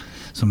 but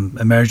some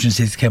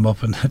emergencies came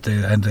up and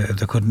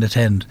they couldn't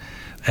attend.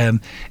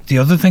 The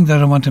other thing that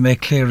I want to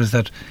make clear is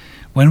that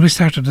when we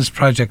started this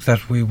project,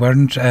 that we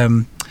weren't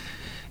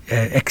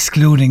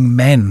excluding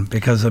men,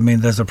 because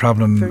there's a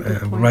problem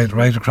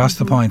right across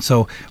the point.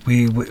 So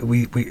we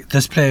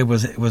this play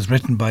was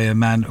written by a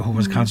man who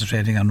was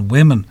concentrating on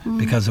women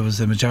because it was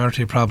a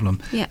majority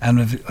problem. Yeah. And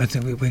I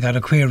think we got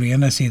a query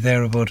in, I see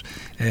there, about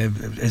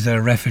is there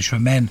a refuge for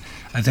men?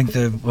 I think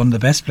one of the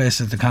best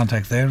places to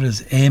contact there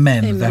is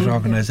Amen. That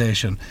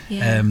organisation.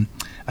 Yeah.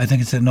 I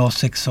think it's in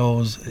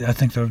 060s. I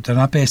think they're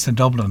not based in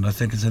Dublin. I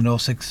think it's in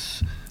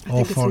 06. I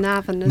think it's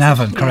Navan.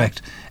 Navan,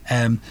 correct.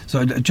 So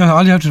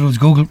all you have to do is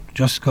Google,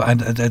 just go, and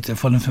the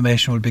full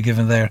information will be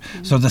given there.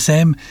 So the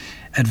same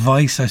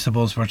advice, I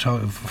suppose,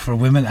 for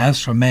women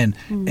as for men.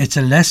 It's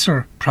a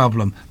lesser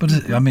problem. But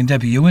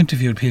Debbie, you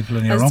interviewed people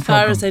in your own program.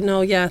 As far as I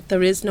know,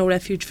 there is no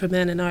refuge for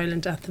men in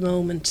Ireland at the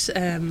moment.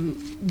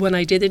 When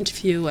I did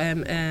interview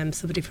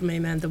somebody from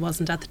Amen, there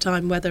wasn't at the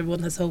time. Whether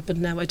one has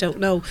opened now, I don't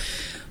know.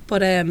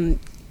 But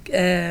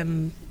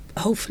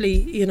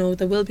hopefully,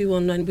 there will be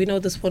one, and we know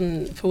there's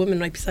one for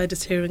women right beside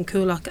us here in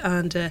Coolock.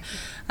 And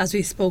as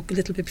we spoke a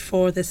little bit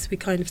before this, we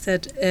kind of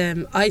said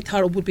I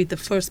thought it would be the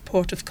first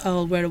port of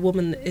call where a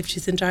woman, if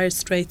she's in dire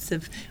straits,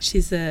 if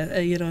she's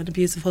an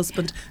abusive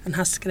husband and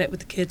has to get out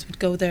with the kids, would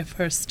go there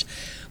first.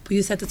 But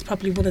you said it's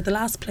probably one of the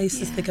last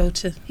places they go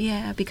to.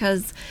 Yeah,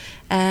 because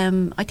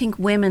I think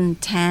women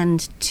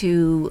tend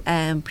to,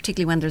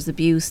 particularly when there's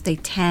abuse, they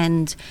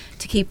tend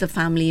to keep the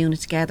family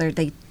unit together.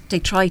 They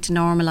try to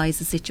normalise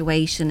the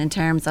situation in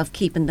terms of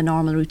keeping the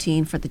normal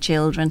routine for the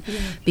children,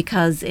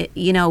 because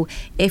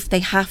if they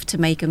have to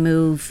make a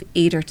move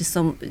either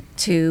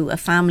to a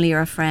family or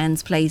a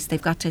friend's place,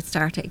 they've got to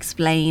start to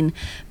explain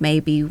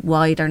maybe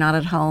why they're not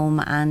at home,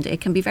 and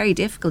it can be very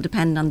difficult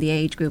depending on the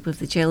age group of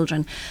the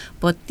children.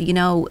 But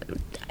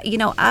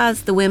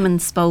as the women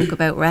spoke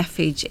about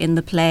refuge in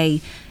the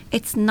play,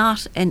 it's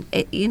not,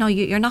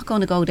 you're not going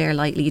to go there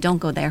lightly. You don't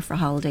go there for a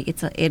holiday.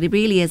 It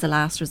really is a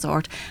last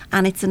resort,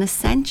 and it's an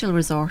essential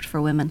resort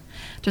for women.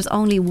 There's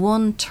only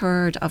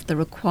 1/3 of the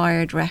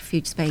required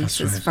refuge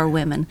spaces for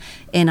women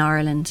in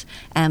Ireland,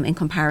 in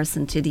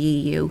comparison to the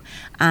EU,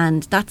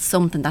 and that's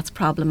something that's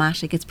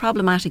problematic. It's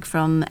problematic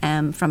from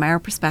our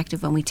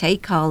perspective when we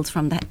take calls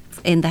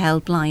in the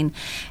helpline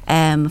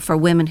for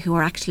women who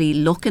are actually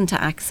looking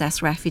to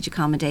access refuge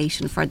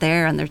accommodation for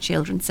their and their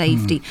children's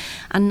safety,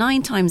 and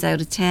 9 times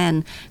out of 10.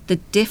 The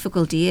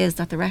difficulty is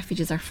that the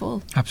refuges are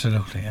full.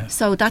 Absolutely, yeah.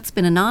 So that's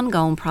been an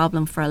ongoing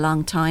problem for a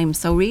long time.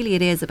 So really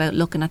it is about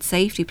looking at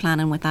safety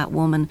planning with that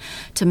woman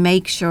to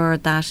make sure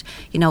that,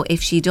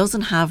 if she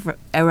doesn't have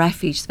a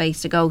refuge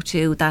space to go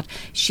to, that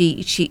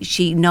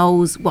she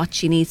knows what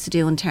she needs to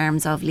do in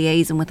terms of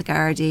liaising with the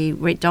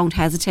Gardaí. Don't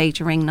hesitate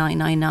to ring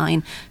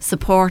 999.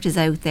 Support is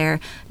out there.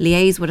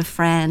 Liaise with a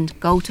friend.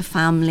 Go to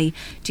family.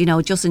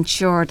 Just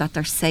ensure that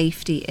their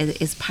safety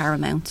is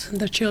paramount. And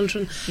their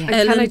children. Yeah.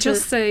 And can I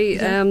just say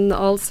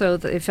also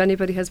that if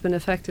anybody has been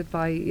affected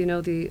by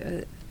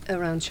the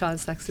around child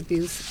sex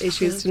abuse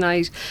issues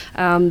tonight,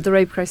 the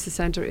Rape Crisis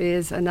Centre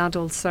is an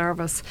adult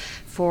service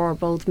for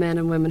both men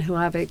and women who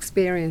have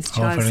experienced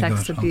child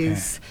sex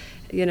abuse.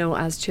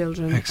 as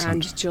children.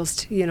 Excellent. And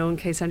just, in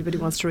case anybody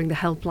wants to ring the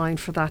helpline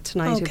for that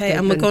tonight. if Okay, they've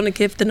and we're been- going to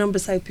give the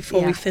numbers out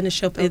before we Yeah.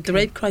 finish up. Okay. The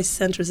Rape Crisis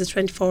Centre is a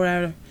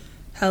 24-hour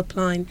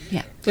helpline.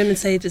 Yeah.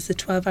 Women's Aid is a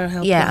 12-hour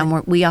helpline. Yeah,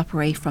 and we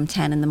operate from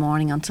 10 in the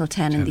morning until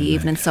 10 in the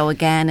evening. So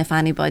again, if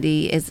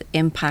anybody is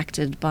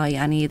impacted by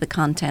any of the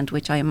content,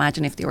 which I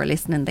imagine if they were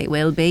listening they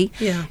will be,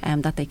 Yeah.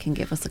 that they can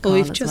give us a Oh, call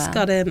we've as just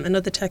well. got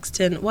another text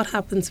in. What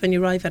happens when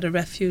you arrive at a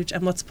refuge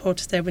and what support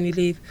is there when you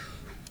leave?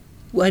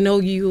 Well, I know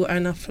you are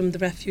not from the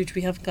refuge.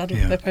 We haven't got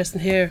a person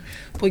here,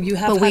 but you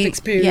have had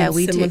experience. Yeah,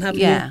 we in do. one,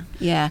 haven't Yeah,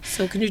 you? yeah.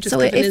 So can you just So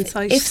give an if,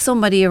 insight? if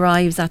somebody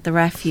arrives at the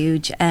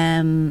refuge,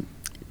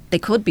 they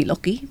could be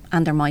lucky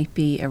and there might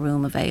be a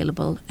room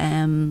available.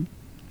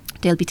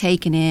 They'll be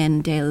taken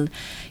in. They'll,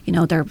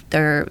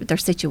 their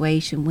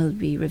situation will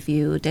be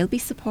reviewed. They'll be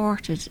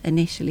supported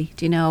initially.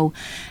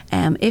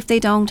 If they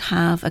don't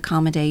have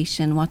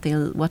accommodation, what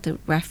the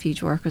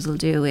refuge workers will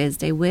do is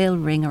they will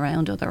ring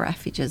around other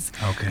refuges,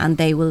 and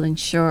they will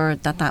ensure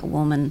that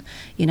woman,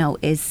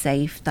 is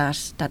safe.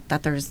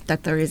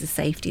 That there is a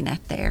safety net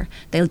there.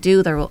 They'll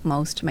do their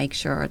utmost to make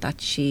sure that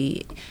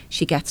she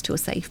gets to a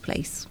safe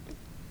place.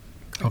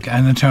 Okay,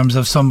 and in terms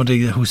of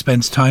somebody who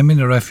spends time in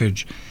a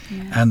refuge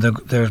and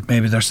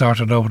they're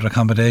sorted out with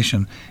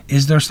accommodation,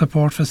 is there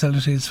support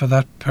facilities for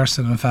that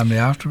person and family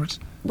afterwards?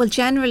 Well,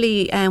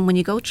 generally, when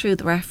you go through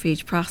the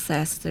refuge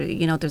process,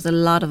 there's a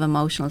lot of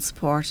emotional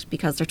support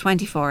because they're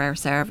 24-hour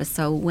service,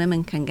 so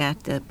women can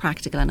get the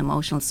practical and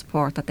emotional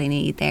support that they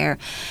need there.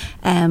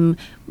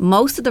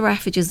 Most of the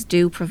refuges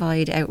do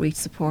provide outreach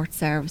support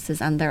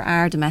services, and there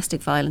are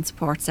domestic violence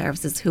support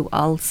services who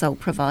also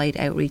provide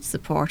outreach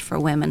support for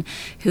women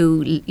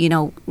who,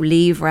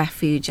 leave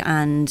refuge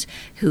and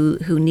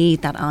who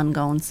need that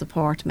ongoing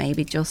support,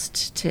 maybe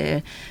just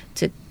to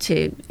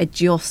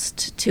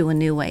adjust to a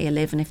new way of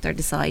living if they're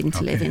deciding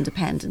to live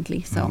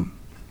independently. So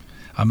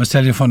I must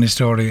tell you a funny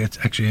story. It's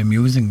actually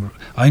amusing.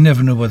 I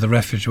never knew where the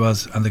refuge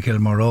was on the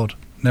Kilmore Road.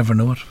 Never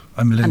knew it.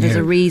 I'm living and there's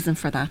here. a reason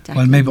for that, Declan.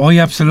 Well, maybe. Oh,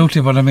 yeah,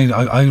 absolutely. But I mean,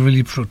 I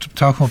really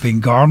talk about being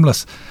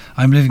garmless.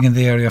 I'm living in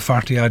the area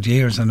 40 odd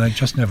years, and I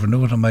just never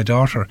knew it. And my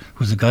daughter,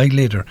 who's a guide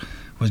leader,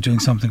 was doing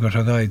something with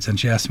her guides, and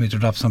she asked me to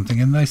drop something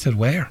in. And I said,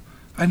 "Where?"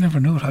 I never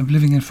knew it. I'm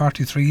living in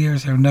 43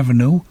 years. I never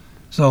knew.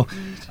 So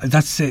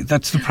that's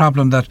the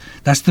problem.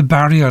 That's the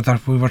barrier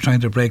that we were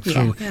trying to break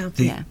through.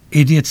 The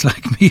idiots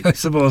like me, I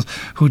suppose,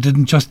 who did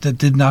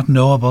not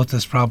know about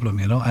this problem,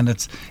 and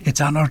it's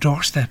on our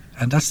doorstep.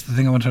 And that's the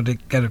thing I wanted to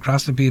get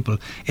across to people.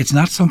 It's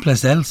not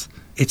someplace else.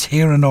 It's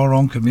here in our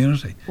own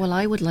community. Well,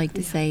 I would like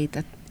to say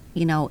that,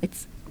 you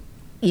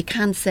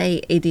can't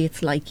say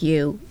idiots like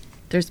you.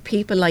 There's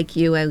people like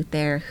you out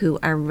there who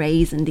are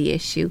raising the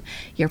issue.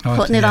 You're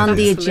putting it on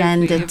the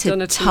agenda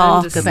to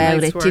talk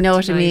about it. Do you know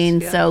what I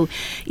mean? Yeah. So,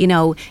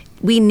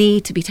 we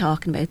need to be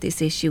talking about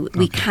this issue.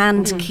 We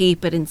can't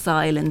keep it in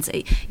silence.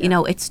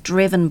 It's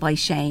driven by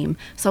shame.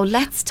 So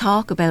let's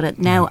talk about it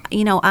now.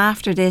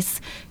 After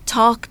this,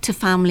 talk to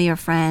family or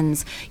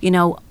friends.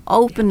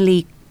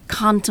 Openly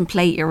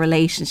contemplate your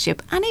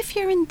relationship. And if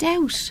you're in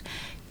doubt,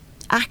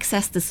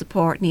 access the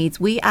support needs.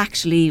 We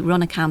actually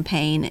run a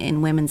campaign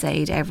in Women's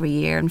Aid every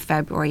year in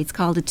February. It's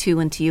called the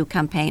 2 and 2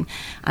 campaign,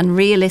 and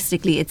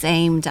realistically it's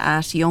aimed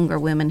at younger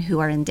women who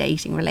are in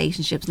dating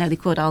relationships. Now, they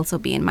could also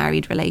be in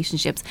married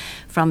relationships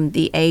from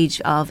the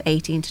age of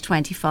 18 to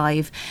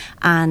 25,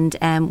 and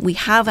we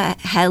have a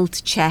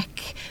health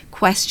check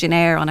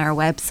questionnaire on our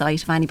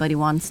website if anybody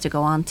wants to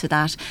go on to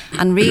that,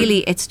 and really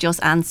it's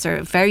just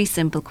answer very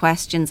simple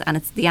questions, and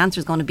the answer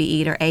is going to be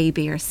either A,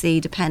 B or C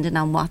depending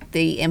on what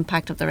the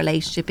impact of the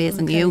relationship is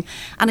on you,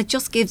 and it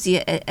just gives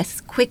you a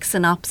quick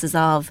synopsis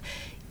of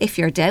if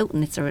you're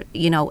doubting it's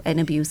an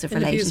abusive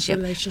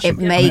relationship. It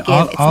may give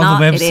all it's not,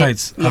 the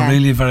websites are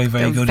really very,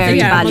 very good. Very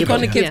valuable. We're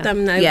going to give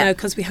them now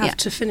because we have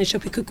to finish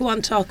up. We could go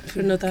on talking for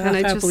another half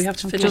hour, but we have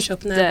to finish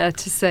up now.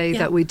 To say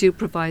that we do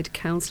provide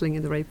counselling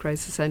in the Rape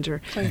Crisis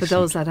Centre for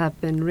those that have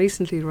been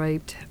recently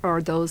raped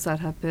or those that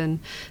have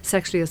been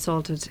sexually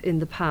assaulted in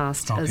the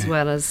past, as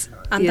well as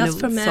and that's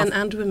for men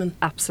and women.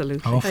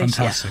 Absolutely. Oh,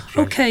 fantastic!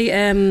 Yeah.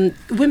 Okay,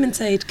 Women's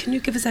Aid. Can you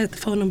give us out the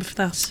phone number for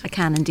that? I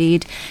can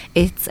indeed.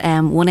 It's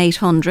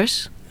 1-800.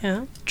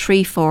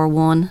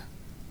 341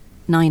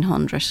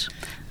 900.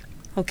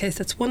 Okay, so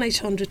that's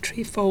 1-800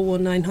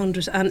 341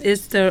 900. And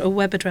is there a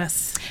web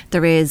address?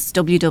 There is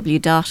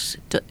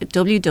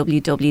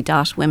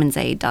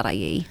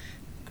www.womensaid.ie.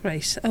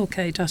 Great.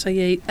 Okay,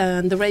 .ie.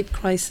 And the rape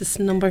crisis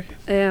number?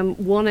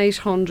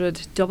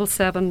 1-800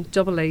 77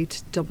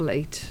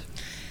 8888.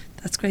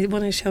 That's great.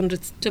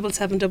 1-800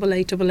 77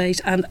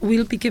 8888. And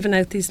we'll be giving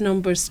out these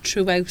numbers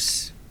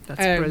throughout. That's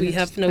brilliant. We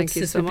have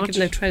notices we'll be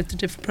giving out throughout the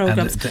different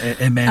programmes.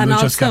 And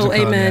also,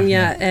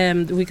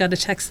 Amen, we got a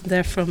text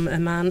there from a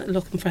man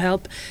looking for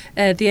help.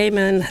 The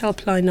Amen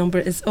helpline number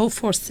is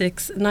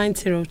 046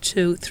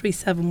 902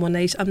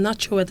 3718. I'm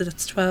not sure whether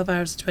that's 12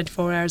 hours or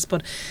 24 hours,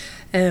 but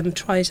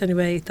Try it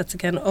anyway. That's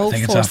again 046. I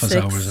think it's office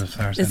hours as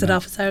far as Is I it know.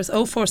 office hours?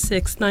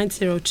 046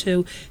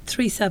 902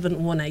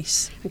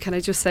 3718. And can I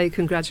just say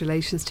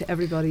congratulations to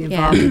everybody Yeah,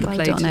 involved in the well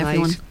play done, tonight.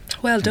 everyone.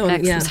 Well done,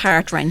 It yeah. was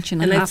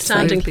heart-wrenching. An and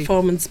outstanding Absolutely.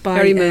 performance by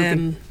Very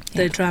moving.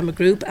 the drama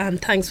group,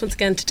 and thanks once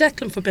again to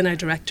Declan for being our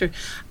director.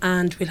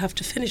 And we'll have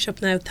to finish up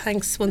now.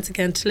 Thanks once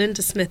again to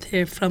Linda Smith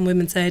here from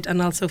Women's Aid,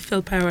 and also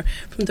Phil Power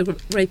from the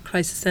Rape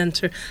Crisis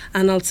Centre,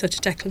 and also to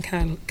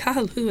Declan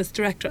Cahill, who is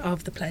director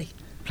of the play.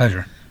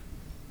 Pleasure.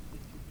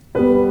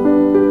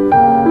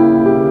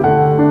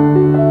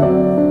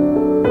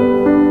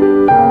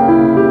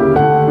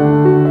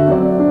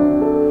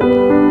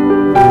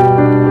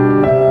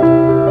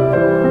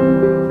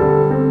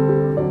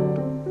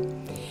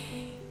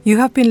 You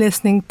have been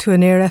listening to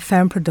an Air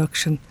FM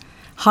production,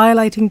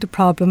 highlighting the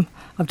problem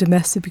of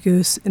domestic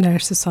abuse in our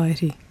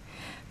society,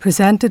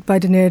 presented by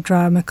the Nair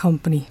Drama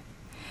Company.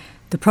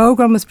 The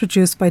programme was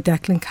produced by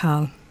Declan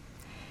Cahill.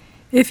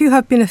 If you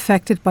have been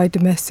affected by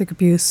domestic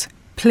abuse,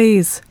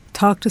 please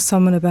talk to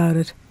someone about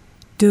it.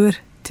 Do it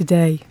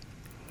today.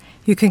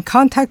 You can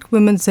contact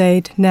Women's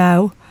Aid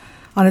now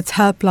on its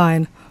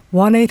helpline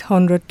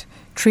 1800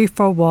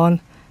 341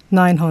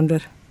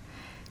 900.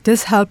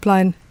 This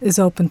helpline is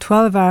open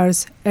 12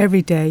 hours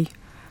every day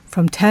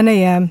from 10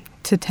 a.m.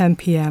 to 10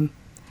 p.m.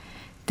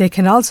 They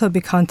can also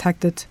be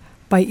contacted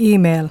by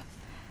email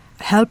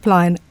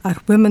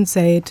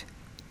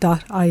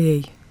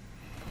helpline@womensaid.ie.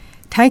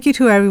 Thank you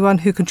to everyone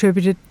who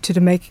contributed to the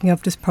making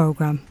of this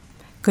programme.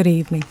 Good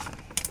evening.